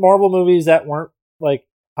lot of Marvel movies that weren't, like,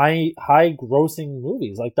 high grossing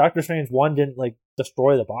movies. Like, Doctor Strange 1 didn't, like,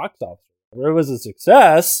 destroy the box office. It was a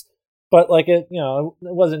success, but, like, it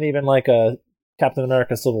wasn't even, like, a Captain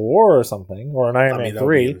America Civil War or something, or an Iron Man 3. That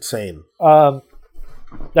would be insane.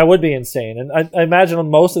 That would be insane. And I imagine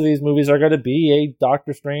most of these movies are going to be a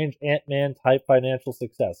Doctor Strange, Ant-Man type financial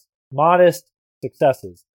success. Modest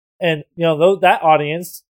successes. And that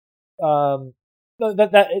audience,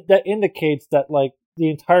 that indicates that like the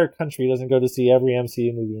entire country doesn't go to see every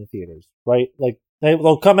MCU movie in theaters, right? Like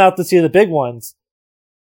they'll come out to see the big ones.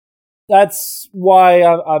 That's why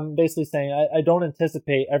I'm basically saying I don't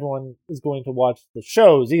anticipate everyone is going to watch the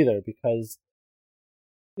shows either, because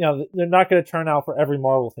they're not going to turn out for every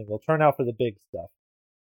Marvel thing. They'll turn out for the big stuff.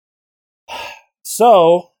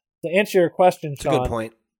 So, to answer your question, Sean, that's a good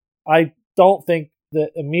point. I don't think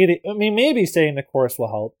that maybe staying the course will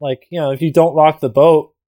help. Like, if you don't rock the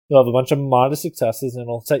boat, you'll have a bunch of modest successes and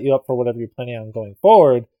it'll set you up for whatever you're planning on going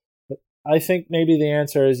forward. But I think maybe the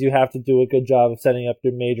answer is you have to do a good job of setting up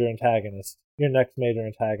your next major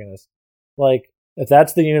antagonist. Like, if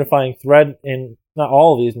that's the unifying thread in not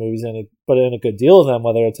all of these movies, but in a good deal of them,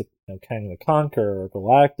 whether it's Kang the Conqueror or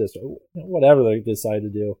Galactus or whatever they decide to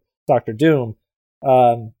do, Doctor Doom,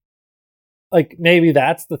 like maybe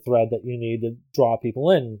that's the thread that you need to draw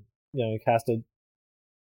people in. You cast a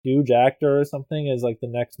huge actor or something as like the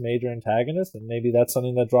next major antagonist, and maybe that's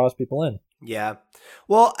something that draws people in. Yeah.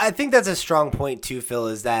 Well, I think that's a strong point too, Phil,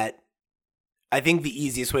 is that I think the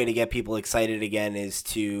easiest way to get people excited again is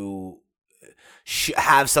to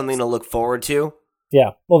have something to look forward to.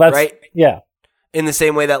 Yeah. Well, that's right. Yeah. In the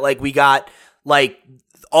same way that like we got like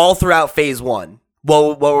all throughout Phase 1,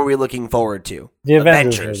 what were we looking forward to? The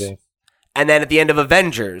Avengers movie. And then at the end of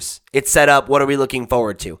Avengers, it set up, what are we looking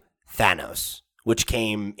forward to? Thanos, which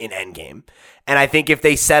came in Endgame. And I think if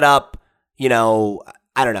they set up, I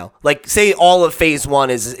don't know, like say all of Phase 1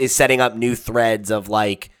 is setting up new threads of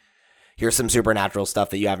like, here's some supernatural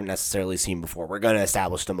stuff that you haven't necessarily seen before. We're going to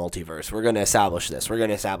establish the multiverse. We're going to establish this. We're going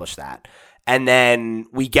to establish that. And then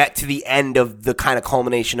we get to the end of the kind of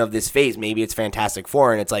culmination of this phase. Maybe it's Fantastic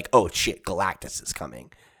Four, and it's like, oh shit, Galactus is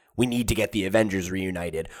coming. We need to get the Avengers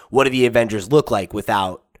reunited. What do the Avengers look like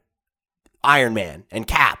without Iron Man and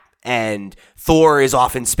Cap? And Thor is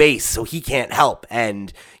off in space, so he can't help.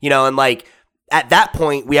 And, and like, at that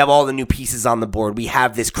point, we have all the new pieces on the board. We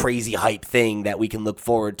have this crazy hype thing that we can look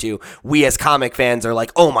forward to. We as comic fans are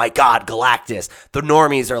like, oh my God, Galactus. The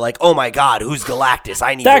normies are like, oh my God, who's Galactus?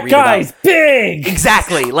 I need to read about. That guy's big!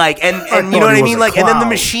 Exactly. Like, and you know what I mean? Like, and then the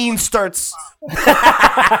machine starts...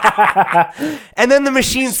 and then the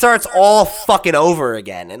machine starts all fucking over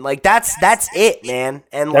again. And like, that's it, man.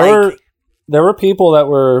 And there were people that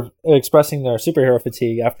were expressing their superhero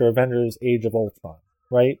fatigue after Avengers Age of Ultron.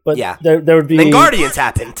 Right, but yeah, there would be. Then Guardians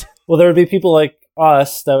happened. Well, there would be people like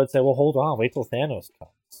us that would say, "Well, hold on, wait till Thanos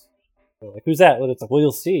comes." They're like, who's that? Well, it's like, well,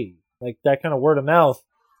 you'll see. Like that kind of word of mouth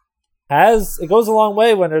it goes a long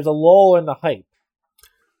way when there's a lull in the hype.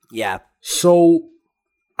 Yeah. So,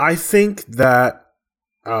 I think that,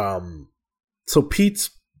 so Pete's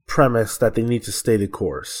premise that they need to stay the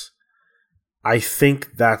course, I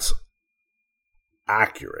think that's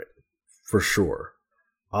accurate for sure.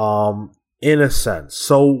 In a sense.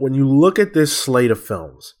 So when you look at this slate of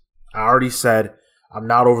films, I already said I'm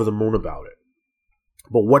not over the moon about it.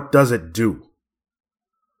 But what does it do?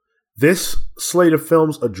 This slate of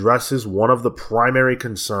films addresses one of the primary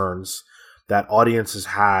concerns that audiences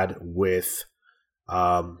had with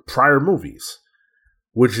prior movies,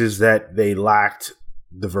 which is that they lacked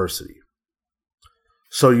diversity.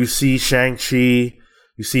 So you see Shang-Chi,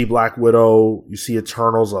 you see Black Widow, you see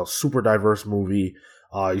Eternals, a super diverse movie.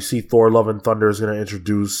 You see Thor Love and Thunder is going to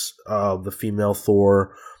introduce the female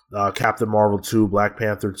Thor, Captain Marvel 2, Black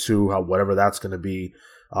Panther 2, whatever that's going to be.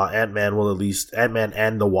 Ant-Man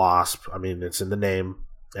and the Wasp. I mean, it's in the name.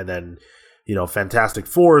 And then, Fantastic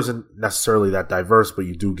Four isn't necessarily that diverse, but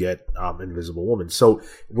you do get Invisible Woman. So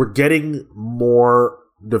we're getting more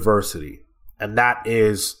diversity. And that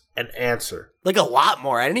is an answer. Like a lot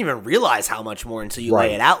more. I didn't even realize how much more until you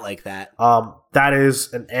lay it out like that. That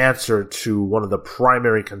is an answer to one of the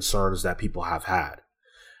primary concerns that people have had.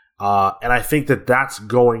 And I think that that's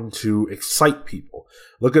going to excite people.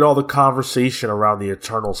 Look at all the conversation around the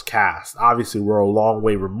Eternals cast. Obviously, we're a long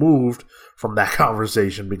way removed from that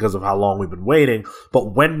conversation because of how long we've been waiting.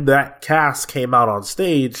 But when that cast came out on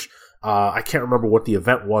stage, I can't remember what the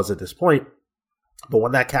event was at this point. But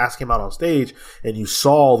when that cast came out on stage and you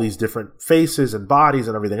saw all these different faces and bodies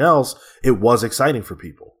and everything else, it was exciting for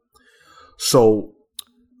people. So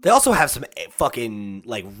they also have some fucking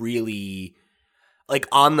like really like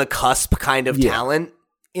on the cusp kind of talent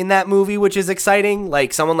in that movie, which is exciting.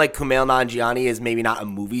 Like someone like Kumail Nanjiani is maybe not a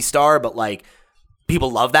movie star, but like people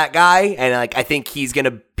love that guy, and like I think he's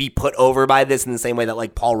gonna be put over by this in the same way that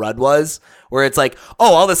like Paul Rudd was, where it's like,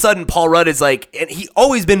 oh, all of a sudden Paul Rudd is like, and he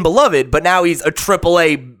always been beloved, but now he's a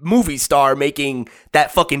AAA movie star making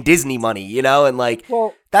that fucking Disney money, and like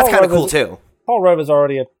that's kind of cool too. Paul Rudd is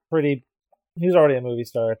already a pretty he's already a movie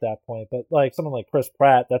star at that point. But like someone like Chris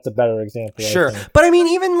Pratt, that's a better example. Sure, but I mean,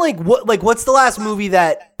 even what's the last movie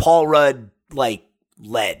that Paul Rudd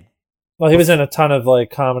led? Well, he was in a ton of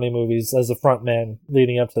comedy movies as a front man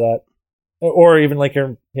leading up to that. Or even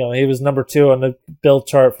he was number 2 on the build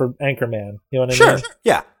chart for Anchorman. You know what I mean? Sure,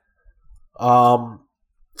 yeah.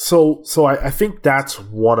 So I think that's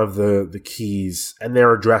one of the keys, and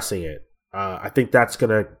they're addressing it. I think that's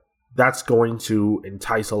going to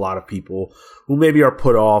entice a lot of people who maybe are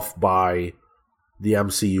put off by the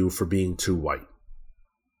MCU for being too white.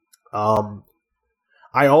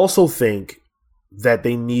 I also think that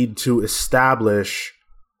they need to establish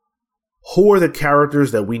who are the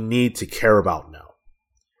characters that we need to care about now.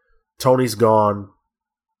 Tony's gone.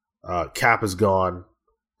 Cap is gone.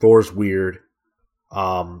 Thor's weird.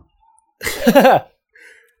 Black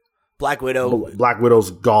Widow. Black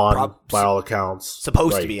Widow's gone by all accounts.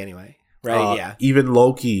 Supposed to be anyway. Right, yeah. Even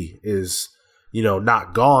Loki is,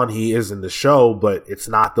 not gone. He is in the show, but it's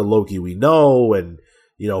not the Loki we know, and,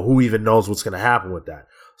 who even knows what's going to happen with that.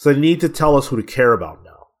 So they need to tell us who to care about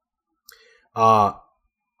now.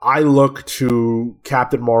 I look to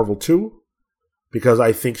Captain Marvel 2 because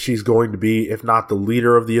I think she's going to be, if not the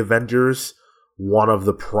leader of the Avengers, one of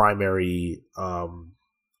the primary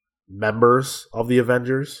members of the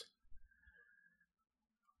Avengers.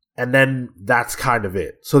 And then that's kind of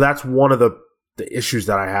it. So that's one of the issues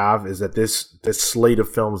that I have, is that this slate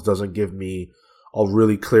of films doesn't give me a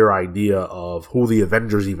really clear idea of who the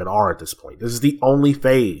Avengers even are at this point. This is the only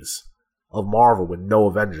phase of Marvel with no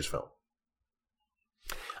Avengers film.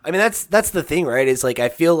 I mean, that's the thing, right? Is I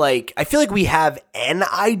feel like we have an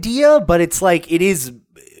idea, but it's it is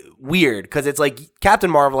weird because it's Captain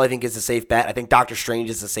Marvel, I think, is a safe bet. I think Doctor Strange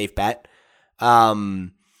is a safe bet. I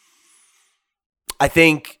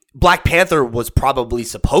think Black Panther was probably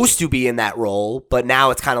supposed to be in that role, but now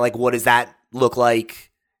it's kind of what does that look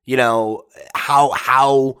like?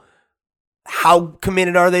 How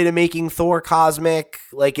committed are they to making Thor cosmic?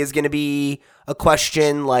 Is going to be a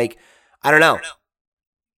question. I don't know.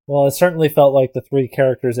 Well, it certainly felt like the 3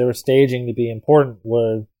 characters they were staging to be important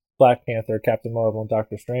were Black Panther, Captain Marvel, and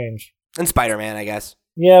Doctor Strange. And Spider-Man, I guess.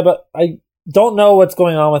 Yeah, but I don't know what's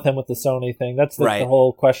going on with him with the Sony thing. That's the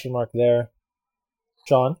whole question mark there.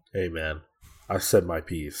 Sean? Hey, man. I said my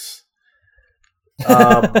piece.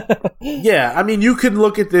 Yeah, I mean, you can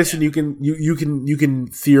look at this and you can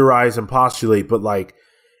theorize and postulate, but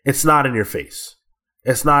it's not in your face.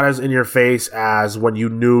 It's not as in your face as when you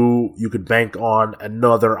knew you could bank on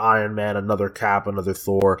another Iron Man, another Cap, another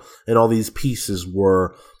Thor, and all these pieces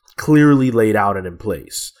were clearly laid out and in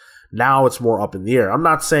place. Now it's more up in the air. I'm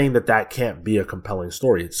not saying that can't be a compelling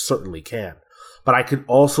story. It certainly can. But I could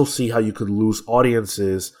also see how you could lose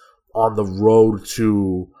audiences on the road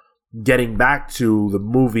to getting back to the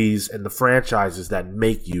movies and the franchises that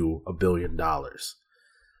make you $1 billion.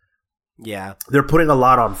 Yeah. They're putting a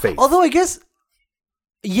lot on faith. Although I guess...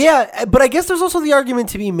 Yeah, but I guess there's also the argument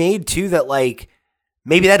to be made, too, that,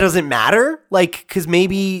 maybe that doesn't matter. Because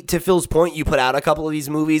maybe, to Phil's point, you put out a couple of these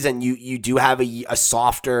movies and you do have a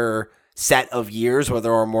softer set of years where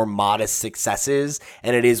there are more modest successes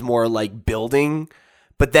and it is more, building.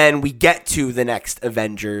 But then we get to the next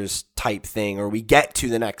Avengers type thing, or we get to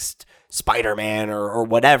the next Spider-Man or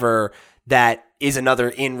whatever that is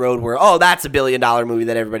another inroad where, that's a $1 billion movie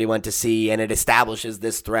that everybody went to see, and it establishes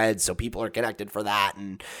this thread, so people are connected for that.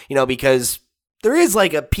 And, because there is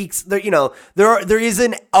a peaks there, there is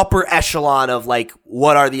an upper echelon of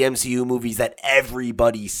what are the MCU movies that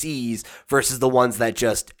everybody sees versus the ones that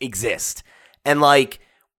just exist. And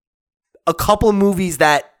a couple movies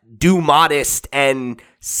that do modest and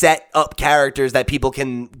set up characters that people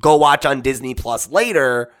can go watch on Disney Plus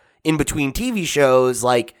later in between TV shows,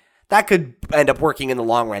 that could end up working in the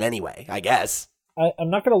long run anyway, I guess. I'm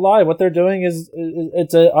not going to lie. What they're doing is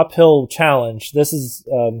it's an uphill challenge. This is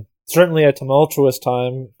certainly a tumultuous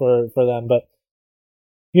time for them. But,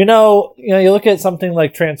 you look at something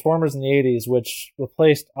like Transformers in the 80s, which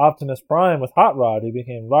replaced Optimus Prime with Hot Rod, who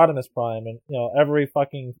became Rodimus Prime. And, every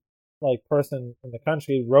fucking person in the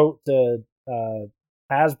country wrote to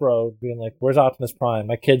Hasbro being where's Optimus Prime?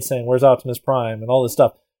 My kid's saying, where's Optimus Prime? And all this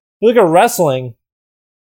stuff. You look at wrestling,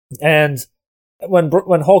 and when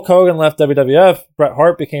Hulk Hogan left WWF, Bret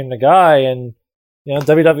Hart became the guy, and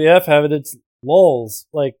WWF had its lulls.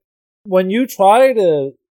 When you try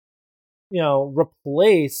to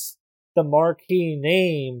replace the marquee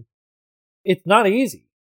name, it's not easy.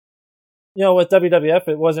 With WWF,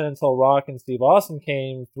 it wasn't until Rock and Steve Austin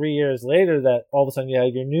came 3 years later that all of a sudden you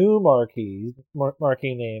had your new marquee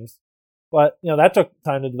names. But that took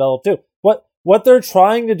time to develop too. What they're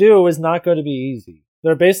trying to do is not going to be easy.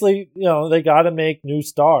 They're basically, they got to make new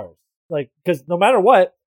stars. Like, because no matter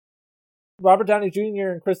what, Robert Downey Jr.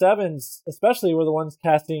 and Chris Evans, especially, were the ones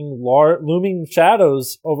casting looming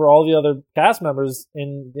shadows over all the other cast members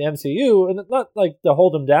in the MCU. And it's not like to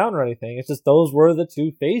hold them down or anything. It's just those were the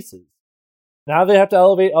two faces. Now they have to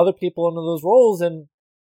elevate other people into those roles, and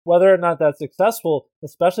whether or not that's successful,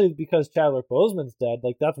 especially because Chadwick Boseman's dead,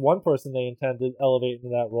 like that's one person they intend to elevate into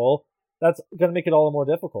that role. That's going to make it all the more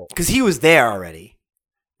difficult. Because he was there already,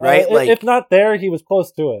 right? If not there, he was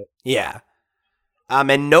close to it. Yeah.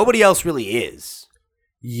 And nobody else really is.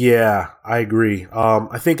 Yeah, I agree.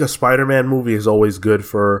 I think a Spider-Man movie is always good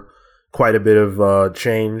for quite a bit of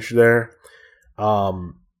change there. I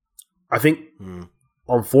think,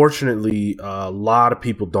 unfortunately, a lot of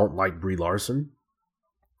people don't like Brie Larson.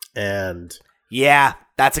 And yeah,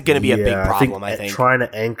 that's going to be a big problem, I think. Trying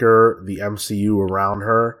to anchor the MCU around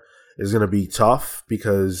her is going to be tough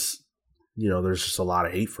because, there's just a lot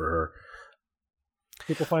of hate for her.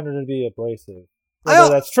 People find her to be abrasive. Whether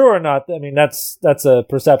that's true or not, I mean, that's a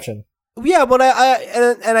perception. Yeah, but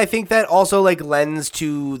I think that also like lends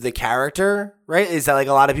to the character, right? Is that like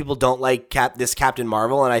a lot of people don't like this Captain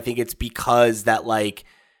Marvel, and I think it's because that like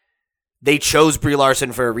they chose Brie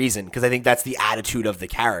Larson for a reason, because I think that's the attitude of the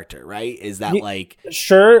character, right? Is that like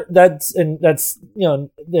sure that's the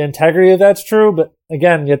integrity of that's true, but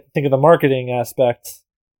again, you have to think of the marketing aspect.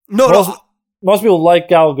 Most people like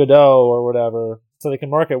Gal Gadot or whatever, so they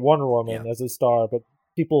can market Wonder Woman as a star, but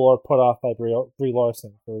people are put off by Brie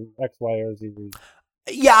Larson for X, Y, or Z reason.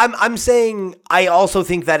 Yeah, I'm saying I also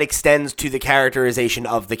think that extends to the characterization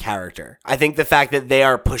of the character. I think the fact that they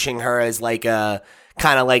are pushing her as like a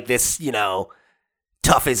kind of like this,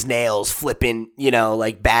 tough as nails, flippant,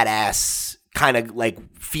 like badass kind of like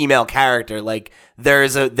female character. Like there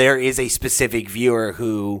is a specific viewer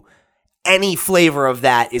who any flavor of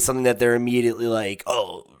that is something that they're immediately like,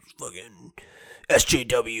 oh, fucking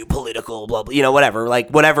SJW, political, blah, blah, whatever.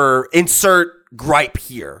 Like, whatever, insert gripe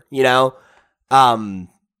here, which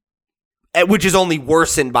is only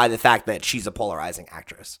worsened by the fact that she's a polarizing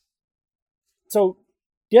actress. So,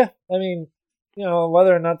 yeah, I mean,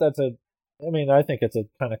 whether or not I think it's a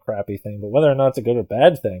kind of crappy thing, but whether or not it's a good or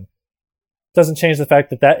bad thing doesn't change the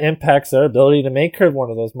fact that impacts their ability to make her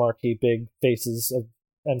one of those marquee big faces of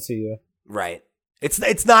MCU. Right.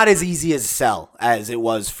 It's not as easy as sell as it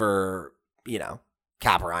was for,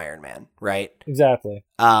 Cap or Iron Man, right? Exactly.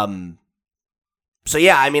 So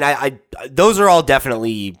yeah, I mean, I those are all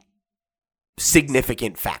definitely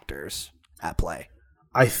significant factors at play.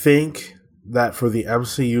 I think that for the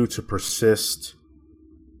MCU to persist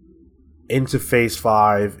into Phase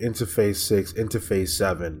 5, into Phase 6, into Phase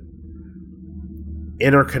 7,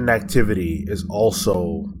 interconnectivity is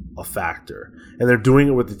also a factor. And they're doing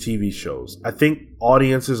it with the TV shows. I think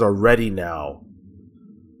audiences are ready now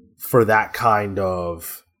for that kind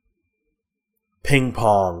of ping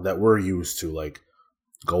pong that we're used to. Like,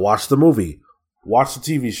 go watch the movie, watch the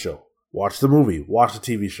TV show, watch the movie, watch the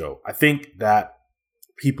TV show. I think that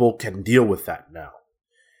people can deal with that now.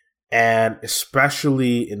 And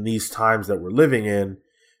especially in these times that we're living in,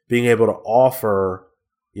 being able to offer,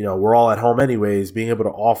 we're all at home anyways, being able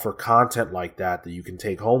to offer content like that you can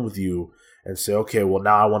take home with you and say, okay, well,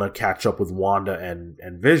 now I want to catch up with Wanda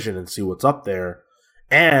and Vision and see what's up there.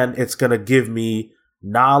 And it's going to give me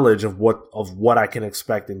knowledge of what I can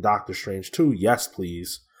expect in Doctor Strange 2. Yes,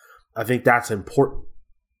 please. I think that's important.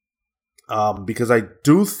 Because I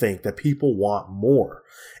do think that people want more.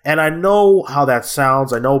 And I know how that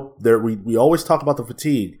sounds. I know we always talk about the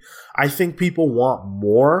fatigue. I think people want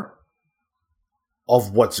more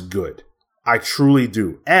of what's good. I truly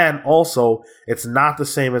do. And also, it's not the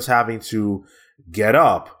same as having to get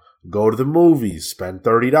up, go to the movies, spend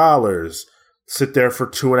 $30, sit there for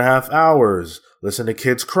 2.5 hours, listen to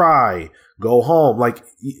kids cry, go home. Like,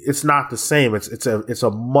 it's not the same. It's a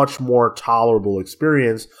much more tolerable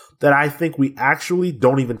experience that I think we actually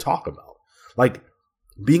don't even talk about. Like,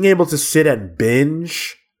 being able to sit and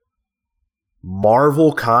binge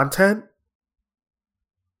Marvel content,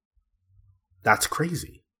 that's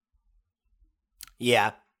crazy.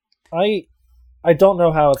 Yeah. I don't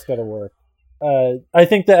know how it's going to work. I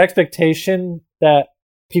think the expectation that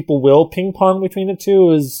people will ping pong between the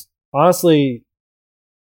two is honestly,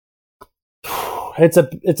 it's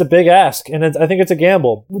a big ask, and I think it's a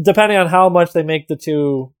gamble, depending on how much they make the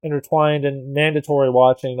two intertwined and mandatory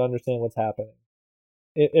watching to understand what's happening.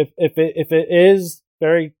 If it is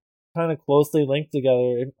very kind of closely linked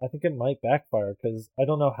together, I think it might backfire, because I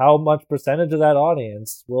don't know how much percentage of that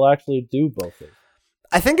audience will actually do both of them.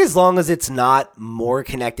 I think as long as it's not more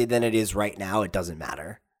connected than it is right now, it doesn't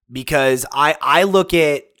matter. Because I look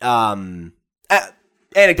at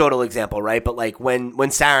anecdotal example, right? But like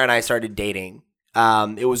when Sarah and I started dating,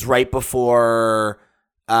 it was right before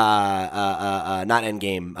not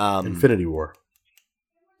Endgame, Infinity War.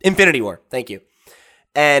 Infinity War, thank you.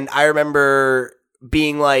 And I remember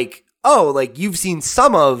being like, "Oh, like you've seen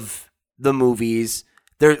some of the movies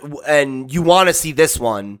there, and you want to see this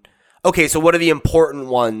one. Okay, so what are the important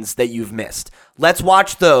ones that you've missed? Let's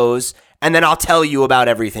watch those, and then I'll tell you about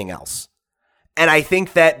everything else." And I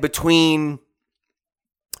think that between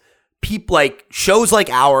people like shows like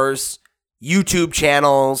ours, YouTube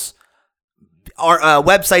channels, our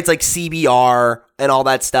websites like CBR and all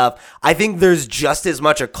that stuff, I think there's just as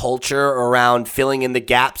much a culture around filling in the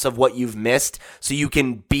gaps of what you've missed so you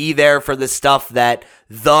can be there for the stuff that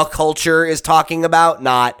the culture is talking about,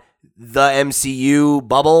 not the MCU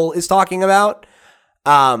bubble is talking about,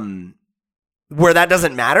 where that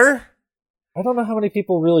doesn't matter. I don't know how many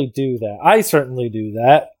people really do that. I certainly do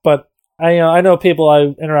that, but I know people I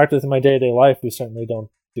interact with in my day-to-day life who certainly don't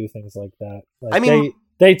do things like that. Like, I mean,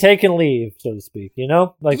 they take and leave, so to speak, you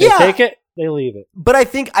know? Like, they take it, they leave it. But I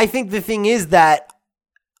think the thing is that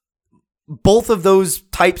both of those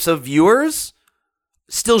types of viewers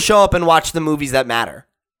still show up and watch the movies that matter.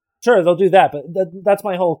 Sure, they'll do that, but that's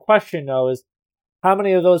my whole question, though, is how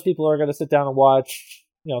many of those people are going to sit down and watch,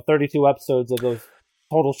 32 episodes of those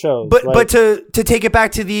total shows? But to take it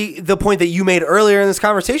back to the point that you made earlier in this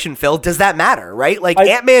conversation, Phil, does that matter, right? Like,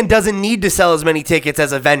 Ant-Man doesn't need to sell as many tickets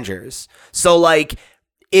as Avengers. So, like,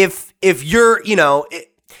 if you're,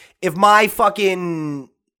 if my fucking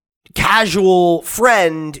casual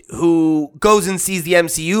friend who goes and sees the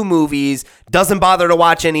MCU movies doesn't bother to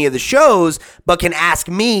watch any of the shows, but can ask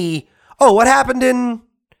me, "Oh, what happened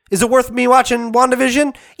is it worth me watching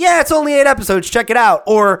WandaVision? Yeah, it's only 8 episodes. Check it out."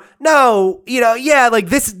 Or, "No, like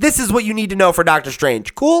this is what you need to know for Doctor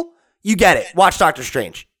Strange." Cool. You get it. Watch Doctor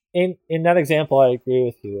Strange. In that example, I agree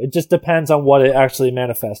with you. It just depends on what it actually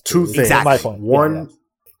manifests. Two things. Exactly. My point. One,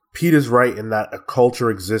 Pete is right in that a culture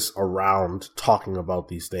exists around talking about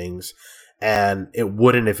these things, and it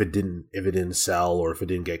wouldn't if it didn't sell or if it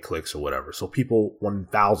didn't get clicks or whatever. So people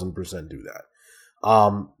 1000% do that.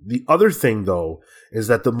 The other thing, though, is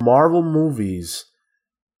that the Marvel movies,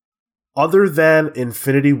 other than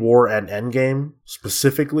Infinity War and Endgame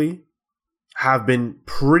specifically, have been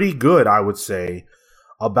pretty good, I would say,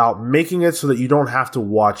 about making it so that you don't have to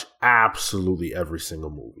watch absolutely every single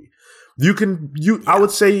movie. I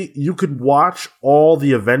would say you could watch all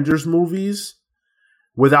the Avengers movies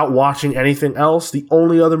without watching anything else. The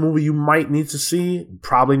only other movie you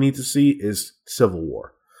probably need to see is Civil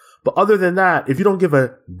War. But other than that, if you don't give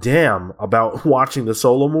a damn about watching the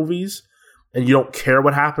solo movies and you don't care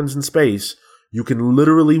what happens in space, you can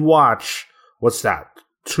literally watch,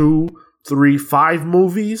 2, 3, 5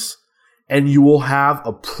 movies, and you will have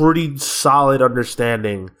a pretty solid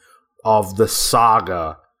understanding of the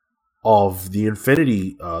saga of the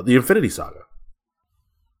Infinity Saga.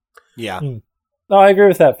 Yeah. No, I agree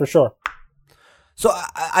with that for sure. So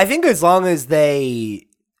I think as long as they,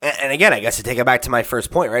 and again, I guess to take it back to my first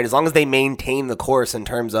point, right? As long as they maintain the course in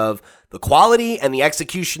terms of the quality and the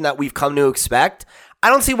execution that we've come to expect, I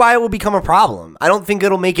don't see why it will become a problem. I don't think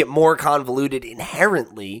it'll make it more convoluted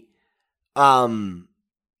inherently. And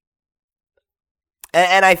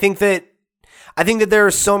I think that there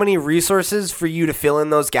are so many resources for you to fill in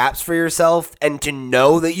those gaps for yourself and to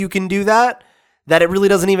know that you can do that it really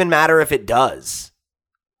doesn't even matter if it does.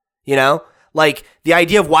 Like, the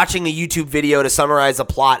idea of watching a YouTube video to summarize a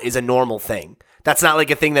plot is a normal thing. That's not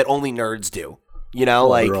like a thing that only nerds do. Well,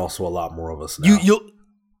 like, there are also a lot more of us now.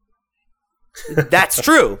 That's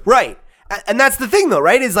true, right? And that's the thing, though,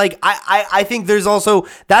 right? Is like I think there's also,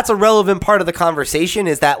 that's a relevant part of the conversation,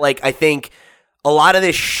 is that, like, I think a lot of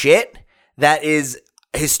this shit that is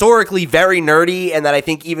historically very nerdy, and that I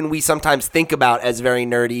think even we sometimes think about as very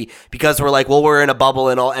nerdy because we're like, well, we're in a bubble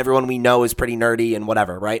and everyone we know is pretty nerdy and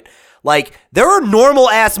whatever, right? Like, there are normal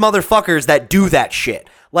ass motherfuckers that do that shit.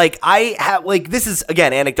 Like, I have, like, this is,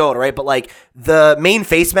 again, anecdotal, right? But, like, the main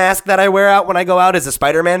face mask that I wear out when I go out is a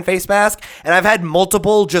Spider-Man face mask. And I've had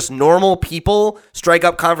multiple just normal people strike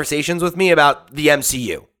up conversations with me about the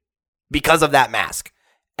MCU because of that mask.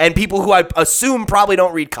 And people who I assume probably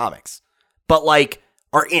don't read comics, but, like,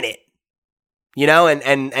 are in it,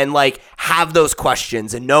 and like, have those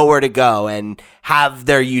questions and know where to go and have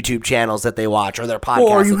their YouTube channels that they watch or their podcasts.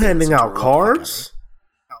 Well, are you handing out cards?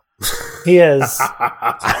 He is,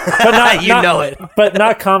 but not, know it. But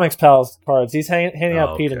not Comics Pals cards. He's handing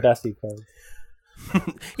out Pete and Bessie cards.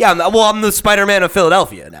 Yeah, I'm the Spider-Man of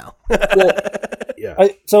Philadelphia now. Well, yeah.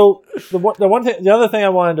 So the other thing I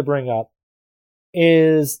wanted to bring up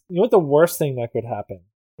is, what the worst thing that could happen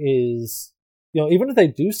is even if they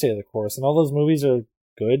do stay the course and all those movies are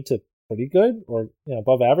good to pretty good or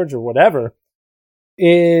above average or whatever,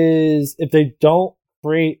 is if they don't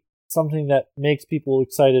create something that makes people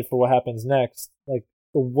excited for what happens next, like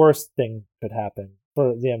the worst thing could happen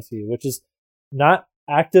for the MCU, which is not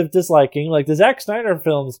active disliking. Like the Zack Snyder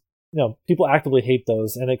films, people actively hate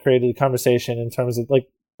those, and it created a conversation in terms of like,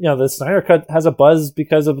 the Snyder Cut has a buzz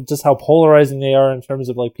because of just how polarizing they are in terms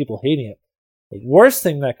of like people hating it. The worst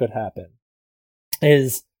thing that could happen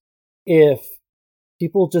is if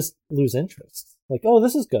people just lose interest. Like, oh,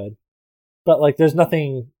 this is good, but like there's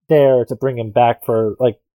nothing there to bring them back for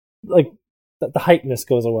like the hypeness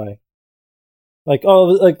goes away. Like, oh,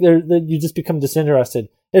 like you just become disinterested.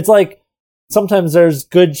 It's like sometimes there's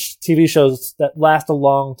good TV shows that last a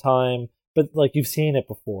long time, but like you've seen it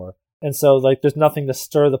before, and so like there's nothing to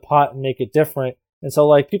stir the pot and make it different. And so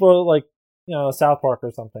like people are like, South Park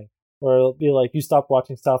or something, where it'll be like you stopped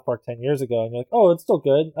watching South Park 10 years ago, and you're like, oh, it's still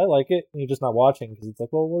good, I like it, and you're just not watching because it's like,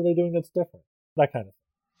 well, what are they doing that's different? That kind of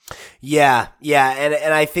thing. Yeah,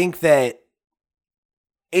 and I think that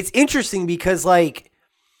it's interesting because like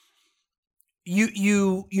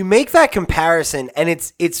you make that comparison, and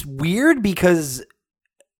it's weird because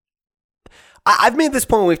I've made this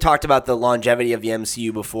point when we've talked about the longevity of the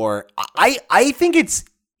MCU before. I think it's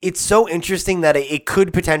so interesting that it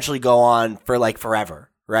could potentially go on for like forever,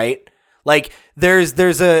 right? Like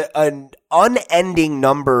there's an unending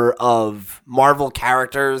number of Marvel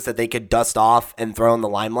characters that they could dust off and throw in the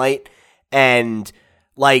limelight, and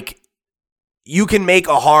like you can make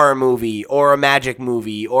a horror movie or a magic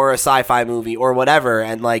movie or a sci-fi movie or whatever,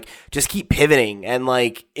 and like just keep pivoting. And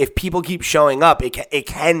like if people keep showing up, it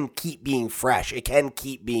can keep being fresh. It can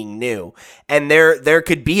keep being new. And there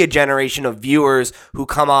could be a generation of viewers who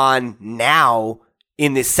come on now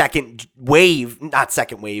in this second wave, not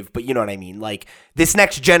second wave, but you know what I mean? Like this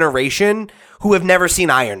next generation who have never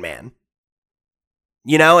seen Iron Man,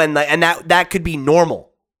 and that could be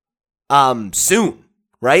normal, soon,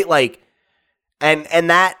 right? Like, and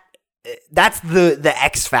that's the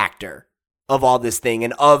X factor of all this thing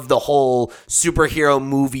and of the whole superhero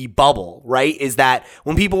movie bubble, right? Is that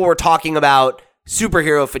when people were talking about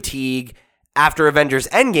superhero fatigue after Avengers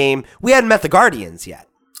Endgame, we hadn't met the Guardians yet.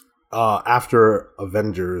 After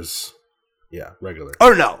Avengers, regular.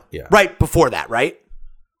 Oh, no. Yeah. Right before that, right?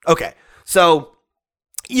 Okay. So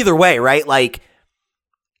either way, right? Like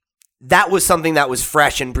that was something that was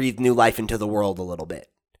fresh and breathed new life into the world a little bit,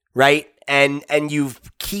 right? And you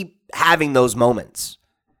keep having those moments.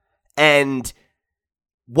 And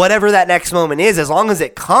whatever that next moment is, as long as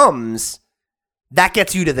it comes, that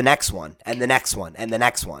gets you to the next one and the next one and the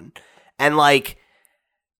next one. And like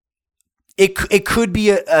it could be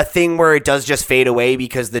a thing where it does just fade away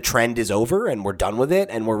because the trend is over and we're done with it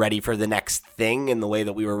and we're ready for the next thing in the way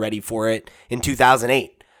that we were ready for it in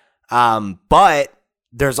 2008. But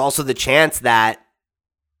there's also the chance that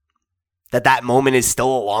moment is still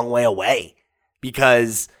a long way away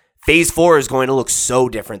because Phase 4 is going to look so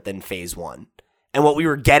different than Phase 1. And what we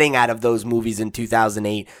were getting out of those movies in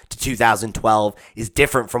 2008 to 2012 is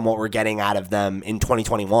different from what we're getting out of them in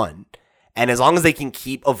 2021. And as long as they can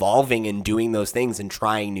keep evolving and doing those things and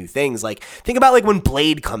trying new things, like think about like when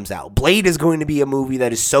Blade comes out. Blade is going to be a movie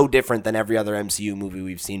that is so different than every other MCU movie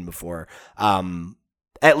we've seen before,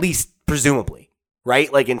 at least presumably,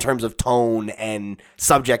 right? Like in terms of tone and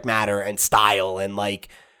subject matter and style, and like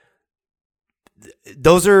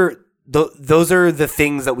those are the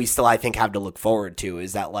things that we still, I think, have to look forward to.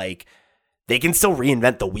 Is that like they can still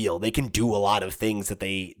reinvent the wheel. They can do a lot of things that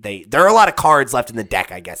there are a lot of cards left in the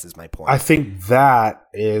deck, I guess is my point. I think that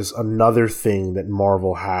is another thing that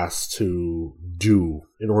Marvel has to do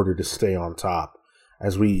in order to stay on top.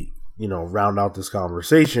 As we, round out this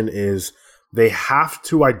conversation, is they have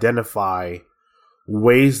to identify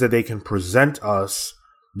ways that they can present us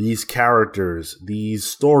these characters, these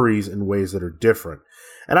stories in ways that are different.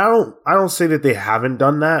 And I don't say that they haven't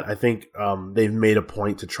done that. I think they've made a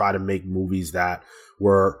point to try to make movies that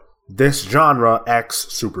were this genre X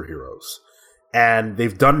superheroes. And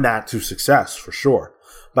they've done that to success for sure.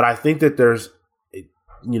 But I think that there's,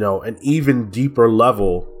 an even deeper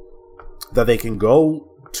level that they can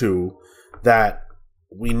go to that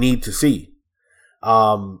we need to see.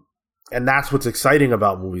 And that's what's exciting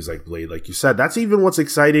about movies like Blade. Like you said, that's even what's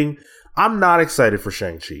exciting. I'm not excited for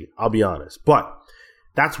Shang-Chi, I'll be honest. But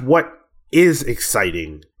that's what is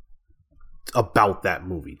exciting about that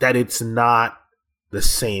movie. That it's not the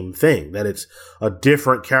same thing. That it's a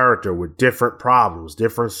different character with different problems,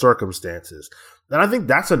 different circumstances. And I think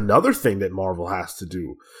that's another thing that Marvel has to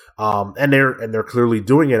do. And they're clearly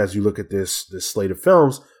doing it as you look at this slate of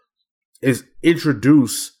films, is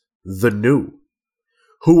introduce the new.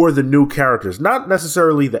 who are the new characters? Not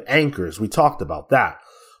necessarily the anchors. We talked about that.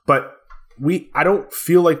 But I don't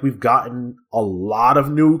feel like we've gotten a lot of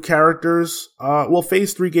new characters. Well,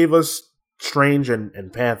 Phase 3 gave us Strange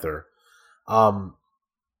and Panther. And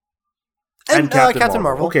Captain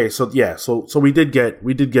Marvel. Okay, so yeah, so we did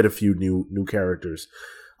get a few new characters.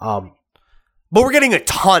 But we're getting a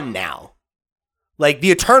ton now. Like,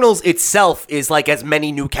 the Eternals itself is like as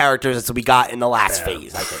many new characters as we got in the last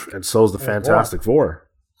phase, I think. And so is the Fantastic Four.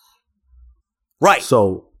 Right.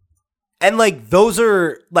 So, and like those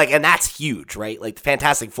are like, and that's huge, right? Like the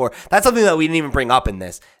Fantastic Four. That's something that we didn't even bring up in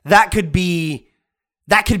this. That could be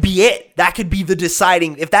it. That could be the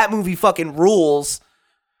deciding. If that movie fucking rules,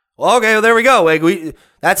 well, okay, well, there we go. Like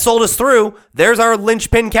that sold us through. There's our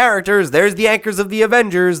linchpin characters. There's the anchors of the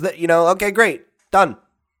Avengers. That okay, great, done.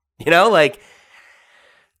 Like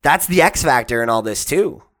that's the X factor in all this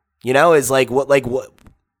too. Is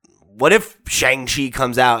what if Shang-Chi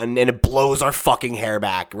comes out and it blows our fucking hair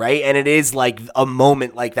back, right? And it is like a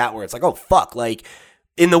moment like that where it's like, oh, fuck. Like,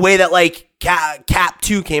 in the way that like Cap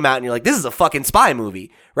 2 came out and you're like, this is a fucking spy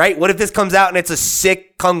movie, right? What if this comes out and it's a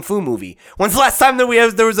sick kung fu movie? When's the last time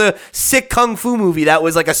that there was a sick kung fu movie that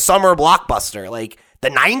was like a summer blockbuster? Like, the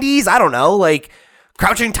 90s? I don't know. Like,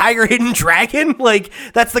 Crouching Tiger, Hidden Dragon? Like,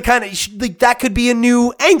 that's the kind of, like, that could be a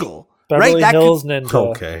new angle. Beverly right? Hills Ninja.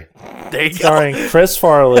 Okay. There you Starring go. Chris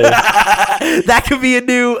Farley. That could be a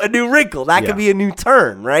new wrinkle. That could be a new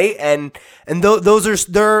turn, right? And those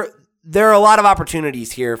are there are a lot of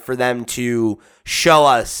opportunities here for them to show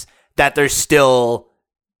us that there's still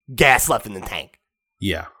gas left in the tank.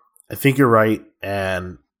 Yeah. I think you're right,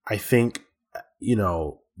 and I think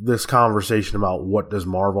this conversation about what does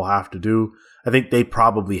Marvel have to do, I think they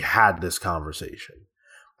probably had this conversation.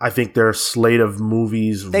 I think their slate of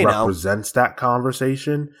movies represents that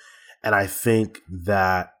conversation. And I think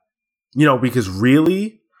that, because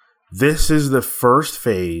really, this is the first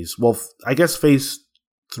phase. Well, I guess phase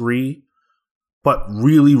 3, but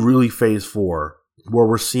really, really phase 4, where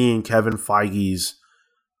we're seeing Kevin Feige's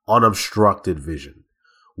unobstructed vision,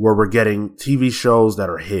 where we're getting TV shows that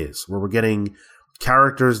are his, where we're getting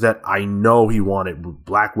characters that I know he wanted.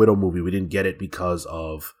 Black Widow movie, we didn't get it because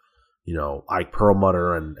of Ike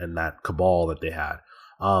Perlmutter and that cabal that they had.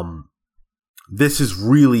 This is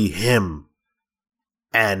really him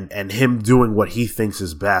and him doing what he thinks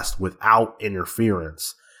is best without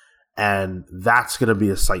interference. And that's going to be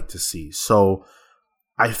a sight to see. So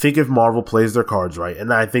I think if Marvel plays their cards right,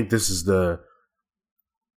 and I think this is the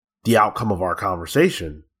outcome of our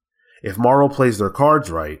conversation, if Marvel plays their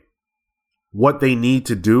cards right, what they need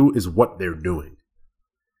to do is what they're doing.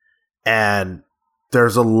 And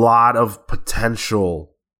there's a lot of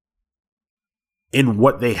potential in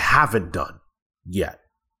what they haven't done yet.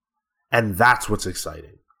 And that's what's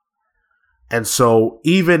exciting. And so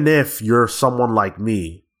even if you're someone like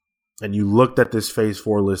me and you looked at this phase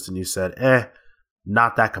 4 list and you said,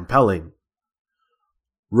 not that compelling,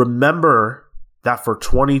 remember that for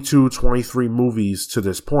 22, 23 movies to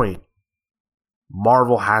this point,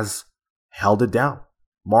 Marvel has held it down.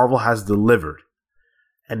 Marvel has delivered.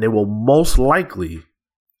 And they will most likely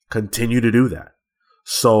continue to do that.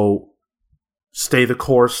 So stay the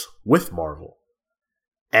course with Marvel.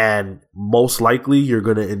 And most likely you're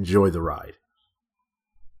going to enjoy the ride.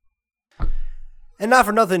 And not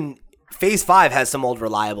for nothing, Phase 5 has some old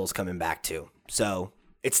reliables coming back too. So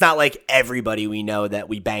it's not like everybody we know that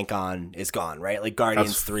we bank on is gone, right? Like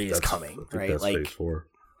Guardians 3 is coming, right? That's like Phase 4.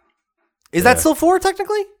 Is that still 4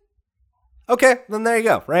 technically? Okay, then there you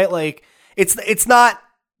go, right? Like it's not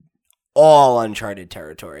all uncharted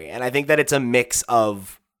territory. And I think that it's a mix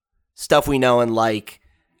of stuff we know and like,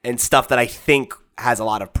 and stuff that I think has a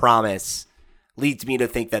lot of promise, leads me to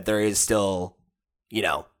think that there is still,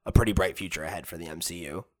 a pretty bright future ahead for the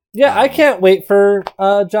MCU. Yeah, I can't wait for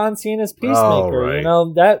John Cena's Peacemaker. Right.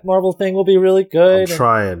 That Marvel thing will be really good. I'm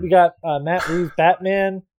trying. We got Matt Reeves'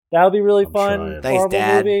 Batman. That'll be really fun. Trying. Thanks, Marvel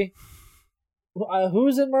Dad. movie.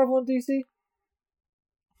 Who's in Marvel and DC?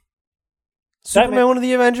 Superman, Batman. one of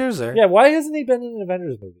the Avengers, or Yeah, why hasn't he been in an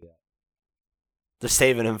Avengers movie yet? they're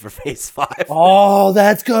saving him for Phase 5. Oh,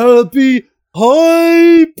 that's gonna be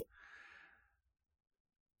hype!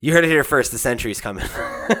 You heard it here first. The Sentry's coming.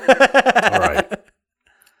 All right.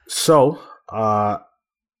 So,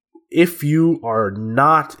 if you are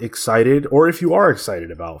not excited, or if you are excited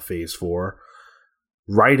about Phase 4,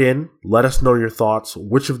 write in. Let us know your thoughts.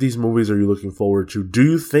 Which of these movies are you looking forward to? Do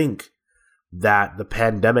you think that the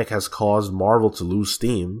pandemic has caused Marvel to lose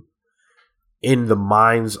steam in the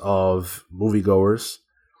minds of moviegoers?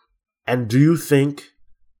 And do you think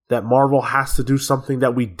that Marvel has to do something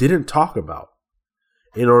that we didn't talk about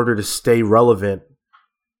in order to stay relevant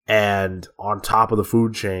and on top of the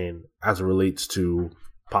food chain as it relates to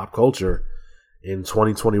pop culture in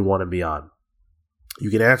 2021 and beyond. You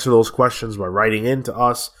can answer those questions by writing in to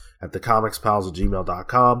us at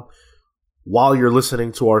thecomicspals@gmail.com. While you're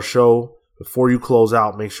listening to our show, before you close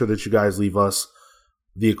out, make sure that you guys leave us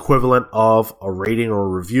the equivalent of a rating or a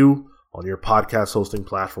review on your podcast hosting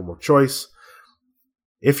platform of choice.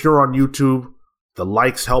 If you're on YouTube, the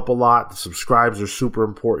likes help a lot. The subscribes are super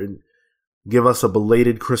important. Give us a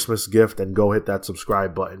belated Christmas gift and go hit that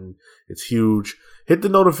subscribe button. It's huge. Hit the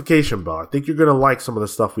notification bell. I think you're going to like some of the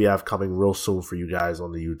stuff we have coming real soon for you guys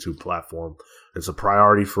on the YouTube platform. It's a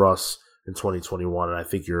priority for us in 2021, and I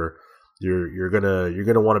think you're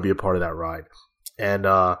gonna want to be a part of that ride. And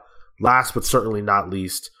last but certainly not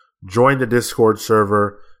least, join the Discord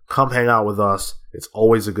server. Come hang out with us. It's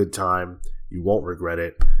always a good time. You won't regret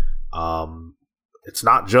it. It's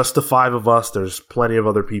not just the 5 of us. There's plenty of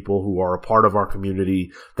other people who are a part of our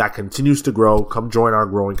community that continues to grow. Come join our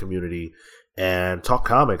growing community and talk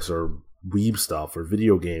comics or weeb stuff or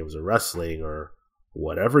video games or wrestling or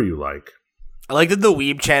whatever you like. I like that the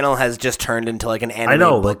Weeb channel has just turned into like an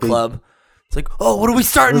anime book club. It's like, oh, what are we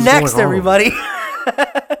starting next, everybody?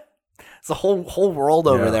 It's a whole world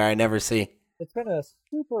over there I never see. It's been a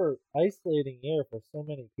super isolating year for so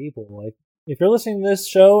many people. Like, if you're listening to this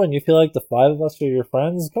show and you feel like the 5 of us are your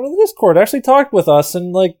friends, go to the Discord, actually talk with us,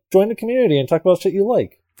 and like join the community and talk about shit you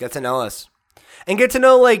like. Get to know us. And get to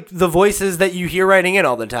know like the voices that you hear writing in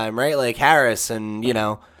all the time, right? Like Harris and,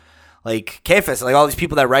 like Kefis, like all these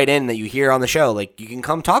people that write in that you hear on the show. Like, you can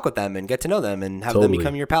come talk with them and get to know them and have them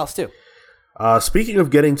become your pals too. Speaking of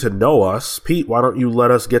getting to know us, Pete, why don't you let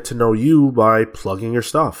us get to know you by plugging your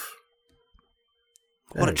stuff?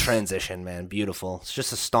 What a transition, man. Beautiful. It's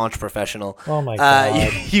just a staunch professional. Oh, my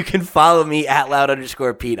God. You can follow me at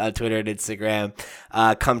 @loud_Pete on Twitter and Instagram.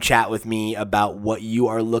 Come chat with me about what you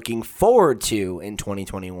are looking forward to in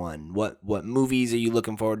 2021. What movies are you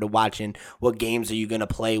looking forward to watching? What games are you going to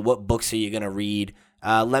play? What books are you going to read?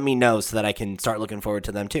 Let me know so that I can start looking forward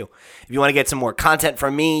to them too. If you want to get some more content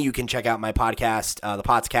from me, you can check out my podcast, The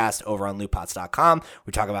Podscast, over on lootpots.com.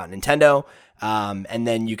 We talk about Nintendo. And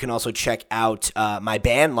then you can also check out my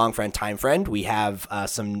band, Long Friend Time Friend. We have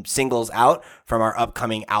some singles out from our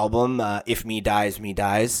upcoming album, If Me Dies, Me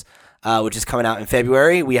Dies, which is coming out in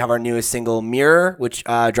February. We have our newest single, Mirror, which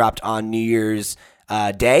dropped on New Year's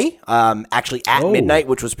Day, actually at midnight,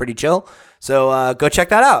 which was pretty chill. So go check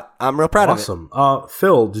that out. I'm real proud of it. Awesome.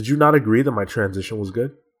 Phil, did you not agree that my transition was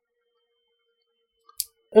good?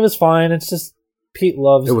 It was fine. It's just Pete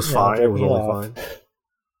loves... It was fine. It was only fine.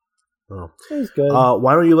 Oh. It was good.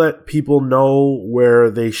 Why don't you let people know where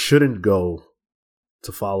they shouldn't go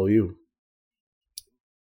to follow you?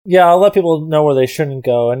 Yeah, I'll let people know where they shouldn't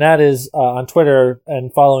go, and that is on Twitter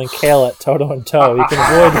and following Kale at Toto and Toe. You can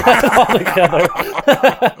avoid that altogether.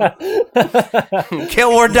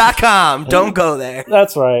 KaleWard.com. Don't go there.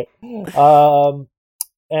 That's right.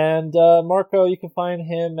 And Marco, you can find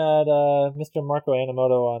him at Mr. Marco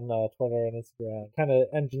Animoto on Twitter and Instagram. Kind of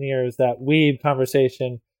engineers that weeb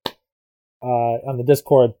conversation on the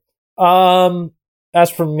Discord. As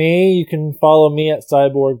for me, you can follow me at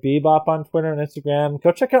Cyborg Bebop on Twitter and Instagram.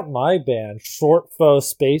 Go check out my band, Short Foe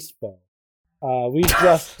Space Foe. We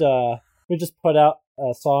just put out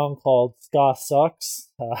a song called Ska Sucks.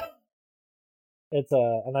 It's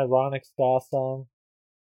an ironic ska song.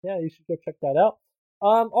 Yeah, you should go check that out.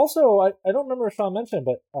 Also, I don't remember if Sean mentioned,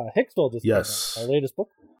 but Hicksville just came out, our latest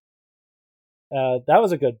book. That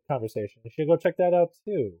was a good conversation. You should go check that out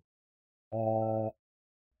too.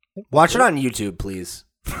 Watch it on YouTube, please.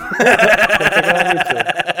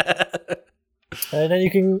 And then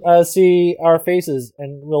you can see our faces,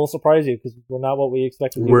 and we'll surprise you because we're not what we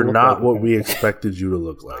expected. We're not what we expected you to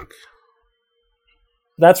look like.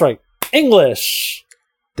 That's right, English.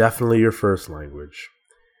 Definitely your first language.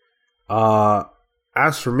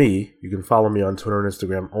 As for me, you can follow me on Twitter and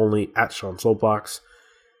Instagram only at Sean Soapbox.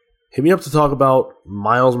 Hit me up to talk about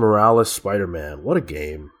Miles Morales Spider-Man. What a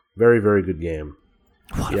game! Very, very good game.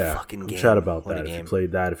 What a fucking game. Chat about that if you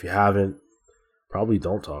played that. If you haven't, probably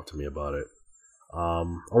don't talk to me about it.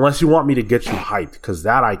 Unless you want me to get you hyped, because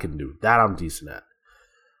that I can do. That I'm decent at.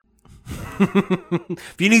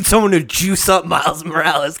 If you need someone to juice up Miles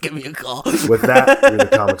Morales, give me a call. With that, we're the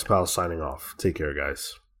Comics Pals signing off. Take care,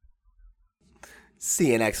 guys.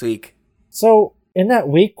 See you next week. So, in that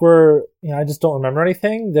week where I just don't remember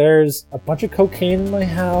anything, there's a bunch of cocaine in my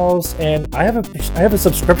house, and I have a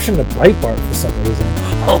subscription to Breitbart for some reason.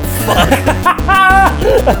 Oh,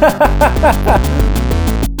 fuck.